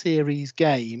series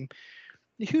game,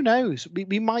 who knows?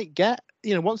 We might get,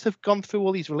 once they've gone through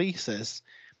all these releases,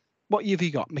 what have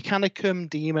you got? Mechanicum,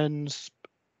 Demons,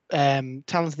 Talons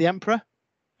of the Emperor.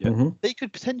 Yeah. They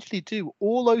could potentially do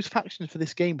all those factions for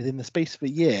this game within the space of a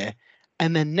year,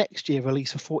 and then next year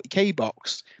release a 40k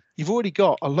box. You've already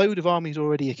got a load of armies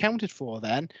already accounted for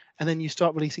then, and then you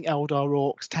start releasing Eldar,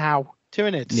 Orcs, Tau,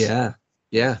 Tyranids.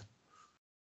 Yeah.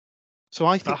 So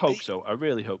I hope so. I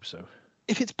really hope so.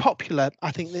 If it's popular,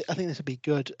 I think this would be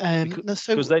good.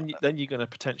 Because then you're going to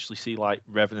potentially see like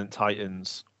Revenant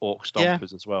Titans, Orc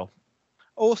Stompers as well.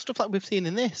 Or stuff like we've seen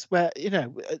in this, where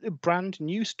brand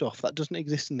new stuff that doesn't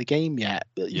exist in the game yet.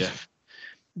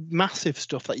 Massive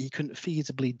stuff that you couldn't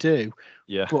feasibly do.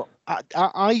 Yeah. But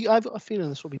I've got a feeling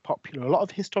this will be popular. A lot of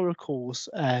historicals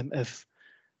have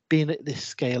been at this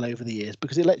scale over the years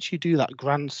because it lets you do that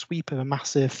grand sweep of a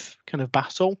massive kind of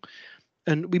battle.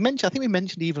 And I think we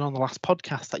mentioned even on the last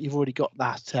podcast that you've already got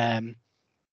that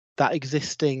that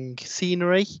existing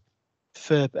scenery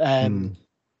for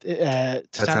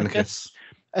Titanicus.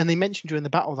 And they mentioned during the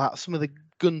battle that some of the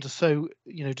guns are so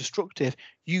destructive.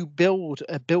 You build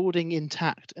a building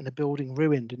intact and a building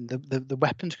ruined, and the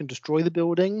weapons can destroy the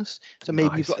buildings. So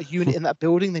maybe you've got a unit in that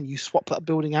building, then you swap that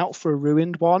building out for a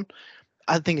ruined one.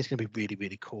 I think it's going to be really,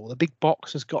 really cool. The big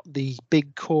box has got the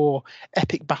big core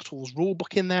Epic Battles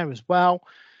rulebook in there as well.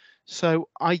 So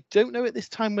I don't know at this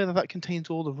time whether that contains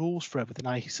all the rules for everything.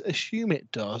 I assume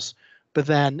it does. But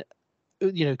then,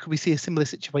 could we see a similar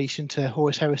situation to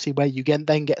Horus Heresy where you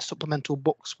then get supplemental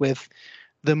books with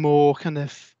the more kind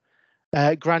of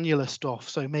granular stuff?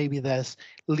 So maybe there's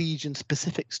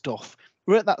Legion-specific stuff.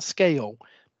 We're at that scale.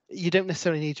 You don't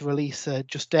necessarily need to release a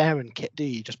Just Aaron kit, do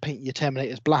you? Just paint your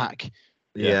Terminators black.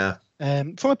 Yeah.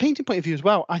 From a painting point of view as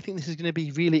well, I think this is going to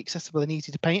be really accessible and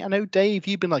easy to paint. I know, Dave,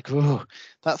 you've been like, oh,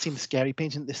 that seems scary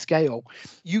painting at this scale.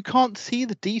 You can't see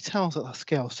the details at that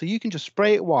scale, so you can just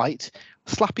spray it white,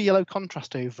 slap a yellow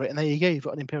contrast over it, and there you go. You've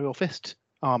got an Imperial Fist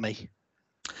army.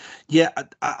 Yeah,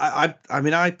 I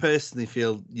mean, I personally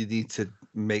feel you need to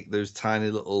make those tiny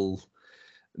little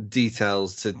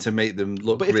details to make them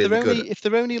look really good. If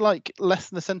they're only like less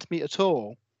than a centimetre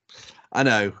tall. I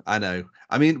know.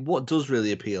 I mean, what does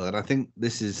really appeal, and I think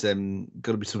this is going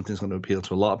to be something that's going to appeal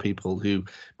to a lot of people who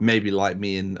maybe like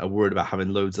me and are worried about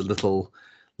having loads of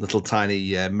little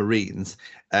tiny Marines,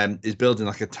 is building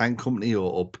like a tank company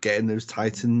or getting those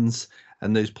Titans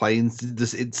and those planes.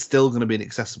 It's still going to be an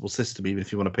accessible system, even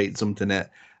if you want to paint something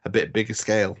at a bit bigger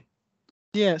scale.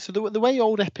 Yeah, so the way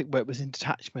old Epic worked was in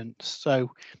detachments.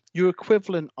 So your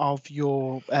equivalent of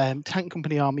your tank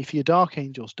company army for your Dark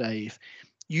Angels, Dave,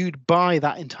 you'd buy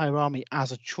that entire army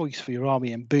as a choice for your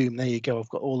army, and boom, there you go. I've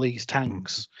got all these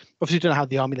tanks. Obviously, you don't know how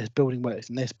the army list building works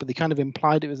in this, but they kind of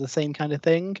implied it was the same kind of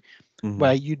thing,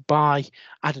 where you'd buy,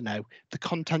 I don't know, the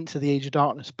contents of the Age of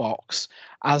Darkness box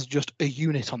as just a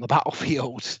unit on the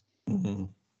battlefield.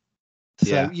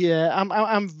 So yeah,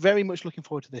 I'm very much looking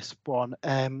forward to this one.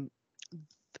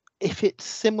 If it's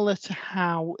similar to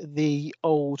how the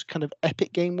old kind of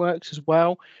Epic game works as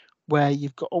well, where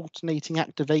you've got alternating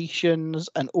activations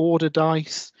and order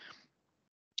dice.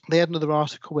 They had another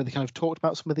article where they kind of talked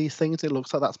about some of these things. It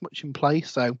looks like that's much in play.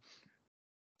 So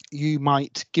you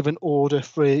might give an order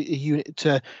for a unit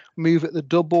to move at the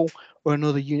double or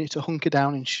another unit to hunker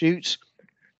down and shoot.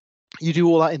 You do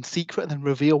all that in secret and then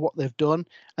reveal what they've done,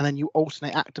 and then you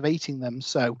alternate activating them.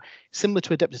 So similar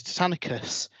to Adeptus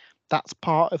Titanicus, that's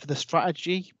part of the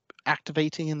strategy,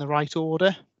 activating in the right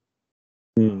order.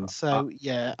 So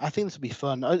yeah, I think this will be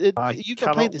fun. You've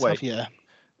not played this, have you?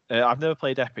 I've never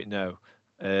played Epic, no.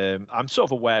 I'm sort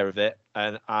of aware of it,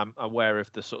 and I'm aware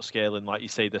of the sort of scaling, like you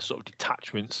say, the sort of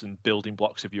detachments and building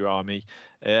blocks of your army.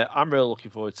 I'm really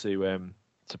looking forward to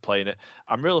playing it.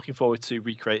 I'm really looking forward to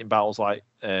recreating battles like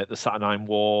the Saturnine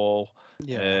Wall,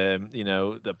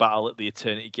 the battle at the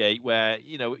Eternity Gate, where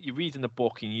you're reading the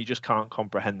book and you just can't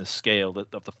comprehend the scale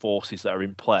of the forces that are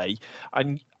in play.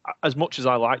 And as much as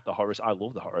I like I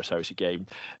love the Horus Heresy game.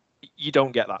 You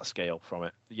don't get that scale from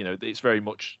it. It's very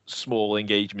much small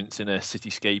engagements in a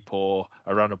cityscape or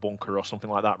around a bunker or something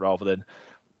like that, rather than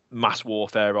mass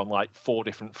warfare on like 4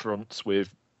 different fronts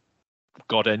with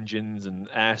god engines and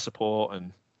air support,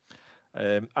 and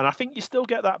I think you still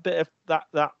get that bit of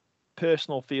that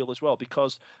personal feel as well,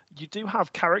 because you do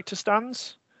have character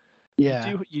stands.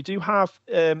 Yeah, you do have.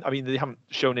 They haven't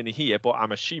shown any here, but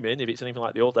I'm assuming if it's anything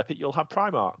like the old Epic, you'll have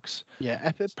Primarchs.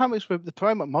 Yeah, the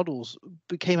Primarch models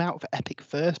came out for Epic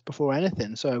first before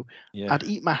anything. So yeah. I'd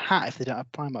eat my hat if they don't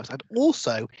have Primarchs. I'd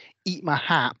also eat my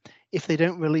hat if they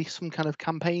don't release some kind of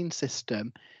campaign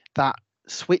system that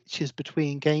switches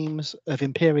between games of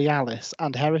Imperialis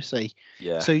and Heresy.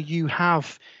 Yeah. So you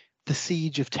have the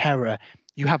Siege of Terror.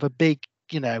 You have a big,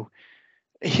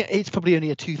 it's probably only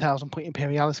a 2,000 point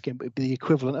Imperialis game, but it'd be the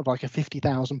equivalent of like a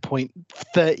 50,000 point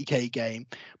 30k game.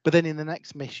 But then in the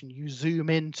next mission, you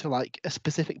zoom into like a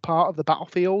specific part of the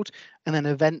battlefield, and then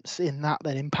events in that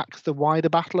then impacts the wider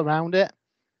battle around it.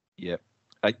 Yeah.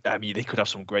 I mean, they could have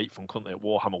some great fun, couldn't they, at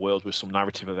Warhammer World with some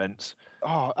narrative events.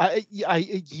 Oh,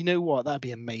 you know what? That'd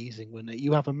be amazing, wouldn't it?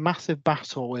 You have a massive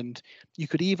battle, and you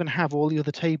could even have all the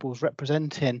other tables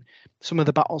representing some of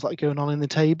the battles that are going on in the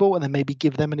table, and then maybe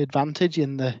give them an advantage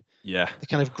in the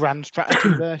kind of grand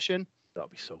strategy version.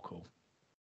 That'd be so cool.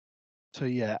 So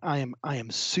yeah, I am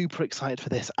super excited for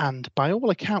this, and by all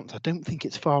accounts, I don't think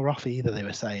it's far off either. They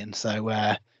were saying so.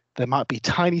 There might be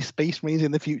tiny Space Marines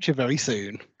in the future very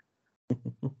soon.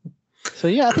 So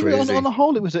yeah, I think on the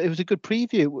whole it was a good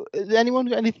preview. Has anyone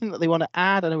got anything that they want to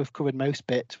add? I know we've covered most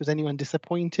bits. Was anyone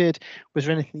disappointed? Was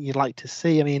there anything you'd like to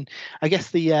see? I mean, I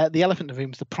guess the elephant in the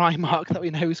room is the Primarch that we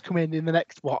know is coming in the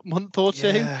next month or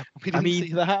two. Yeah. We didn't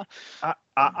see that.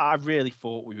 I really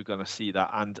thought we were going to see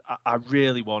that, and I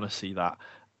really want to see that.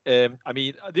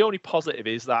 The only positive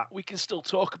is that we can still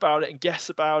talk about it and guess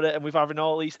about it, and we're having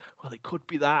all these, well, it could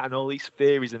be that, and all these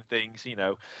theories and things,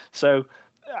 So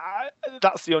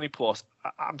that's the only plus.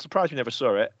 I'm surprised we never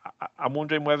saw it. I'm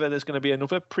wondering whether there's going to be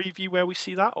another preview where we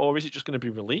see that, or is it just going to be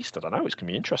released? I don't know. It's going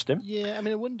to be interesting. Yeah,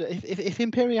 I wonder if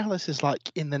Imperialis is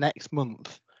like in the next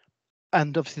month,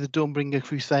 and obviously the Dawnbringer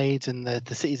Crusades and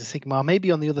the Cities of Sigmar,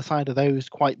 maybe on the other side of those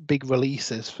quite big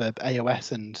releases for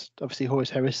AOS and obviously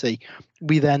Horus Heresy,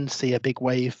 we then see a big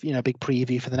wave, a big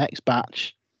preview for the next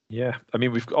batch. Yeah,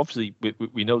 we've obviously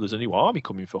we know there's a new army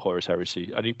coming for Horus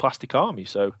Heresy, a new plastic army.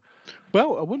 So,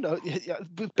 well, I wonder,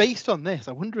 based on this,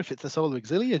 I wonder if it's the Solar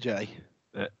Auxilia, Jay.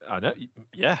 I know,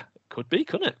 yeah, could be,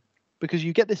 couldn't it? Because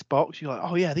you get this box, you're like,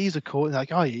 oh yeah, these are cool. And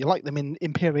like, oh, you like them in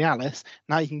Imperialis.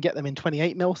 Now you can get them in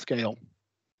 28mm scale.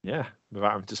 Yeah,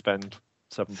 without having to spend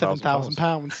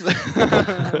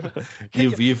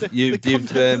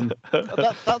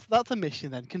 £7,000. That's a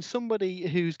mission then. Can somebody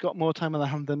who's got more time on their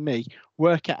hand than me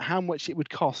work out how much it would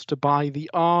cost to buy the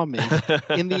army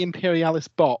in the Imperialis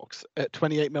box at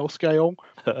 28mm scale?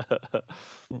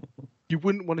 You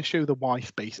wouldn't want to show the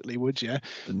wife, basically, would you?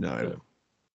 No,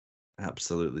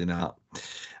 absolutely not.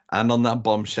 And on that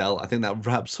bombshell, I think that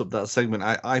wraps up that segment.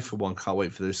 I for one, can't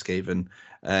wait for those Skaven.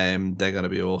 They're going to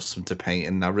be awesome to paint,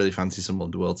 and I really fancy some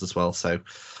Underworlds as well. So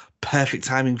perfect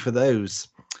timing for those.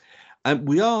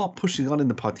 We are pushing on in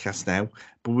the podcast now,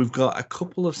 but we've got a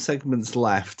couple of segments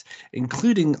left,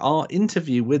 including our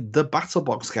interview with the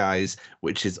BattleBox guys,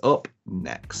 which is up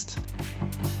next.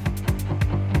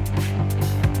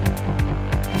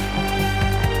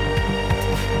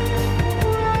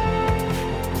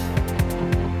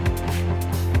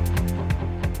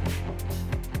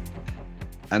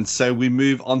 And so we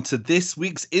move on to this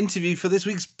week's interview for this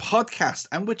week's podcast.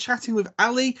 And we're chatting with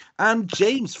Ali and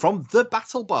James from The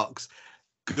BattleBox.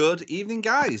 Good evening,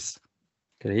 guys.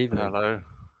 Good evening. Hello.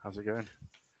 How's it going?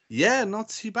 Yeah, not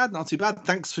too bad, not too bad.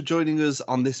 Thanks for joining us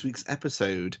on this week's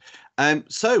episode.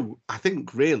 So I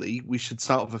think really we should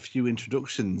start with a few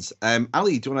introductions.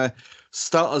 Ali, do you want to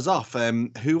start us off?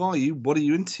 Who are you? What are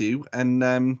you into?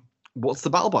 And what's the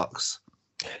battle box?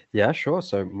 Yeah, sure.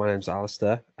 So my name's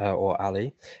Alistair, or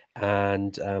Ali,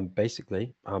 and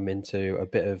basically I'm into a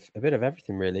bit of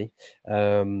everything really.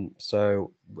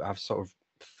 So I've sort of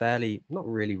fairly, not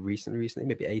really recently,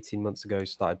 maybe 18 months ago,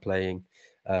 started playing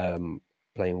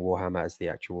Warhammer as the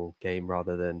actual game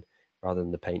rather than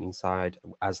the painting side.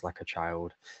 As like a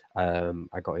child,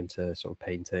 I got into sort of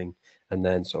painting and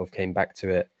then sort of came back to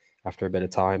it after a bit of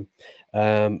time.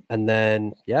 And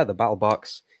then yeah, the battle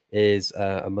box is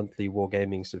a monthly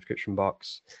wargaming subscription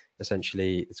box.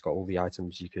 Essentially, it's got all the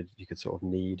items you could sort of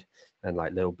need and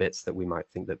like little bits that we might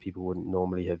think that people wouldn't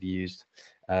normally have used,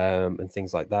 and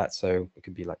things like that. So it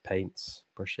could be like paints,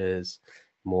 brushes,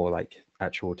 more like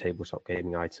actual tabletop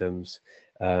gaming items,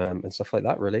 and stuff like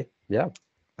that. Really, yeah.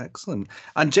 Excellent.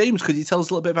 And James, could you tell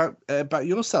us a little bit about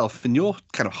yourself and your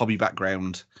kind of hobby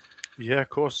background? Yeah, of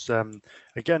course.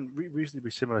 Again,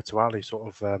 reasonably similar to Ali. Sort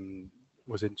of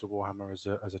was into Warhammer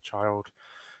as a child.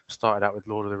 Started out with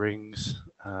Lord of the Rings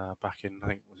back in, I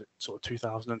think, was it sort of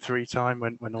 2003 time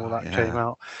when all that came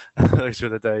out. Those were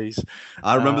the days.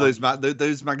 I remember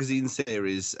those magazine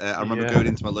series. I remember going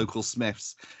into my local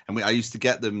Smiths, and I used to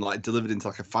get them like delivered into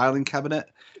like a filing cabinet.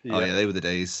 Yeah. Oh yeah, they were the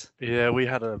days. Yeah, we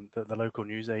had the local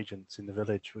news agents in the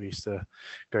village. We used to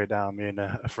go down, me and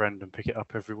a friend, and pick it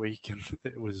up every week, and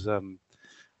it was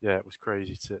it was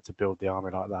crazy to build the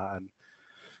army like that, and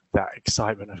that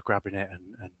excitement of grabbing it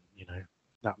and you know,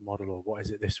 that model, or what is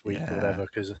it this week or whatever,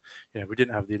 because we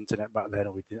didn't have the internet back then,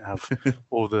 or we didn't have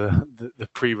all the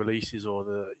pre-releases or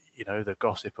the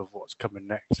gossip of what's coming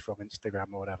next from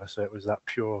Instagram or whatever. So it was that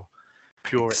pure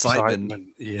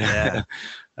excitement. Yeah.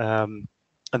 And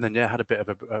then had a bit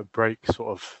of a break, sort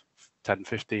of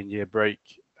 10-15 year break,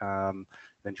 then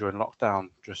during lockdown,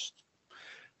 just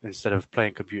instead of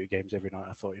playing computer games every night,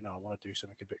 I thought, I want to do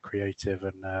something a bit creative,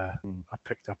 and I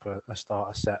picked up a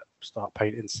start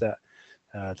painting set,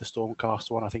 the Stormcast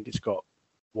one. I think it's got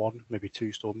one, maybe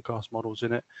two Stormcast models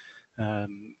in it,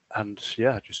 and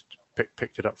just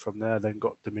picked it up from there. Then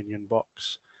got Dominion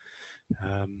box,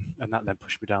 and that then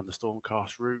pushed me down the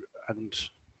Stormcast route, and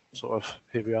sort of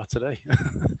here we are today.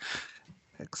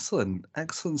 Excellent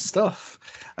stuff.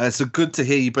 So good to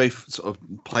hear you both sort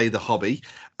of play the hobby.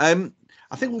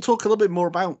 I think we'll talk a little bit more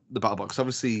about the battle box.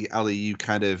 Obviously, Ali, you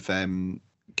kind of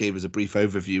gave us a brief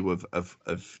overview of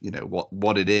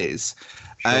what it is.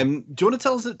 Sure. Do you want to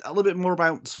tell us a little bit more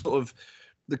about sort of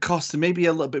the cost, and maybe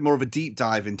a little bit more of a deep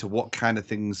dive into what kind of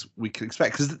things we can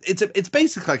expect? Because it's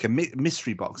basically like a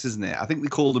mystery box, isn't it? I think they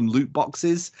call them loot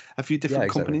boxes. A few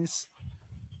different companies.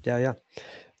 Yeah.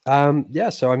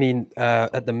 So I mean,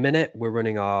 at the minute we're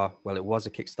running it was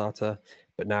a Kickstarter,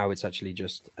 but now it's actually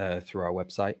just through our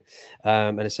website.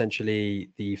 And essentially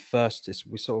the first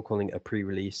we're sort of calling it a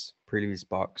pre-release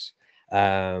box.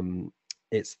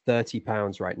 It's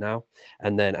 £30 right now,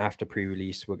 and then after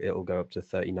pre-release it'll go up to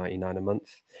 $30.99 a month.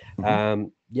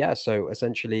 Mm-hmm. So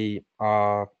essentially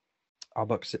our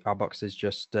box is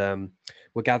just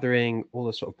we're gathering all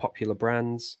the sort of popular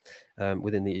brands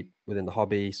within the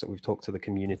hobby. So we've talked to the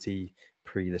community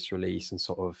pre this release and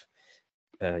sort of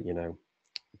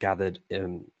gathered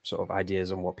sort of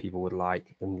ideas on what people would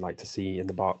like to see in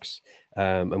the box,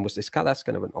 and that's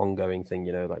kind of an ongoing thing.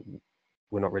 Like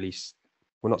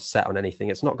we're not set on anything.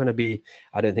 It's not going to be,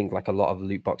 I don't think, like a lot of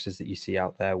loot boxes that you see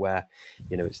out there where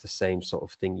it's the same sort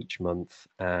of thing each month,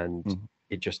 and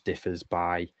it just differs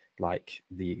by like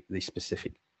the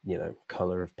specific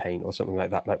color of paint or something like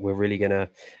that. Like we're really gonna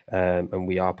and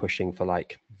we are pushing for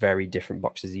like very different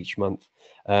boxes each month.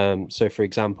 So for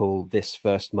example, this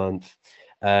first month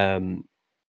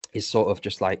is sort of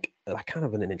just like kind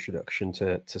of an introduction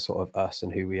to sort of us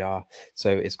and who we are.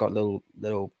 So it's got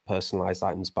little personalized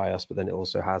items by us, but then it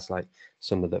also has like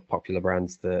some of the popular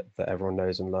brands that everyone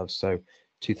knows and loves. So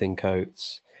Tooth and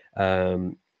Coats,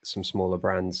 some smaller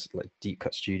brands like Deep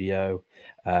Cut Studio.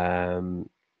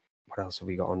 What else have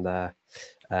we got on there?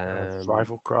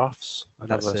 Rival Crafts.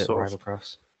 That's it, Rival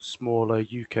Crafts. Smaller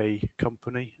UK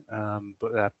company,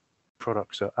 but their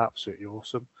products are absolutely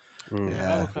awesome.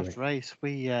 Rivalcraft Race.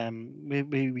 We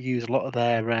use a lot of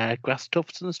their grass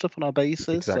tufts and stuff on our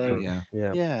bases. Exactly. So,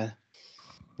 yeah.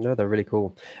 No, they're really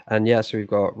cool. And so we've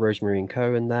got Rosemary &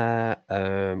 Co in there.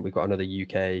 We've got another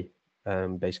UK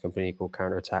based company called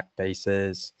Counterattack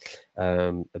Bases,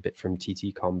 a bit from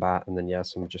TT Combat, and then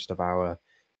some just of our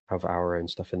own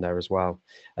stuff in there as well.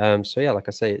 So like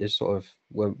I say, it's sort of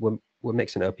we're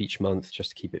mixing it up each month just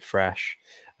to keep it fresh.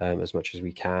 as much as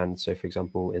we can. So, for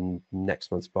example, in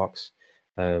next month's box,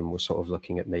 we're sort of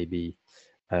looking at maybe,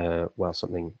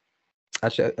 something.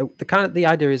 Actually, the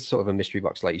idea is sort of a mystery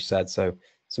box, like you said. So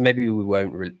maybe we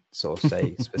won't sort of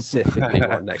say specifically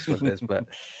what next month is, but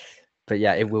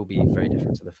yeah, it will be very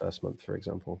different to the first month, for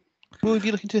example. Will we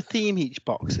be looking to theme each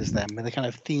boxes then, with a kind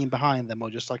of theme behind them, or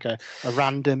just like a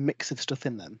random mix of stuff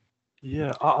in them?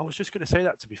 Yeah, I was just going to say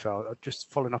that, to be fair,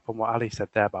 just following up on what Ali said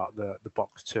there about the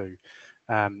box 2.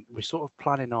 We're sort of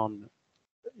planning on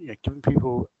giving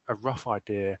people a rough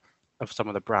idea of some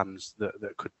of the brands that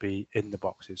could be in the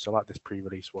boxes. So like this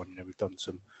pre-release one, we've done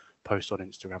some posts on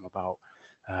Instagram about,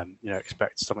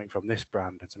 expect something from this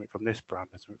brand and something from this brand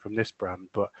and something from this brand,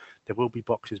 but there will be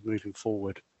boxes moving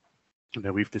forward.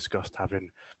 We've discussed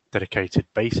having dedicated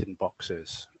basin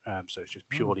boxes, so it's just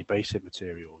purely basin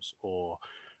materials, or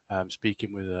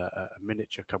speaking with a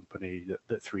miniature company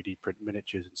that 3D print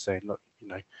miniatures and saying, look,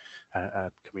 can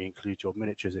we include your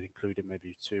miniatures and including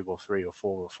maybe 2 or 3 or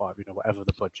 4 or 5, whatever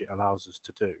the budget allows us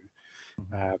to do,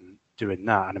 doing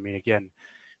that. And I mean, again,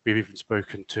 we've even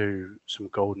spoken to some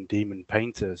Golden Demon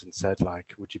painters and said,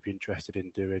 like, would you be interested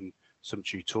in doing some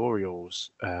tutorials,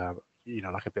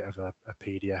 like a bit of a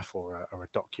PDF or a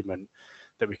document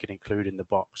that we can include in the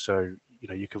box, so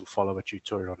you can follow a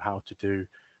tutorial on how to do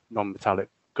non-metallic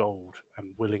gold,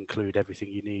 and we'll include everything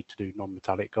you need to do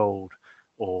non-metallic gold,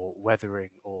 or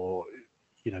weathering, or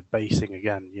basing,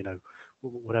 again,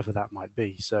 whatever that might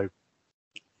be. So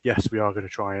yes, we are going to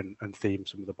try and theme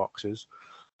some of the boxes,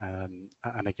 and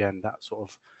again, that sort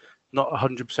of not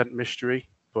 100% mystery,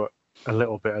 but a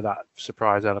little bit of that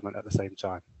surprise element at the same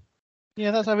time.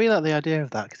 Yeah, I really like the idea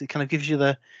of that, because it kind of gives you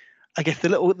the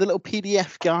little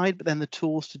PDF guide, but then the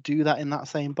tools to do that in that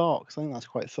same box. I think that's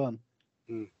quite fun.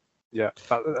 Yeah,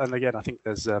 and again, I think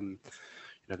there's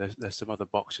there's some other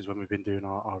boxes when we've been doing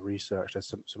our research.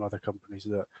 There's some other companies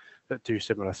that do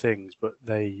similar things, but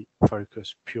they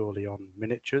focus purely on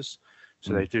miniatures.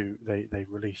 So they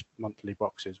release monthly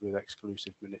boxes with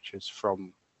exclusive miniatures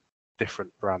from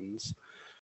different brands.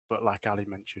 But like Ali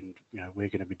mentioned, we're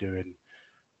going to be doing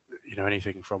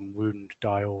anything from wound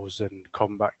dials and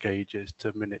combat gauges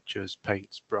to miniatures,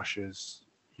 paints, brushes,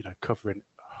 covering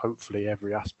hopefully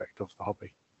every aspect of the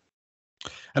hobby.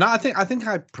 And I think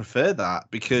I prefer that,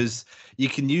 because you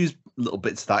can use little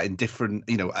bits of that in different,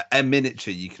 a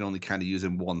miniature you can only kind of use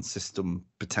in one system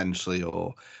potentially,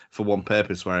 or for one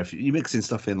purpose, where if you're mixing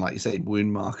stuff in, like you say,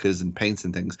 wound markers and paints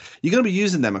and things, you're going to be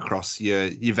using them across your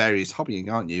various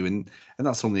hobbying, aren't you? And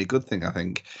that's only a good thing, I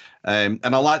think. And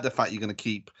I like the fact you're going to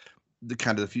keep the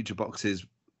kind of the future boxes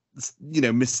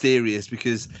mysterious,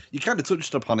 because you kind of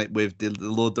touched upon it with the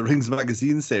Lord of the Rings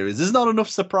magazine series. There's not enough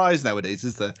surprise nowadays,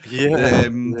 is there? Yeah.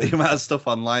 The amount of stuff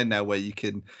online now where you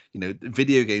can,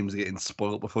 video games are getting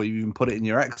spoiled before you even put it in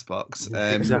your Xbox.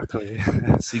 Exactly.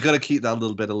 So you got to keep that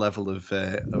little bit of level of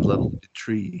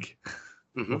intrigue.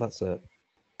 Well, that's it.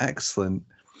 Excellent.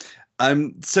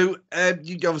 So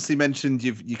you obviously mentioned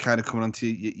you kind of coming onto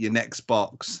your next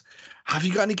box. Have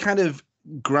you got any kind of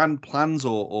grand plans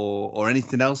or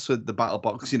anything else with the battle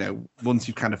box, once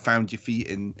you've kind of found your feet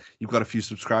and you've got a few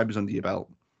subscribers under your belt?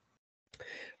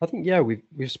 I think, yeah, we've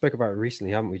spoke about it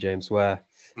recently, haven't we, James, where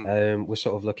we're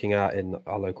sort of looking at in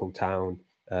our local town,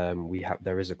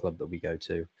 there is a club that we go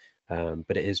to,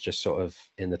 but it is just sort of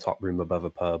in the top room above a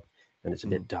pub, and it's a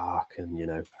bit dark,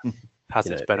 and has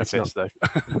its benefits, though.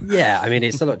 Yeah, I mean,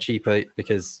 it's a lot cheaper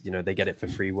because they get it for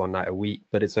free one night a week,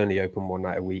 but it's only open one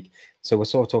night a week. So we're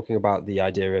sort of talking about the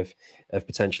idea of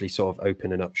potentially sort of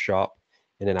opening up shop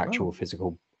in an actual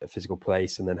physical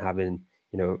place, and then having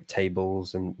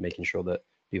tables and making sure that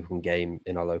people can game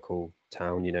in our local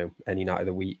town any night of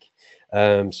the week.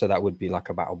 So that would be like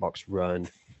a battle box run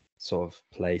sort of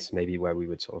place, maybe, where we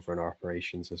would sort of run our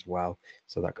operations as well.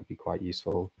 So that could be quite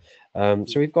useful. So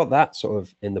we've got that sort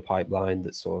of in the pipeline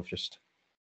that's sort of just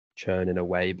churning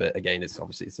away. But again, it's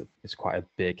obviously it's quite a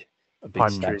big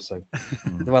step. So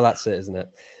well, that's it, isn't it?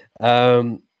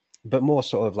 But more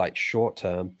sort of like short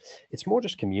term, it's more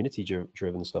just community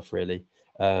driven stuff, really.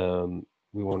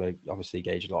 We want to obviously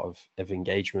gauge a lot of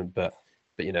engagement, but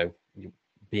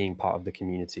being part of the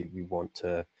community, we want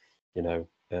to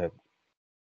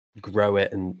grow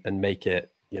it and make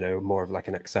it more of like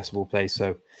an accessible place.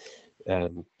 So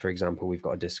for example, we've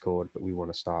got a Discord, but we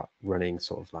want to start running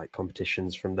sort of like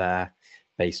competitions from there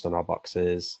based on our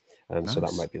boxes. Nice. So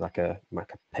that might be like a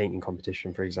painting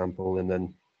competition, for example, and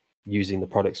then using the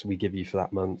products we give you for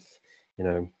that month,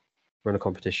 run a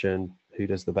competition, who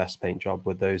does the best paint job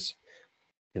with those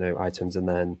items, and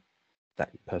then that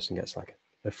person gets like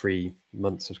a free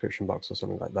month subscription box or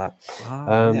something like that.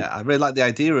 Yeah, I really like the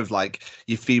idea of like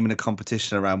you theming a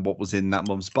competition around what was in that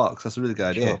month's box. That's a really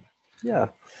good idea. Sure. Yeah.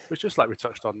 It's just like we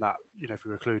touched on that, if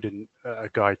we're including a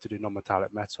guide to do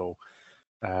non-metallic metal,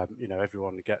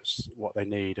 everyone gets what they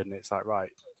need, and it's like,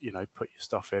 right, put your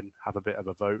stuff in, have a bit of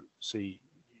a vote, see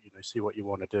what you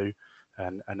want to do,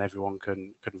 and everyone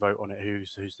can vote on it,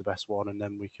 who's the best one, and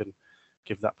then we can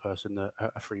give that person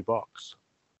a free box.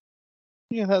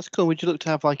 Yeah, that's cool. Would you look to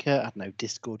have like a, I don't know,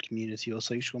 Discord community or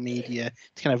social media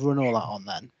to kind of run all that on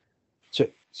then?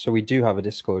 So we do have a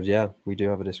Discord, yeah. We do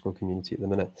have a Discord community at the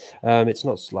minute. It's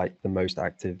not like the most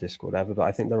active Discord ever, but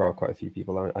I think there are quite a few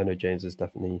people. I know James is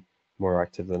definitely more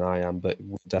active than I am, but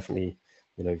we're definitely,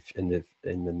 in the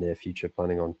near future,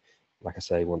 planning on, like I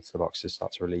say, once the boxes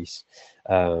start to release,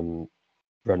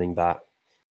 running that,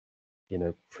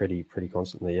 pretty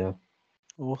constantly, yeah.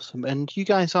 Awesome. And you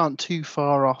guys aren't too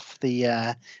far off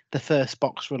the first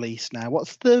box release now.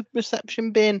 What's the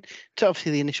reception been to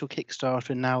obviously the initial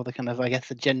Kickstarter and now the kind of, I guess,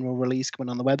 the general release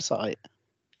coming on the website?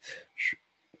 Do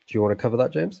you want to cover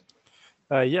that, James?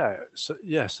 So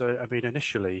I mean,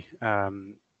 initially,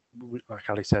 like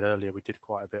Ali said earlier, we did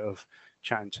quite a bit of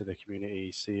chatting to the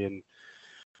community, seeing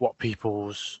what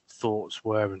people's thoughts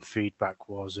were and feedback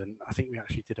was, and I think we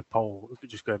actually did a poll,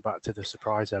 just going back to the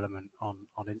surprise element on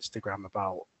Instagram,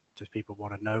 about, do people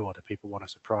want to know or do people want a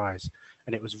surprise?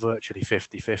 And it was virtually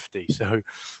 50-50. So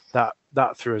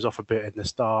that threw us off a bit in the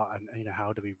start, and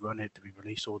how do we run it? Do we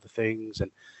release all the things? And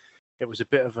it was a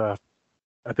bit of a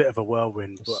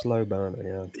whirlwind, but slow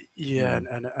burner, yeah.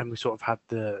 And we sort of had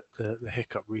the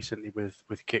hiccup recently with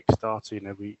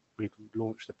Kickstarter. We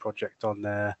launched the project on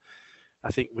there. I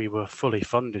think we were fully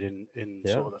funded in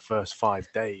sort of the first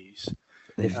 5 days.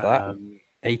 If that,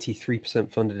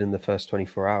 83% funded in the first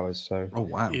 24 hours. So oh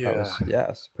wow,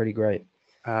 it's pretty great.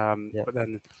 But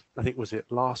then I think, was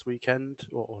it last weekend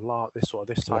or this time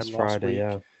last Friday,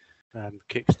 week?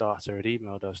 Kickstarter had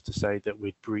emailed us to say that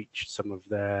we'd breached some of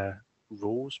their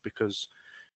rules, because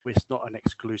it's not an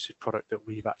exclusive product that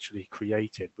we've actually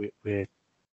created. We're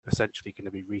essentially going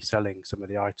to be reselling some of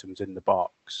the items in the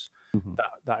box. Mm-hmm.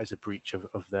 That is a breach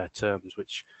of their terms,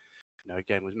 which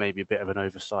again was maybe a bit of an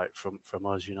oversight from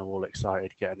us, all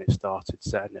excited getting it started,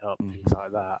 setting it up, things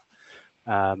like that.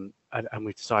 And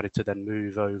we decided to then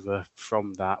move over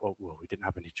from that. Well, we didn't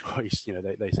have any choice.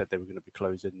 They said they were going to be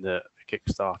closing the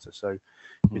Kickstarter, so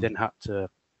we then had to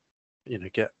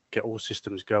get all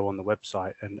systems go on the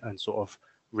website and sort of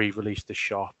re-release the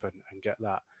shop and get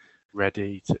that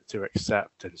ready to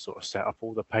accept and sort of set up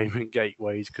all the payment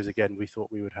gateways, because again, we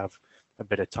thought we would have a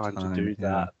bit of time to do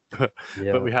that, but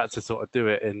we had to sort of do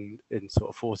it in sort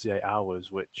of 48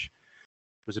 hours, which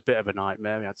was a bit of a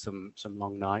nightmare. We had some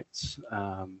long nights,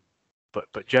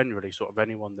 but generally, sort of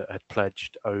anyone that had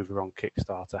pledged over on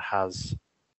Kickstarter has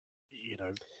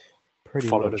pretty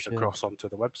followed much, us across onto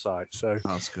the website. So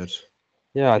that's good.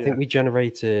 Yeah, I think we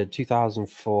generated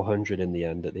 2,400 at the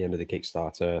end of the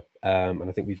Kickstarter, and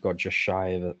I think we've got just shy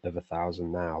of 1,000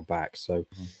 now back. So,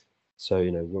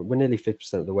 we're nearly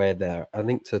 50% of the way there. I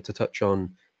think to touch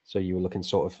on, so you were looking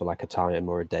sort of for like a time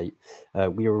or a date.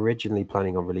 We were originally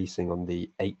planning on releasing on the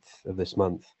 8th of this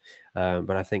month,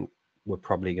 but I think we're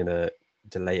probably going to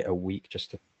delay it a week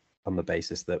just on the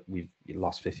basis that we've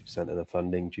lost 50% of the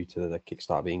funding due to the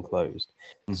Kickstarter being closed.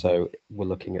 Mm-hmm. So we're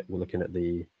looking at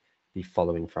the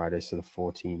following Friday, so the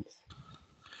 14th.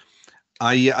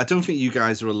 I don't think you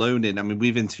guys are alone in. I mean,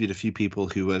 we've interviewed a few people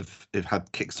who have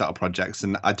had Kickstarter projects,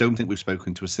 and I don't think we've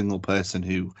spoken to a single person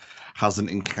who hasn't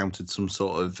encountered some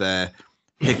sort of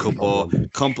hiccup or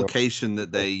complication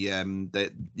that they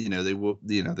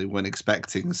weren't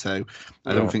expecting. So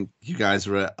I don't think you guys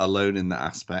are alone in that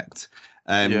aspect.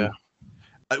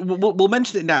 We'll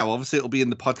mention it now. Obviously, it'll be in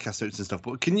the podcast notes and stuff.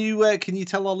 But can you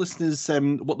tell our listeners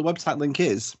what the website link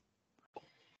is?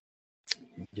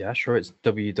 Yeah, sure. It's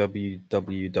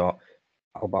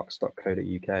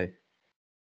www.albox.co.uk.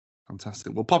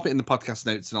 Fantastic. We'll pop it in the podcast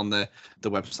notes and on the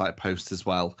website post as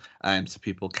well, so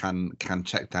people can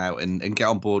check that out and get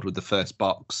on board with the first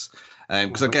box.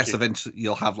 Because I guess eventually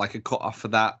you'll have like a cut off for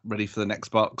that, ready for the next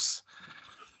box.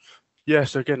 Yeah.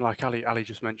 So again, like Ali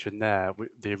just mentioned there,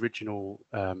 the original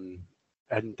end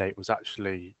date was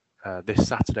actually this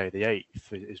Saturday, the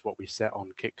 8th, is what we set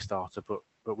on Kickstarter, but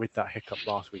with that hiccup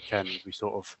last weekend, we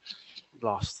sort of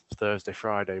last Thursday,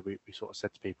 Friday, we sort of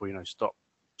said to people, stop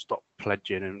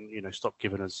pledging and stop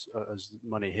giving us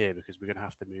money here, because we're going to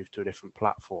have to move to a different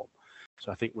platform.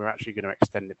 So I think we're actually going to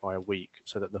extend it by a week,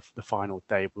 so that the final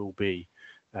day will be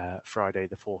Friday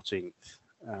the 14th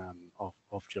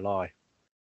of July.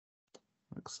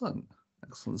 Excellent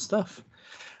stuff.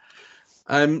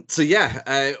 So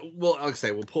yeah, well, like I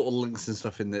say, we'll put all the links and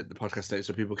stuff in the podcast notes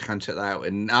so people can check that out.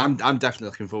 And I'm definitely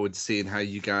looking forward to seeing how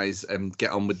you guys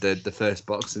get on with the first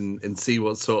box and see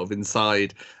what's sort of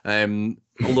inside. I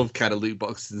love kind of loot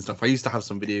boxes and stuff. I used to have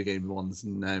some video game ones,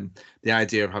 and the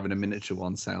idea of having a miniature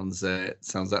one sounds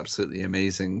absolutely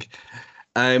amazing.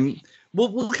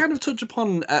 We'll kind of touch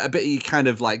upon a bit of your kind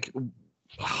of like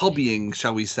hobbying,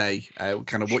 shall we say,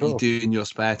 kind of what you do in your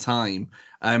spare time.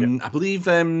 I believe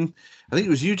I think it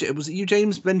was you. Was it you,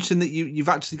 James, mentioned that you've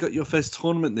actually got your first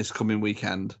tournament this coming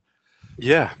weekend?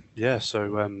 Yeah.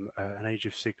 So an Age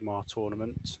of Sigmar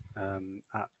tournament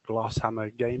at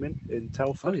Glasshammer Gaming in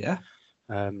Telford. Oh yeah.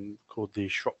 Called the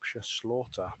Shropshire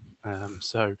Slaughter.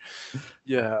 So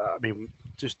yeah, I mean,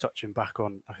 just touching back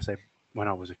on, like I say, when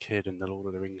I was a kid and the Lord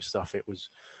of the Rings stuff, it was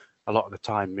a lot of the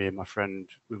time me and my friend,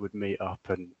 we would meet up,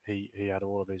 and he had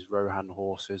all of his Rohan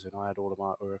horses and I had all of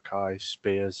my Uruk-hai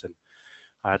spears, and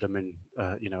I had them in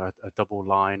a double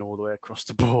line all the way across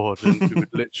the board, and we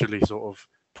would literally sort of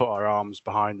put our arms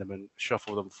behind them and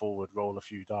shuffle them forward, roll a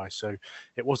few dice. So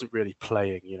it wasn't really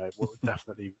playing,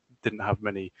 definitely didn't have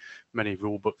many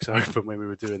rule books open when we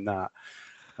were doing that.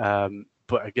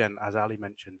 But again, as Ali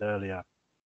mentioned earlier,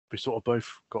 we sort of both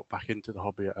got back into the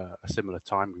hobby at a similar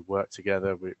time. We worked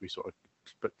together. We sort of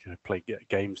played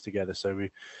games together. So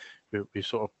we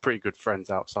sort of pretty good friends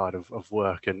outside of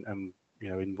work. And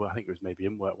I think it was maybe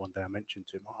in work one day I mentioned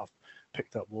to him, I've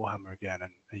picked up Warhammer again.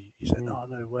 And he said, oh,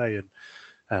 no way.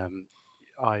 And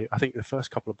I think the first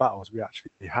couple of battles we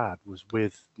actually had was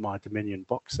with my Dominion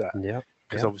box set. Yeah.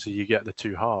 Because obviously you get the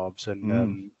two halves.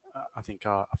 And I think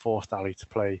I forced Ali to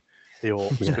play the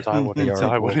orcs because I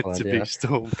wanted to be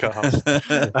Stormcast.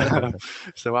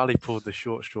 So Ali pulled the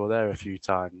short straw there a few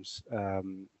times.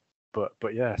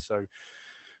 But yeah, so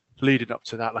leading up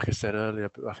to that, like I said earlier,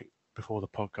 I think before the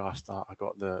podcast, I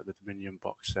got the Dominion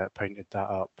box set, painted that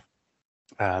up.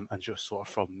 And just sort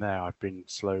of from there, I've been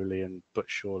slowly but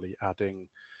surely adding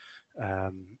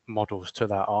models to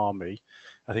that army.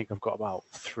 I think I've got about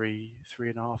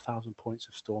 3,500 points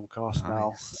of Stormcast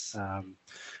now.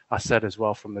 I said as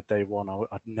well from the day one, I'll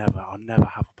never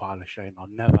have a pile of shame. I'll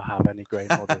never have any grey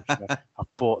models.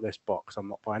 I've bought this box. I'm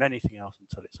not buying anything else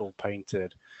until it's all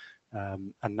painted.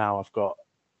 And now I've got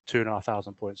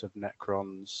 2,500 points of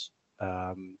Necrons,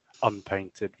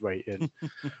 unpainted, waiting.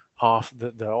 Half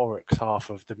the Oryx,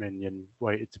 half of Dominion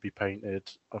waited to be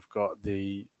painted. I've got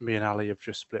me and Ali have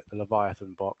just split the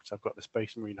Leviathan box. I've got the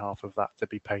Space Marine half of that to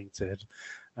be painted.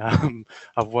 I've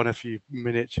won a few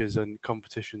miniatures and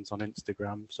competitions on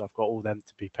Instagram, so I've got all them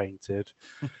to be painted.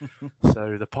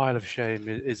 So the pile of shame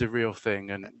is a real thing,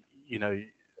 and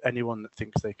anyone that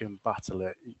thinks they can battle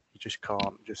it, you just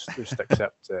can't. Just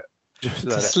accept it. It's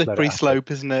a slippery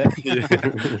slope, isn't it?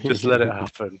 Just let it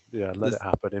happen. Yeah, let it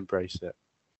happen. Embrace it.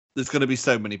 There's going to be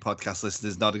so many podcast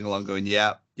listeners nodding along going,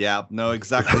 yeah, know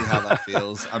exactly how that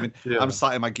feels. I mean, I'm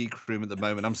sat in my geek room at the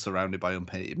moment. I'm surrounded by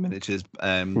unpainted miniatures.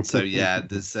 So yeah,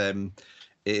 there's it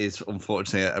is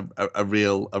unfortunately a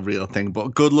real thing.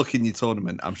 But good luck in your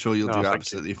tournament. I'm sure you'll do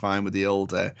absolutely fine with the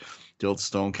old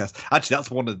Stormcast. Actually, that's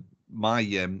one of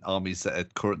my armies that are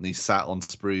currently sat on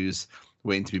sprues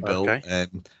waiting to be built.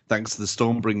 Thanks to the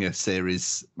Stormbringer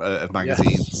series of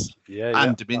magazines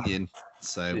and Dominion.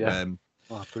 So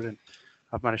oh, brilliant!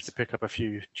 I've managed to pick up a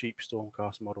few cheap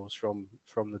Stormcast models from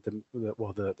the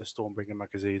Stormbringer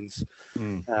magazines.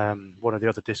 One of the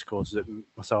other Discords that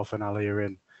myself and Ali are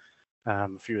in,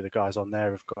 a few of the guys on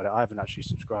there have got it. I haven't actually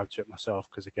subscribed to it myself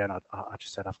because again, I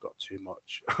just said I've got too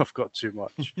much.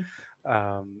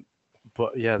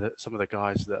 But yeah, some of the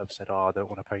guys that have said, "Oh, I don't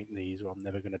want to paint these," or "I'm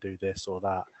never going to do this or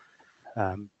that,"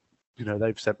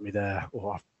 they've sent me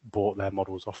or I've bought their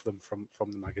models off them from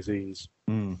the magazines.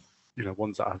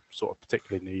 Ones that I sort of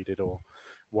particularly needed or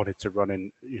wanted to run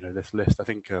in, this list. I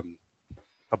think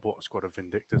I bought a squad of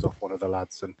Vindictors off one of the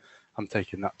lads, and I'm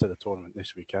taking that to the tournament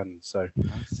this weekend. So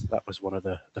that was one of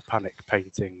the panic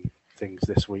painting things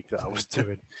this week that I was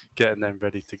doing, getting them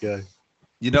ready to go.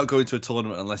 You're not going to a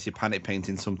tournament unless you're panic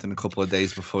painting something a couple of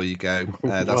days before you go.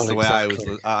 That's the way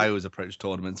I always approach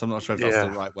tournaments. I'm not sure if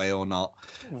that's the right way or not.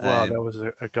 Well, there was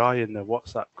a guy in the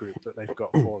WhatsApp group that they've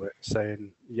got for it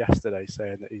saying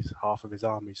that half of his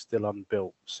army's still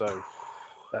unbuilt. So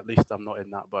at least I'm not in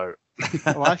that boat.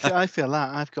 Well, I feel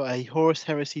that I've got a Horus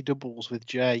Heresy doubles with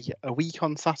Jay a week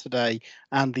on Saturday,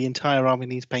 and the entire army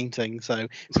needs painting. So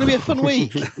it's going to be a fun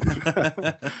week.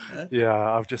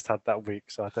 Yeah, I've just had that week,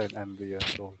 so I don't envy you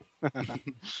at all.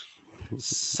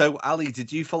 So, Ali,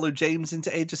 did you follow James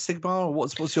into Age of Sigmar, or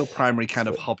what's your primary kind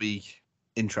of hobby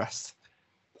interest?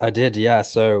 I did, yeah.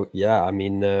 So yeah, I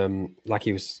mean, like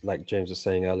James was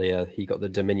saying earlier, he got the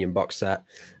Dominion box set,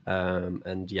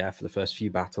 and yeah, for the first few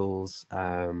battles,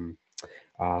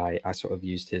 I sort of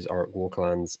used his Auric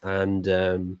Walkerlands,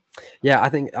 and yeah, I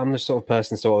think I'm the sort of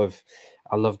person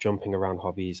I love jumping around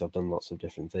hobbies. I've done lots of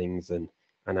different things, and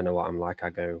I know what I'm like. I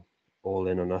go all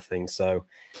in or nothing. So,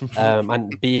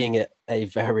 and being it a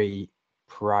very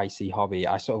pricey hobby,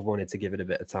 I sort of wanted to give it a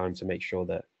bit of time to make sure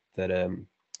that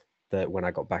when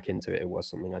I got back into it, it was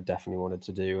something I definitely wanted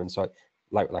to do. And so,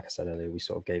 like I said earlier, we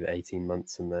sort of gave it 18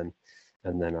 months, and then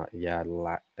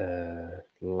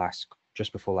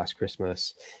just before last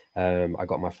Christmas, I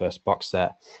got my first box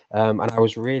set, and I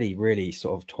was really, really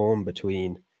sort of torn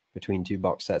between two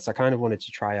box sets. I kind of wanted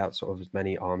to try out sort of as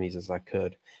many armies as I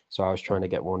could, so I was trying to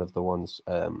get one of the ones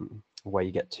where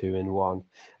you get 2 in 1,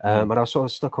 and I was sort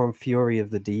of stuck on Fury of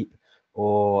the Deep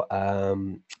or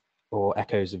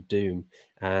Echoes of Doom,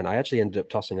 and I actually ended up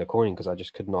tossing a coin because I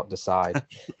just could not decide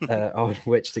on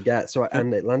which to get.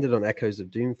 And it landed on Echoes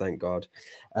of Doom, thank God,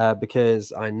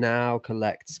 because I now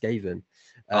collect Skaven.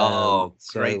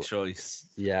 Great choice.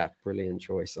 Yeah, brilliant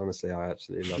choice. Honestly, I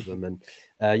absolutely love them.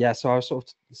 And yeah, so I was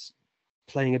sort of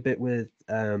playing a bit with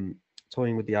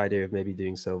toying with the idea of maybe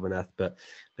doing Sylvaneth, but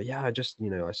yeah, I just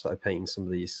I started painting some of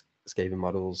these Skaven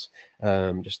models,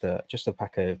 just a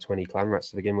pack of 20 clan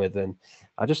rats to begin with, and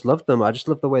I just loved them. I just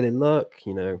love the way they look,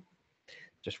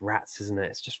 just rats, isn't it?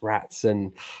 It's just rats.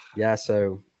 And yeah,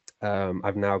 so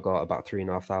I've now got about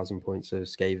 3,500 points of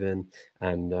Skaven,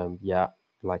 and yeah,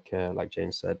 like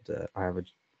James said, I have a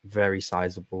very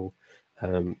sizable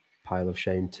pile of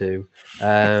shame too.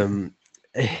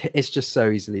 It's just so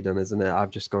easily done, isn't it? I've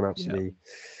just gone absolutely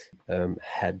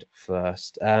head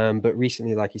first. But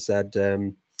recently, like you said,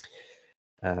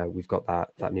 we've got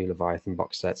that new Leviathan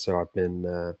box set, so I've been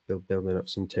building up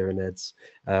some Tyranids,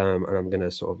 and I'm going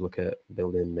to sort of look at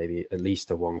building maybe at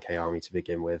least a 1k army to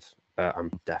begin with, but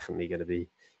I'm definitely going to be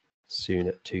soon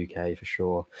at 2k for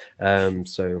sure.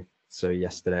 So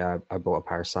yesterday I bought a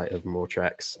Parasite of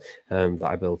Mortrex that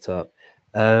I built up,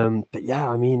 but yeah,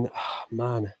 I mean,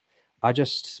 man, I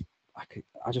just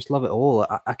love it all.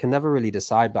 I can never really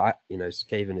decide, but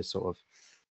Skaven is sort of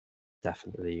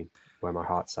definitely where my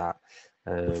heart's at.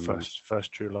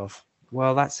 First true love.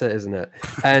 Well, that's it, isn't it?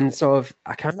 And sort of,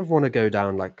 I kind of want to go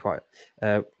down like quite.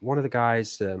 One of the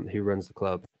guys who runs the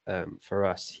club for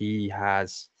us, he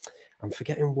has. I'm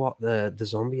forgetting what the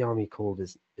zombie army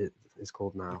is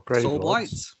called now. Soul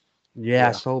Blights.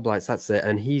 Yeah, Soul Blights. That's it.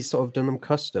 And he's sort of done them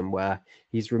custom, where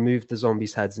he's removed the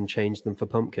zombies' heads and changed them for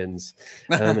pumpkins.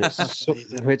 And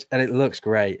it looks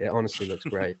great. It honestly looks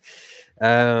great.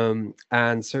 And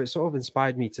so it sort of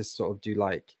inspired me to sort of do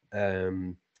like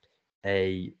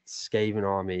a Skaven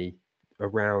army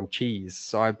around cheese.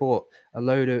 So I bought a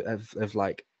load of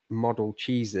like model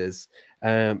cheeses,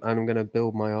 and I'm going to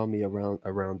build my army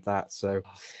around that. So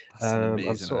that's an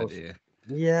amazing idea.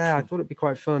 Yeah, I thought it'd be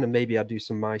quite fun, and maybe I'd do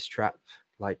some mice trap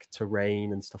like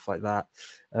terrain and stuff like that.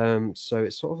 So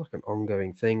it's sort of like an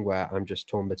ongoing thing where I'm just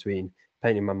torn between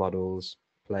painting my models,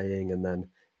 playing, and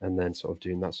then sort of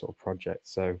doing that sort of project.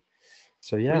 So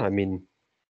yeah, I mean,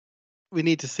 we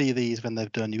need to see these when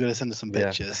they've done. You've got to send us some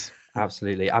pictures.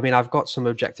 Absolutely. I mean, I've got some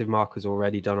objective markers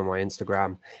already done on my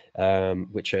Instagram,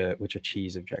 which are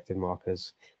cheese objective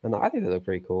markers, and I think they look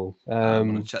pretty cool.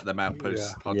 I'm gonna check them out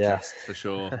post podcast for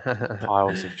sure.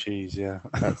 Piles of cheese, yeah.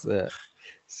 That's it.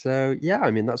 So yeah,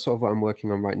 I mean, that's sort of what I'm working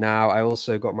on right now. I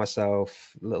also got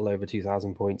myself a little over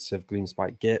 2,000 points of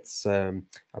Gloomspite Gits. I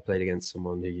played against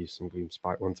someone who used some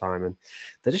Gloomspite one time, and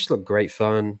they just look great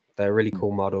fun. They're really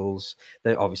cool models.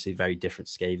 They're obviously very different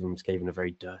Skaven. Skaven are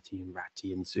very dirty and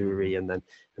ratty and sewery, and then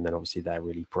obviously they're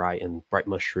really bright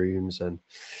mushrooms and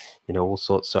all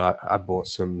sorts. So I bought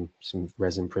some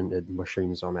resin printed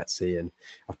mushrooms on Etsy, and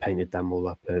I've painted them all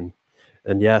up, and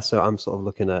yeah, so I'm sort of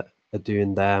looking at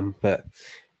doing them. But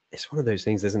it's one of those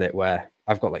things, isn't it, where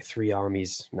I've got like 3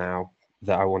 armies now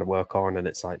that I want to work on, and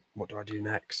it's like, what do I do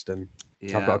next? And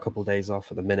I've got a couple of days off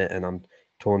at the minute, and I'm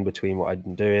torn between what I've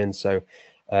been doing. So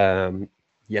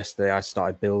yesterday I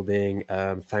started building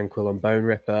Thanquil and Bone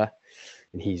Ripper,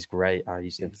 and he's great. I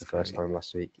used him for the first time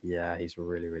last week. Yeah, he's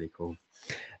really, really cool.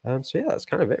 So yeah, that's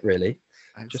kind of it, really.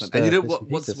 Just, and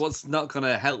what's not going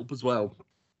to help as well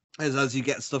is as you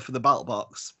get stuff in the battle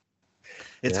box,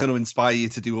 it's going to inspire you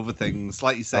to do other things,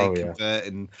 like you say, convert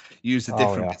and use the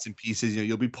different bits and pieces.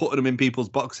 You'll be putting them in people's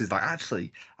boxes. Like,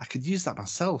 actually, I could use that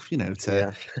myself,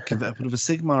 to convert up another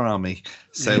Sigmar army.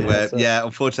 So,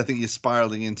 unfortunately, I think you're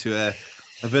spiraling into a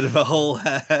bit of a whole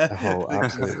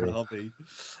absolutely hobby.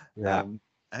 Yeah.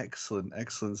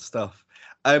 Excellent stuff.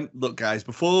 Look, guys,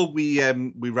 before we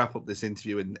wrap up this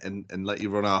interview and let you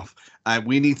run off,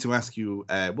 we need to ask you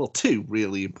two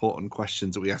really important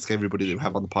questions that we ask everybody that we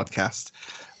have on the podcast.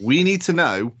 We need to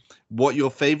know what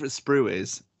your favorite sprue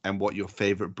is and what your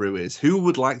favorite brew is. Who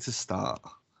would like to start?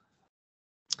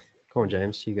 Come on,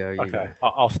 James, you go. Okay,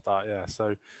 I'll start. Yeah.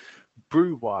 So,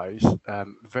 brew-wise,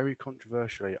 very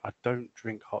controversially, I don't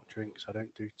drink hot drinks. I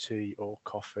don't do tea or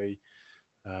coffee.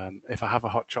 If I have a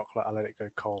hot chocolate, I let it go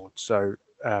cold. So,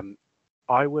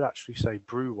 I would actually say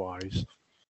brew-wise,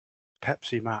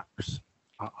 Pepsi Max.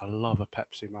 I love a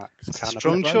Pepsi Max.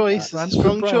 Strong choice.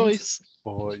 Strong choice.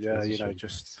 Or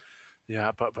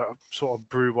but sort of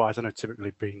brew-wise, I know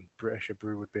typically being British, a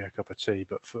brew would be a cup of tea,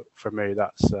 but for me,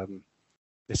 that's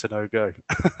it's a no-go.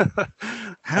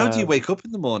 How do you wake up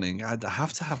in the morning? I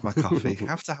have to have my coffee.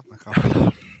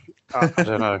 I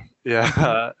don't know.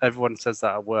 Yeah, everyone says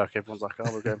that at work. Everyone's like, "Oh,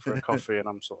 we're going for a coffee," and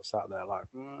I'm sort of sat there like,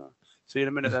 "See you in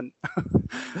a minute then."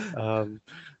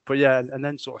 But yeah, and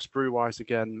then sort of sprue-wise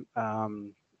again, I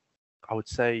would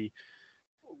say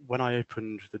when I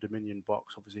opened the Dominion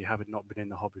box, obviously having not been in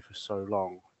the hobby for so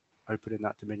long, opening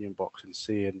that Dominion box and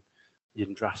seeing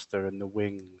Yndrasta and the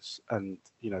wings, and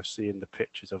seeing the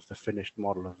pictures of the finished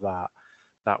model of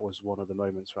that was one of the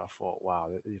moments where I thought,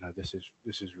 wow, this is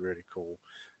really cool.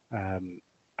 And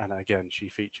again, she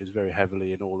features very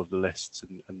heavily in all of the lists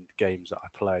and games that I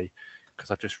play,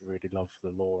 because I just really love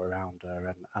the lore around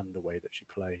her and the way that she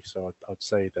plays. So I'd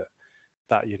say that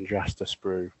Yndrasta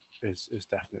sprue is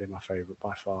definitely my favourite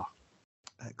by far.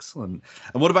 Excellent.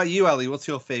 And what about you, Ali? What's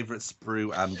your favourite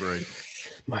sprue and brew?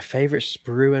 My favourite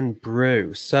sprue and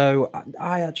brew. So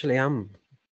I actually am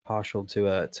partial to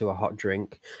a hot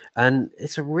drink, and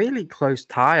it's a really close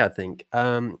tie, I think.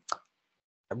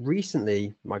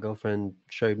 Recently, my girlfriend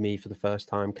showed me for the first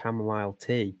time chamomile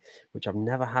tea, which I've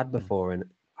never had before, and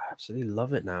I absolutely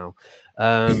love it now.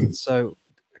 So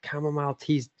chamomile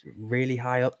tea's really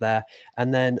high up there,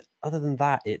 and then other than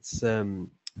that, it's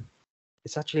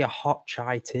actually a hot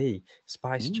chai tea,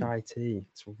 spiced chai tea.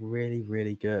 It's really,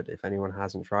 really good if anyone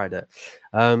hasn't tried it.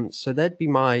 So that'd be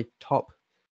my top,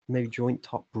 maybe joint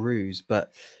top brews.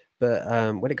 But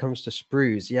when it comes to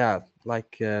sprues, yeah,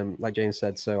 like James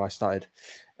said, so I started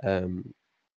collecting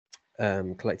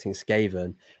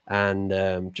Skaven, and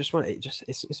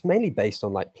it's mainly based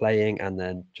on like playing and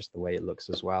then just the way it looks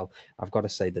as well. I've got to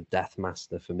say the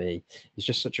Deathmaster for me, he's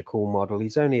just such a cool model.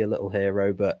 He's only a little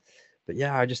hero, but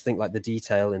yeah, I just think like the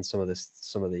detail in some of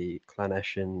the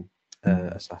Clanessian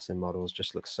assassin models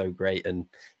just looks so great, and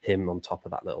him on top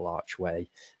of that little archway,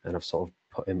 and I've sort of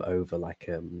put him over like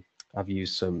I've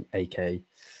used some AK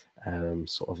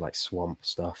sort of like swamp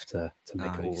stuff to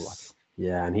make it all like,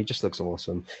 yeah, and he just looks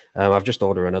awesome. I've just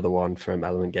ordered another one from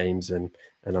Element Games, and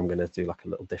I'm gonna do like a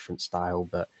little different style,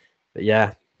 but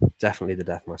yeah, definitely the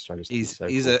Deathmaster. He's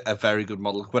cool. a very good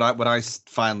model. When I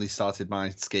finally started my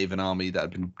Skaven army that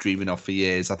I'd been dreaming of for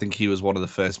years, I think he was one of the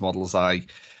first models I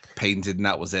painted, and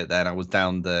that was it. Then I was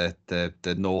down the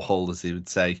no hole, as they would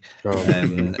say,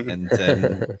 and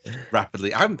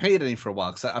rapidly. I haven't painted any for a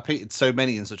while because I painted so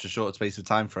many in such a short space of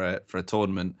time for a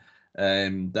tournament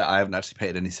that I haven't actually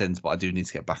painted any since. But I do need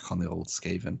to get back on the old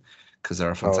Skaven, because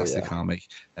they're a fantastic army.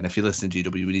 And if you listen to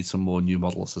GW, we need some more new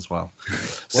models as well.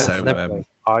 So they're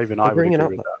bringing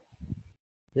out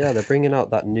they're bringing out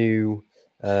that new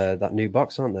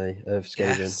box, aren't they, of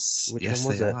Skaven? Yes, Which one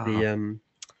was it? Are.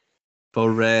 No,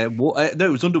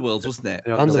 it was Underworlds, wasn't it?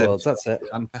 Underworlds, that's it.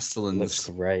 And Pestilence. Looks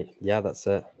great. Yeah, that's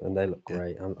it. And they look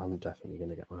great. I'm definitely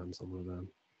going to get my hands on one of them.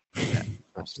 Yeah,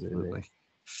 absolutely.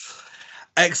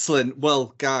 Excellent.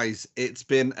 Well, guys, it's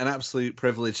been an absolute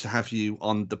privilege to have you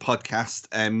on the podcast.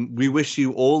 We wish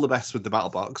you all the best with the Battle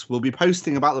Box. We'll be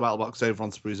posting about the Battle Box over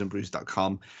on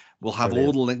spruesandbrews.com. We'll have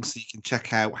all the links so you can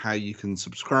check out how you can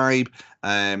subscribe.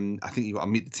 I think you've got to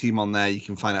meet the team on there. You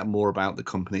can find out more about the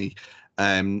company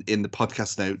in the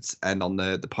podcast notes and on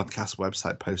the podcast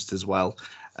website post as well.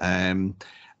 And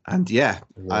yeah,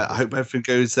 I hope everything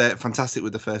goes fantastic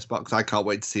with the first box. I can't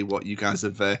wait to see what you guys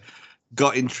have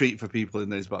got in treat for people in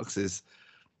those boxes.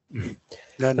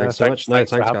 Thanks so much.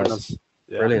 Thanks guys.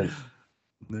 Yeah. Brilliant.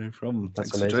 No problem. That's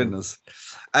Thanks for joining us.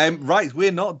 Right,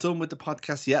 we're not done with the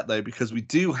podcast yet, though, because we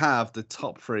do have the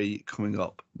top 3 coming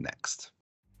up next.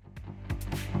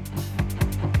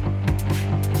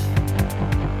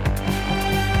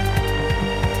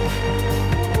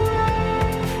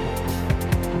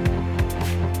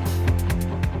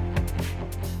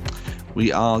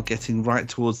 we are getting right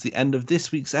towards the end of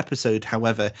this week's episode.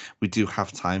 However, we do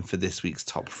have time for this week's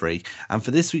top 3. And for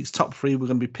this week's top 3, we're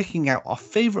going to be picking out our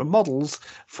favourite models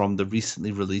from the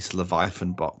recently released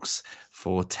Leviathan box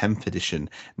for 10th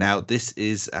edition. Now, this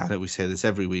is, I know we say this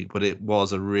every week, but it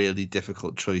was a really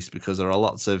difficult choice because there are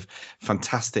lots of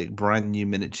fantastic brand new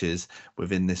miniatures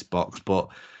within this box. But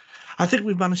I think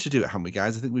we've managed to do it, haven't we,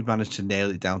 guys? I think we've managed to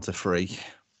nail it down to 3. It's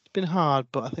been hard,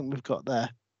 but I think we've got there.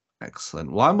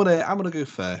 Excellent. Well, I'm gonna go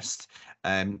first,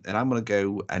 and I'm gonna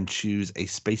go and choose a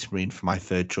Space Marine for my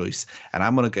third choice, and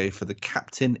I'm gonna go for the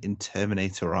Captain in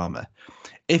Terminator armor,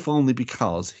 if only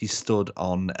because he stood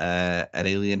on an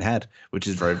alien head, which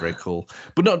is very, very cool.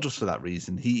 But not just for that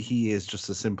reason. He is just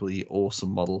a simply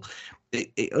awesome model.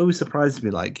 It always surprises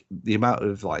me, like the amount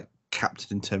of like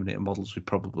Captain in Terminator models we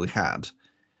probably had.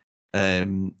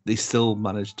 They still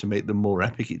managed to make them more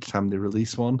epic each time they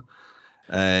release one.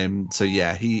 So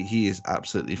yeah, he is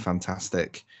absolutely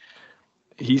fantastic.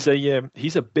 He's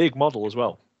a big model as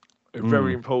well,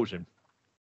 very imposing.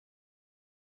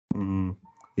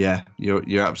 Yeah,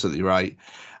 you're absolutely right.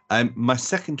 My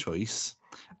second choice,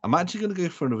 I'm actually going to go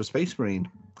for another Space Marine,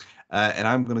 and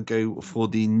I'm going to go for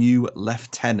the new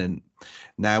Lieutenant.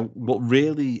 Now, what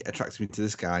really attracts me to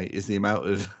this guy is the amount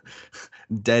of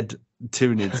dead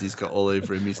Tyranids he's got all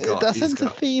over him. That sense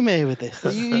of theme here with this.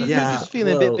 You're just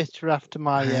feeling a bit bitter after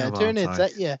my Tyranids,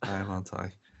 aren't you? I am, aren't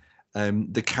I?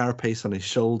 The carapace on his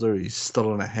shoulder, he's stood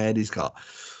on a head, he's got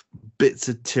bits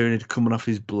of Tyranid coming off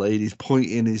his blade, he's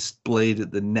pointing his blade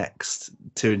at the next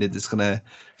Tyranid that's going to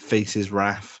face his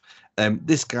wrath.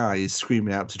 This guy is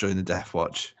screaming out to join the Death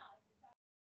Watch.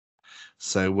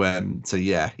 So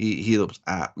yeah, he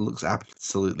looks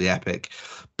absolutely epic.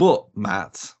 But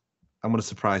Matt, I'm going to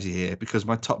surprise you here because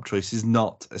my top choice is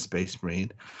not a Space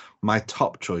Marine. My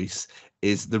top choice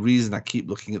is the reason I keep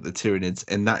looking at the Tyranids,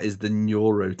 and that is the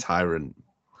Neuro Tyrant.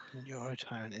 Neuro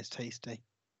Tyrant is tasty.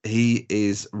 He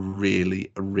is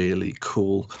really, really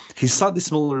cool. He's slightly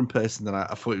smaller in person than I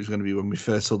thought he was going to be when we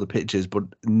first saw the pictures, but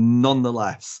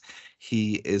nonetheless,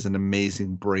 he is an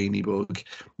amazing brainy bug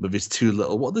with his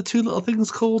what are the two little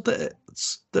things called that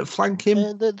flank him?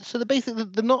 So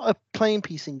they're not a playing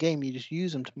piece in game. You just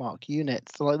use them to mark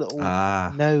units. They're like little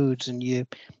nodes, and you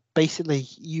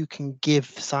can give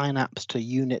synapse to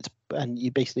units, and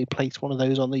you basically place one of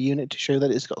those on the unit to show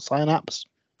that it's got synapse.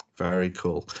 Very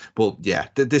cool. Well, yeah,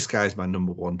 this guy's my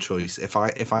number one choice. If I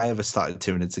ever started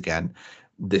Tyranids again,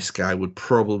 this guy would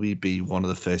probably be one of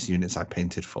the first units I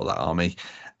painted for that army.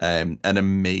 An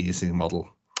amazing model.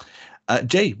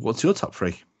 Jay, what's your top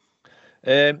 3?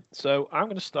 So I'm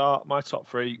going to start my top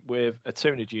 3 with a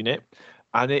Tyranid unit,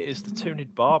 and it is the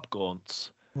Tyranid Barb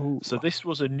Gaunts. Ooh. So this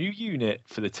was a new unit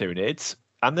for the Tyranids,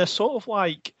 and they're sort of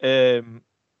like they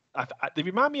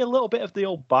remind me a little bit of the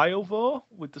old Biovore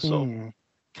with the sort of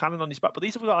cannon on his back, but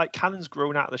these are like cannons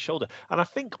growing out of the shoulder. And I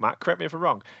think, Matt, correct me if I'm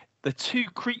wrong, they're 2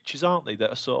 creatures, aren't they, that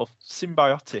are sort of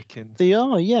symbiotic? And they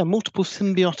are, yeah, multiple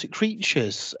symbiotic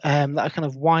creatures that are kind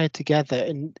of wired together.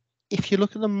 And if you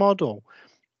look at the model,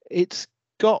 it's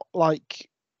got like,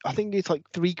 I think it's like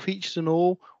 3 creatures in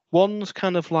all. One's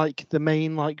kind of like the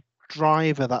main like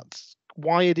driver that's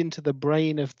wired into the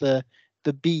brain of the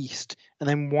beast, and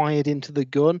then wired into the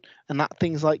gun, and that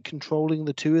thing's like controlling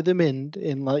the 2 of them in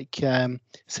like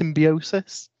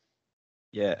symbiosis.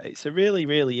 Yeah, it's a really,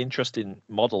 really interesting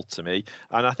model to me,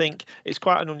 and I think it's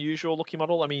quite an unusual looking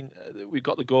model. I mean, we've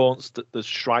got the Gaunts, the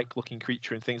Shrike looking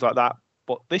creature and things like that,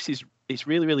 but it's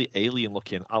really, really alien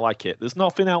looking. I like it. There's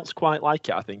nothing else quite like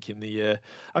it, I think, in the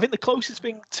I think the closest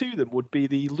thing to them would be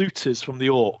the Looters from the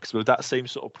Orcs, with that same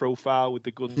sort of profile with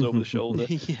the guns over the shoulder.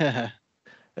 Yeah.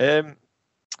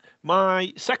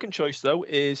 My second choice, though,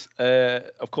 is,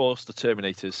 of course, the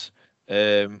Terminators.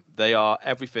 They are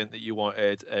everything that you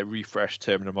wanted a refreshed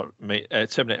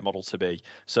Terminator model to be.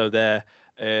 So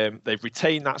they've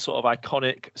retained that sort of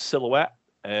iconic silhouette,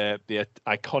 the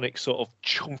iconic sort of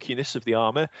chunkiness of the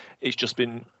armor. It's just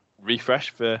been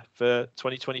refreshed for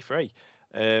 2023.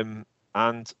 And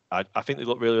I think they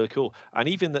look really, really cool. And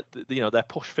even that, they're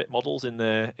push fit models in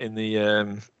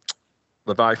the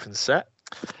Leviathan set.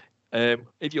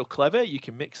 If you're clever, you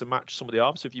can mix and match some of the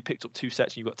arms. So if you picked up 2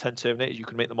 sets and you've got 10 Terminators, you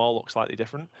can make them all look slightly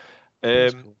different.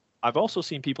 Cool. I've also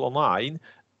seen people online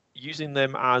using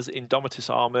them as Indomitus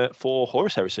armor for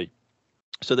Horus Heresy.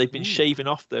 So they've been shaving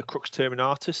off the Crux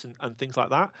Terminatus and things like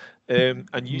that,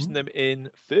 and using them in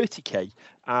 30k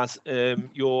as I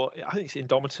think it's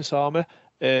Indomitus armor.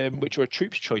 which are a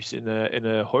troops choice in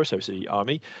a Horus Heresy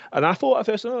army. And I thought at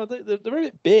first, they're a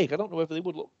bit big. I don't know whether they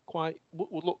would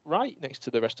look right next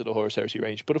to the rest of the Horus Heresy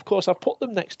range. But of course, I've put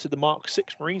them next to the Mark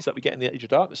 6 Marines that we get in the Age of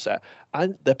Darkness set,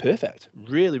 and they're perfect.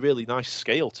 Really, really nice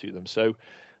scale to them. So,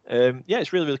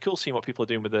 it's really, really cool seeing what people are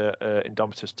doing with the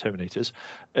Indomitus Terminators.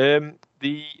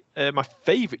 My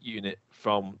favourite unit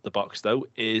from the box, though,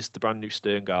 is the brand new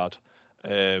Stern Guard.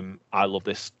 I love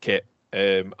this kit.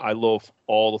 I love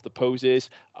all of the poses.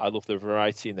 I love the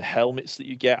variety in the helmets that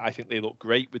you get. I think they look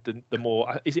great with the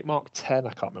more. Is it Mark 10?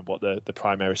 I can't remember what the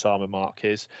Primaris armor mark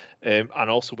is. And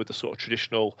also with the sort of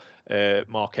traditional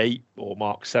Mark 8 or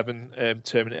Mark 7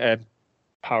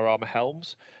 power armor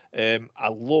helms. I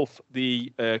love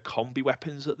the combi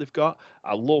weapons that they've got.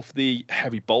 I love the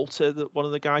heavy bolter that one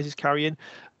of the guys is carrying.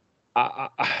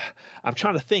 I'm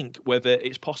trying to think whether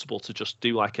it's possible to just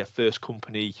do like a First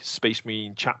Company Space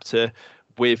Marine chapter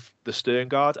with the Stern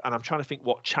Guard, and I'm trying to think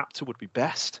what chapter would be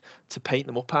best to paint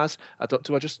them up as.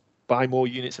 Do I just buy more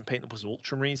units and paint them up as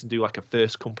Ultramarines and do like a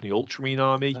First Company Ultramarine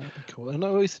army? That'd be cool. And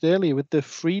I said earlier, with the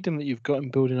freedom that you've got in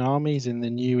building armies in the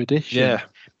new edition,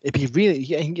 it'd be really,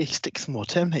 you stick some more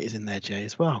Terminators in there, Jay,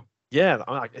 as well. Yeah,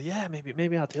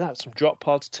 maybe I'll do that. Some drop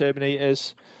pods,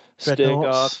 Terminators. Stern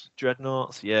Guard,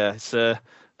 Dreadnoughts, they're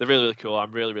really, really cool.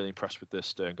 I'm really, really impressed with this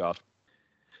Stern Guard.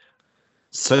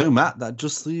 So, Matt, that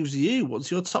just leaves you. What's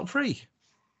your top 3?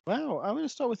 Well, I'm going to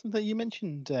start with something you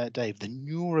mentioned, Dave, the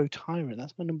Neuro Tyrant.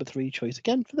 That's my number 3 choice.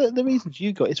 Again, for the reasons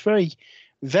you got. It's very,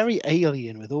 very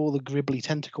alien with all the gribbly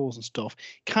tentacles and stuff.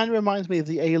 Kind of reminds me of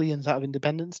the aliens out of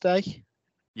Independence Day.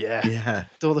 Yeah.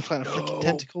 With all the kind of flicking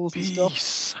tentacles and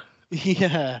stuff.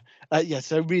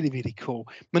 So really, really cool.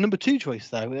 My number 2 choice,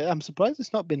 though, I'm surprised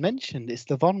it's not been mentioned. It's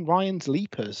the Von Ryan's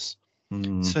Leapers.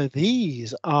 So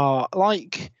these are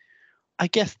like, I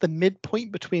guess, the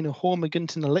midpoint between a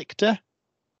Hormigaunt and a Lictor.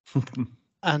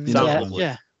 And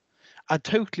I'd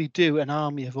totally do an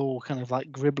army of all kind of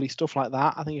like gribbly stuff like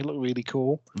that. I think it look really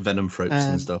cool. Venom throats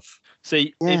and stuff.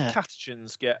 See, if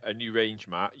Catachans get a new range,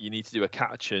 Matt, you need to do a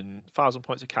Catachan, 1,000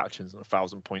 points of Catachans and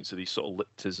 1,000 points of these sort of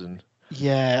Lictors and.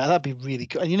 Yeah, that'd be really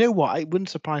cool. And you know what? It wouldn't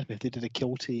surprise me if they did a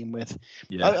kill team with.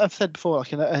 I've said before,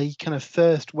 like a kind of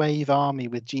first wave army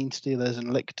with Gene Stealers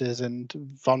and Lictors and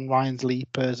Von Ryan's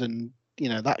Leapers and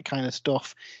that kind of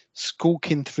stuff,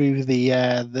 skulking through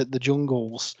the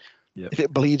jungles. Yep. If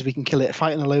it bleeds, we can kill it.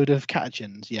 Fighting a load of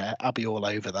Catachans, I'll be all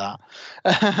over that.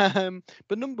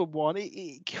 But number 1,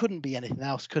 it couldn't be anything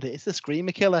else, could it? It's the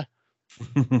Screamer Killer.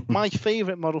 My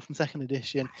favourite model from 2nd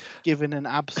edition, given an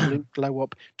absolute glow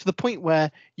up to the point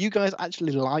where you guys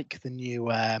actually like the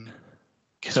new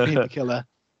Screamer Killer.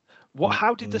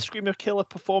 How did the Screamer Killer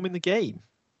perform in the game?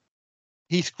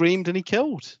 He screamed and he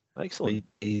killed. Excellent.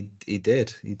 He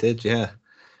did, yeah.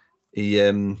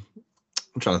 I'm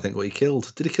trying to think what he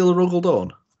killed. Did he kill a Rogel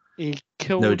Dawn? He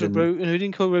killed he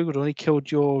didn't kill Rogel Dawn. He killed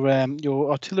your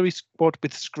artillery squad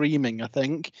with screaming, I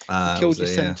think. He killed your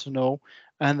Sentinel.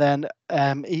 And then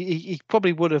he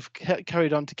probably would have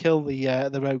carried on to kill the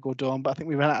Rogel Dawn, but I think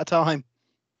we ran out of time.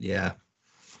 Yeah.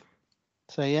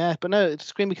 So but no, it's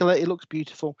Screamer Killer. It looks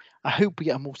beautiful. I hope we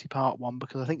get a multi-part one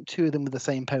because I think 2 of them with the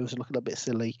same pose look a little bit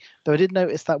silly. Though I did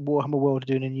notice that Warhammer World are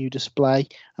doing a new display,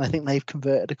 and I think they've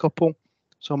converted a couple.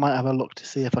 So I might have a look to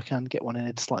see if I can get one in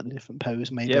a slightly different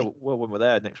pose, maybe. Yeah, well, when we're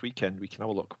there next weekend, we can have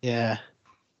a look. Yeah.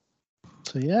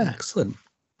 So excellent.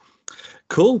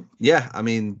 Cool. Yeah, I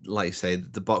mean, like you say,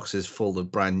 the box is full of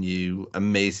brand new,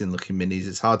 amazing looking minis.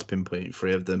 It's hard to pinpoint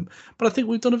 3 of them, but I think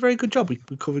we've done a very good job. We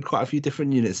covered quite a few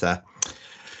different units there.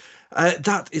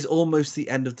 That is almost the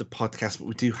end of the podcast, but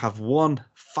we do have one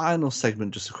final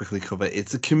segment just to quickly cover.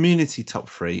 It's the community top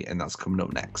 3, and that's coming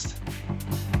up next.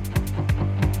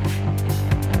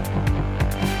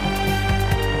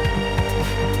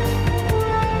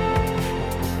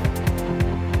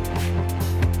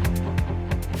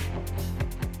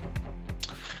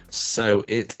 So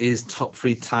it is top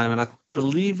 3 time, and I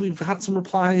believe we've had some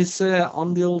replies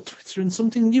on the old Twitter and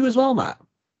something new as well, Matt.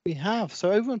 We have.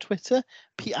 So over on Twitter,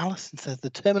 Pete Allison says the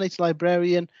Terminator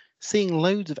Librarian, seeing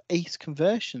loads of ace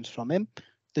conversions from him,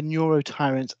 the Neuro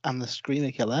Tyrant and the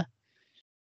Screamer Killer.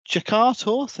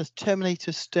 Jakartor says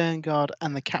Terminator, Stern Guard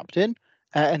and the Captain,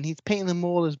 and he's painting them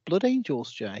all as Blood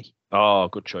Angels, Jay. Oh,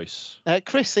 good choice.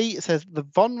 Chrissy says the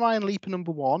Von Ryan Leaper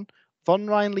number 1, Von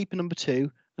Ryan Leaper number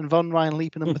 2, and Von Ryan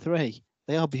Leaper number 3.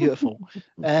 They are beautiful.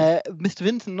 Mr.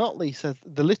 Vincent Notley says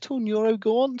the little Neuro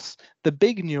Gaunts, the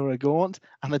big Neuro Gaunt,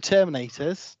 and the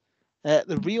Terminators.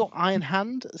 The real Iron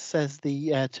Hand says the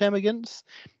Termagants.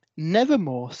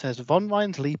 Nevermore says Von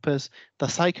Ryan's Leapers, the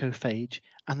Psychophage,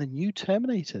 and the new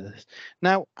Terminators.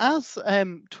 Now, as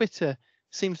Twitter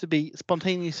seems to be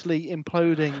spontaneously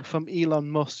imploding from Elon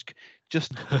Musk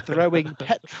just throwing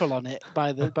petrol on it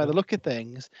by the look of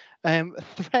things.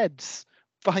 Threads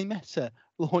by Meta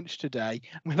launched today,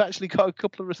 and we've actually got a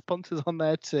couple of responses on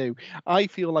there too. I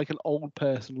feel like an old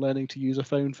person learning to use a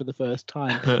phone for the first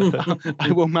time.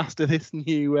 I will master this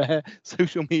new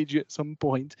social media at some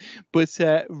point. But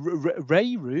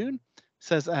Ray Rune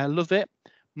says, love it.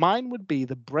 Mine would be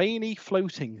the brainy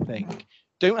floating thing.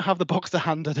 Don't have the box to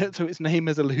hand on it, so its name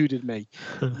has eluded me.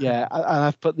 Yeah, and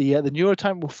I've put the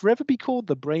Neurotime will forever be called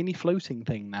the brainy floating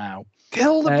thing now.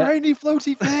 Kill the brainy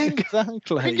floaty thing.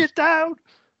 Exactly. Bring it down.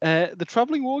 The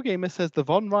Traveling Wargamer says the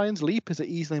Von Ryan's Leapers are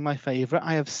easily my favourite.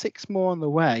 I have 6 more on the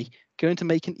way, going to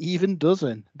make an even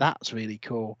dozen. That's really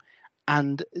cool.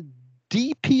 And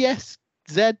DPSZ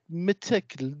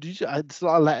Mythic, it's a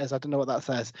lot of letters, I don't know what that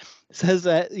says. It says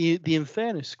the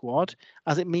Inferno Squad,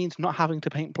 as it means not having to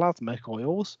paint plasma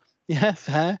coils. Yeah,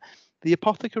 fair. The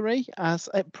Apothecary, as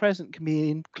at present, can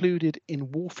be included in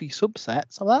Wolfy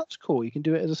subsets. So that's cool. You can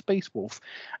do it as a Space Wolf.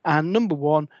 And number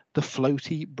 1, the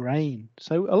Floaty Brain.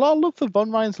 So a lot of love for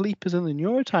Von Ryan's Leapers and the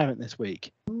Neurotyrant this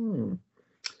week.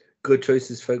 Good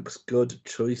choices, folks. Good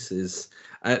choices.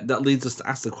 That leads us to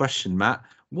ask the question, Matt.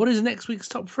 What is next week's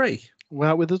top 3?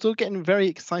 Well, with us all getting very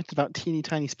excited about teeny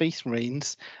tiny Space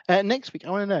Marines, next week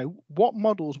I want to know, what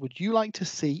models would you like to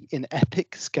see in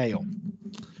epic scale?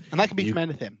 And that can be from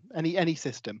anything, any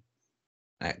system.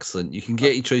 Excellent. You can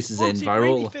get your choices in via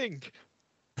all.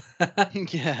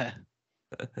 Yeah.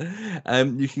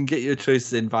 You can get your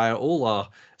choices in via all our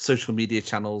social media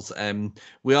channels.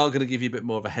 We are going to give you a bit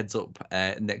more of a heads up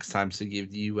next time, so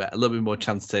give you a little bit more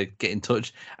chance to get in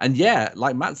touch. And yeah,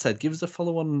 like Matt said, give us a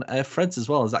follow on Threads as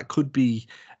well, as that could be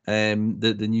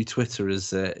the new Twitter,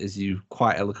 as you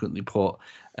quite eloquently put.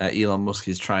 Elon Musk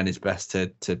is trying his best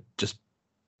to just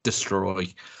destroy.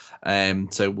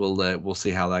 So we'll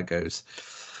see how that goes.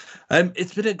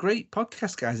 It's been a great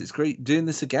podcast, guys. It's great doing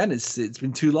this again. It's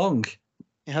been too long.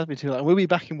 It has been too long. We'll be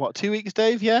back in 2 weeks,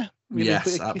 Dave? Yeah.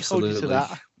 Yes, absolutely. To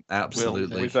that.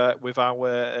 Absolutely. With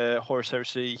our Horus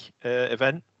Heresy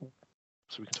event,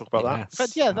 so we can talk about that.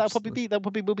 But yeah, that'll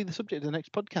probably will be the subject of the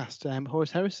next podcast, Horus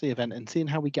Heresy event, and seeing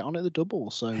how we get on at the double.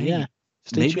 So yeah,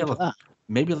 stay tuned for that.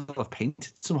 Maybe I'll have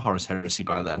painted some Horus Heresy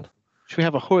by then. Should we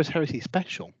have a Horus Heresy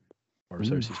special? Horus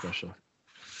Heresy special.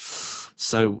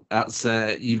 So that's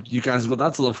you guys have got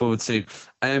that to look forward to.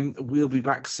 We'll be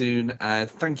back soon.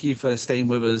 Thank you for staying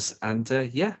with us, and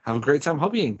yeah, have a great time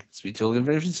hobbying. Speak to you all again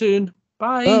very soon.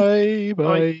 Bye. Bye.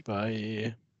 Bye.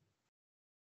 Bye.